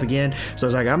acting up again. So I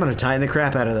was like, I'm going to tighten the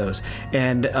crap out of those.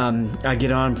 And I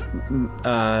get on,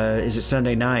 is it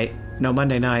Sunday night? No,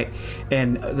 Monday night.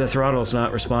 And the throttle's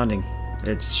not responding.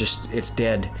 It's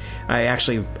dead. I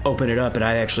actually opened it up, and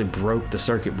I actually broke the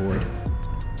circuit board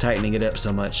tightening it up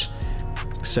so much.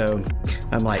 So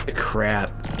I'm like,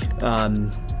 crap.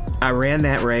 I ran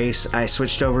that race. I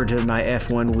switched over to my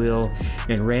F1 wheel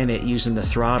and ran it using the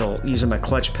throttle, using my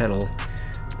clutch pedal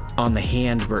on the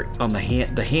hand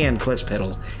clutch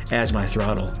pedal as my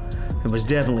throttle. It was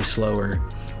definitely slower.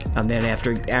 And then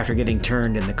after getting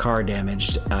turned and the car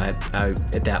damaged, I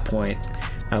at that point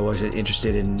I wasn't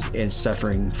interested in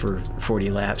suffering for 40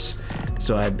 laps,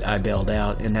 so I bailed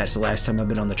out, and that's the last time I've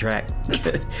been on the track.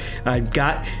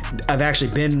 I've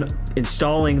actually been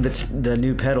installing the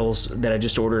new pedals that I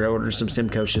just ordered. I ordered some sim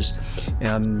coaches,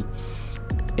 and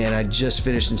I just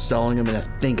finished installing them, and I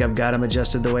think I've got them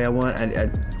adjusted the way I want.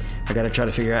 I got to try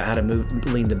to figure out how to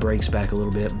lean the brakes back a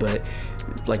little bit, but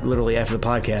like literally after the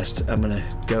podcast, I'm gonna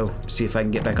go see if I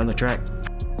can get back on the track.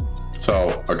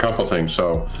 So a couple things.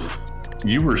 So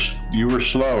you were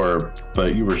slower,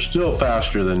 but you were still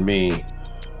faster than me,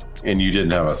 and you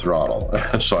didn't have a throttle.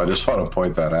 So I just want to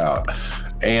point that out.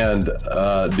 And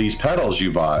these pedals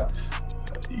you bought,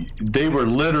 they were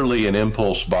literally an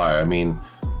impulse buy. I mean,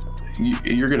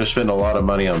 you're going to spend a lot of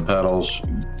money on pedals.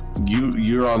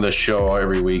 You're on the show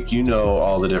every week. You know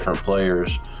all the different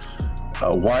players.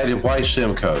 Why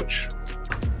Sim Coach?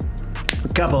 A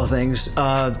couple of things.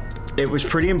 It was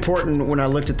pretty important when I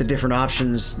looked at the different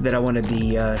options that I wanted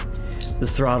the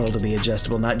throttle to be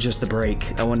adjustable, not just the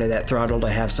brake. I wanted that throttle to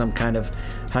have some kind of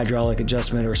hydraulic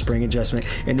adjustment or spring adjustment,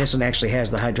 and this one actually has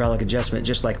the hydraulic adjustment,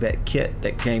 just like that kit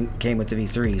that came with the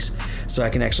V3s. So I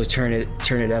can actually turn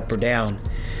it up or down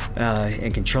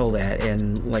and control that.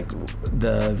 And like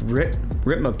the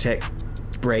Ripmotech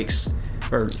brakes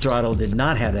or throttle did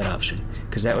not have that option,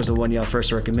 because that was the one y'all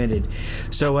first recommended.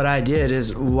 So what I did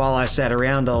is, while I sat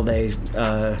around all day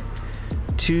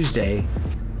Tuesday,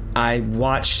 I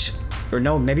watched, or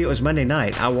no, maybe it was Monday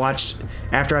night, I watched,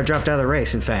 after I dropped out of the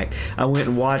race, in fact, I went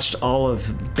and watched all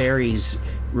of Barry's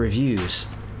reviews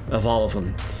of all of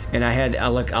them. And I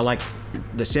liked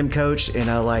the Sim Coach,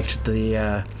 and I liked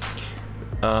the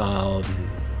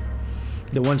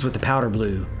ones with the powder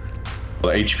blue.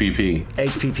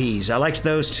 HPPs. I liked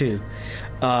those too.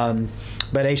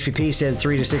 But HPP said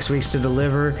 3 to 6 weeks to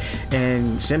deliver,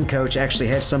 and Sim Coach actually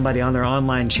had somebody on their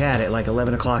online chat at like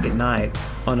 11 o'clock at night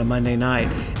on a Monday night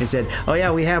and said, oh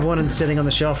yeah, we have one sitting on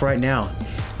the shelf right now.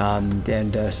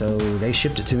 So they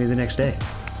shipped it to me the next day.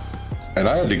 And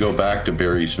I had to go back to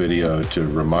Barry's video to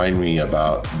remind me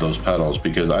about those pedals,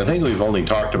 because I think we've only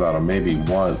talked about them maybe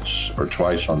once or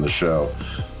twice on the show,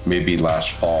 maybe last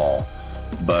fall.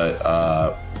 But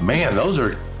man, those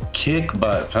are kick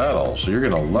butt pedals. So you're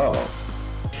gonna love them.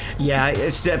 Yeah,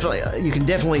 it's definitely, you can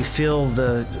definitely feel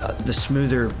the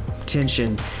smoother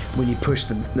tension when you push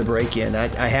the brake in.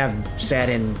 I have sat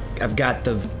in, I've got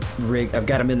the rig, I've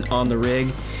got them in on the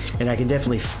rig, and I can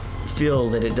definitely feel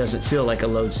that it doesn't feel like a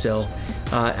load cell.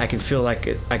 I can feel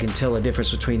like I can tell a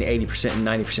difference between 80% and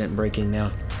 90% braking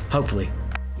now, hopefully.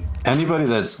 Anybody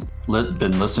that's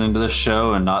been listening to this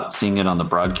show and not seeing it on the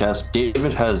broadcast,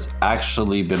 David has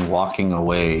actually been walking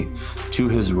away to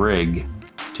his rig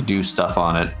to do stuff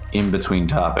on it in between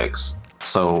topics.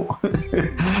 So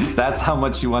that's how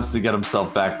much he wants to get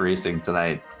himself back racing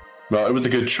tonight. Well, it was a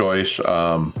good choice.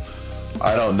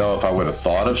 I don't know if I would have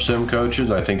thought of Sim Coaches.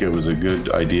 I think it was a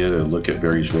good idea to look at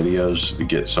Barry's videos to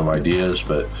get some ideas.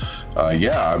 But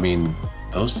yeah, I mean,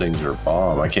 those things are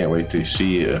bomb. I can't wait to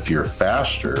see if you're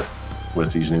faster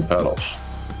with these new pedals.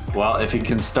 Well, if he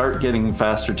can start getting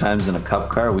faster times in a cup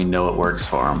car, we know it works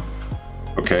for him.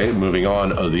 Okay, moving on.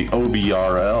 The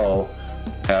OBRL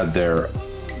had their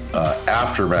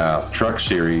Aftermath Truck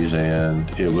Series, and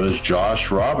it was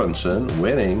Josh Robinson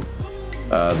winning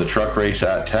the truck race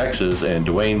at Texas, and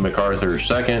Dwayne MacArthur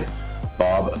second,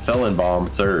 Bob Fellenbaum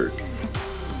third.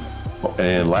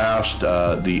 And last,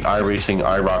 the iRacing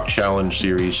IROC Challenge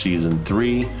Series Season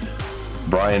 3,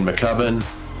 Brian McCubbin,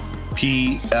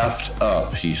 PF'd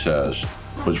up, he says.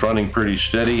 Was running pretty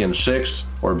steady in sixth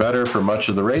or better for much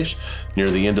of the race.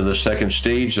 Near the end of the second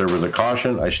stage, there was a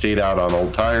caution. I stayed out on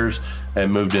old tires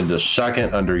and moved into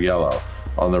second under yellow.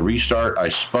 On the restart, I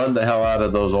spun the hell out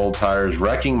of those old tires,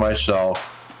 wrecking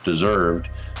myself, deserved,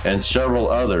 and several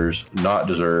others, not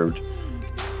deserved.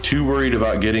 Too worried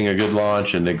about getting a good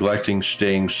launch and neglecting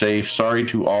staying safe. Sorry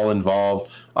to all involved.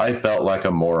 I felt like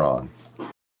a moron.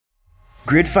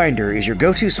 GridFinder is your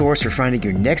go-to source for finding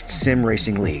your next sim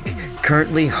racing league.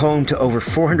 Currently home to over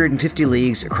 450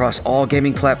 leagues across all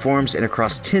gaming platforms and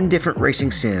across 10 different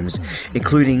racing sims,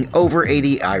 including over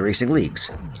 80 iRacing leagues.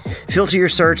 Filter your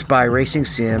search by racing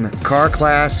sim, car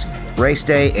class, race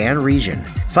day, and region.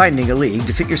 Finding a league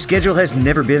to fit your schedule has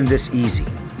never been this easy.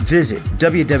 Visit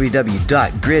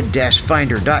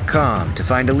www.grid-finder.com to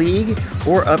find a league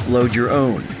or upload your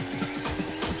own.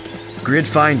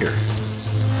 GridFinder.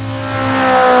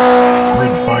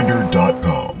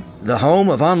 Gridfinder.com. The home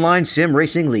of online sim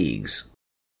racing leagues.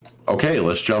 Okay,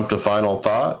 let's jump to final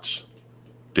thoughts.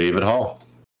 David Hall.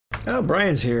 Oh,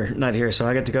 Brian's not here, so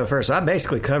I get to go first. So I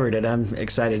basically covered it. I'm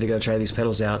excited to go try these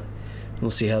pedals out.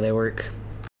 We'll see how they work.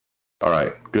 All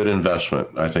right, good investment.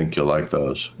 I think you'll like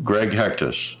those. Greg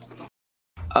Hectus.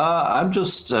 I'm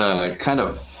just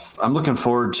I'm looking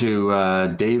forward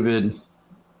to David,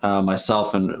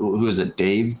 myself, and who is it,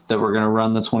 Dave, that we're going to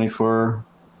run the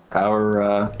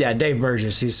 24-hour... Yeah, Dave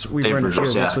Burgess. We've run a few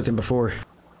events with him before.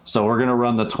 So we're going to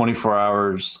run the 24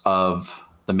 hours of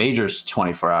the majors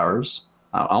 24 hours.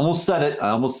 I almost said it.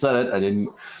 I didn't.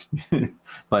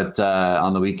 But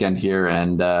on the weekend here,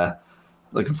 and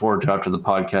looking forward to, after the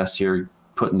podcast here,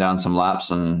 putting down some laps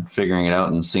and figuring it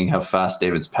out and seeing how fast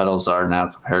David's pedals are now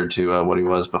compared to what he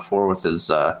was before with his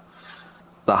the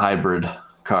hybrid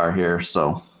car here.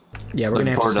 So yeah, we're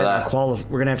gonna have to set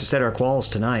our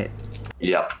quals tonight.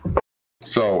 Yep.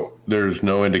 So there's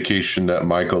no indication that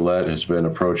Mike Ouellette has been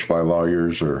approached by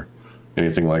lawyers or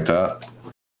anything like that?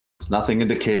 There's nothing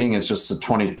indicating. It's just a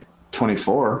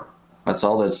 2024. That's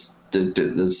all that's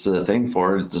the thing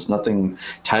for it. There's nothing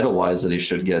title-wise that he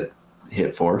should get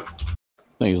hit for. I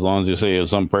think as long as you say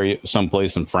it's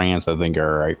someplace in France, I think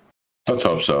you're all right. Let's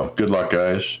hope so. Good luck,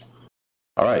 guys.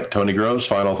 All right, Tony Groves,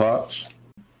 final thoughts?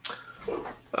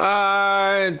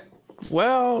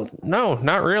 Well, no,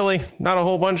 not really. Not a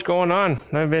whole bunch going on.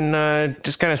 I've been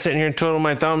just kind of sitting here twiddling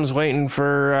my thumbs waiting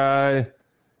for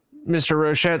Mr.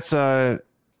 Rochette's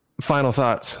final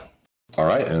thoughts. All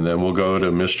right, and then we'll go to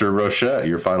Mr. Rochette.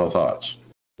 Your final thoughts.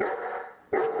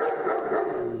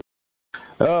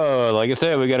 Oh, like I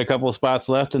said, we got a couple of spots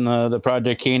left in the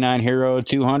Project K9 Hero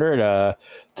 200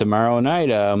 tomorrow night.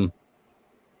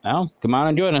 Well, come on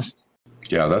and join us.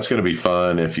 Yeah, that's going to be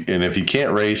fun. If you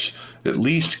can't race, at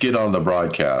least get on the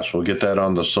broadcast. We'll get that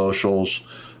on the socials.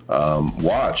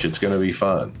 Watch. It's going to be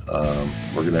fun.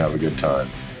 We're going to have a good time.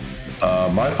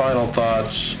 My final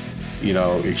thoughts,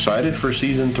 excited for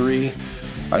season 3.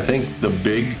 I think the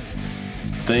big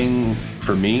thing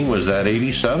for me was that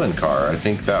 87 car. I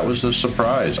think that was a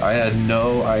surprise. I had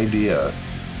no idea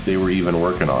they were even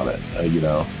working on it,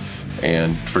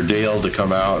 and for Dale to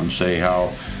come out and say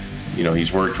how,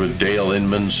 he's worked with Dale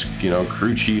Inman's,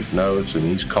 crew chief notes, and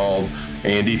he's called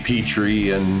Andy Petrie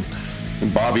and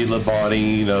Bobby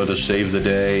Labonte, to save the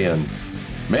day. And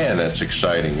man, that's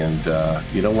exciting. And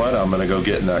you know what? I'm going to go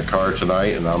get in that car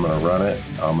tonight and I'm going to run it.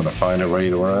 I'm going to find a way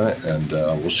to run it, and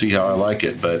we'll see how I like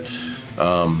it. But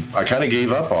I kind of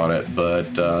gave up on it,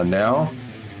 but now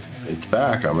it's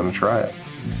back. I'm going to try it.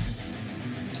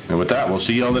 And with that, we'll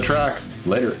see you on the track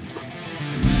later.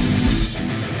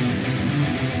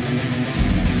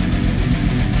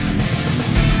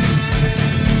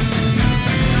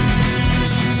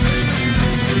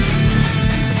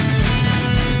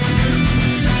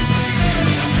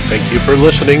 Thank you for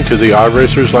listening to the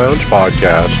iRacers Lounge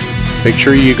podcast. Make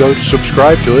sure you go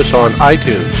subscribe to us on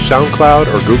iTunes, SoundCloud,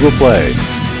 or Google Play,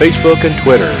 Facebook, and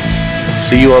Twitter.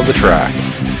 See you on the track.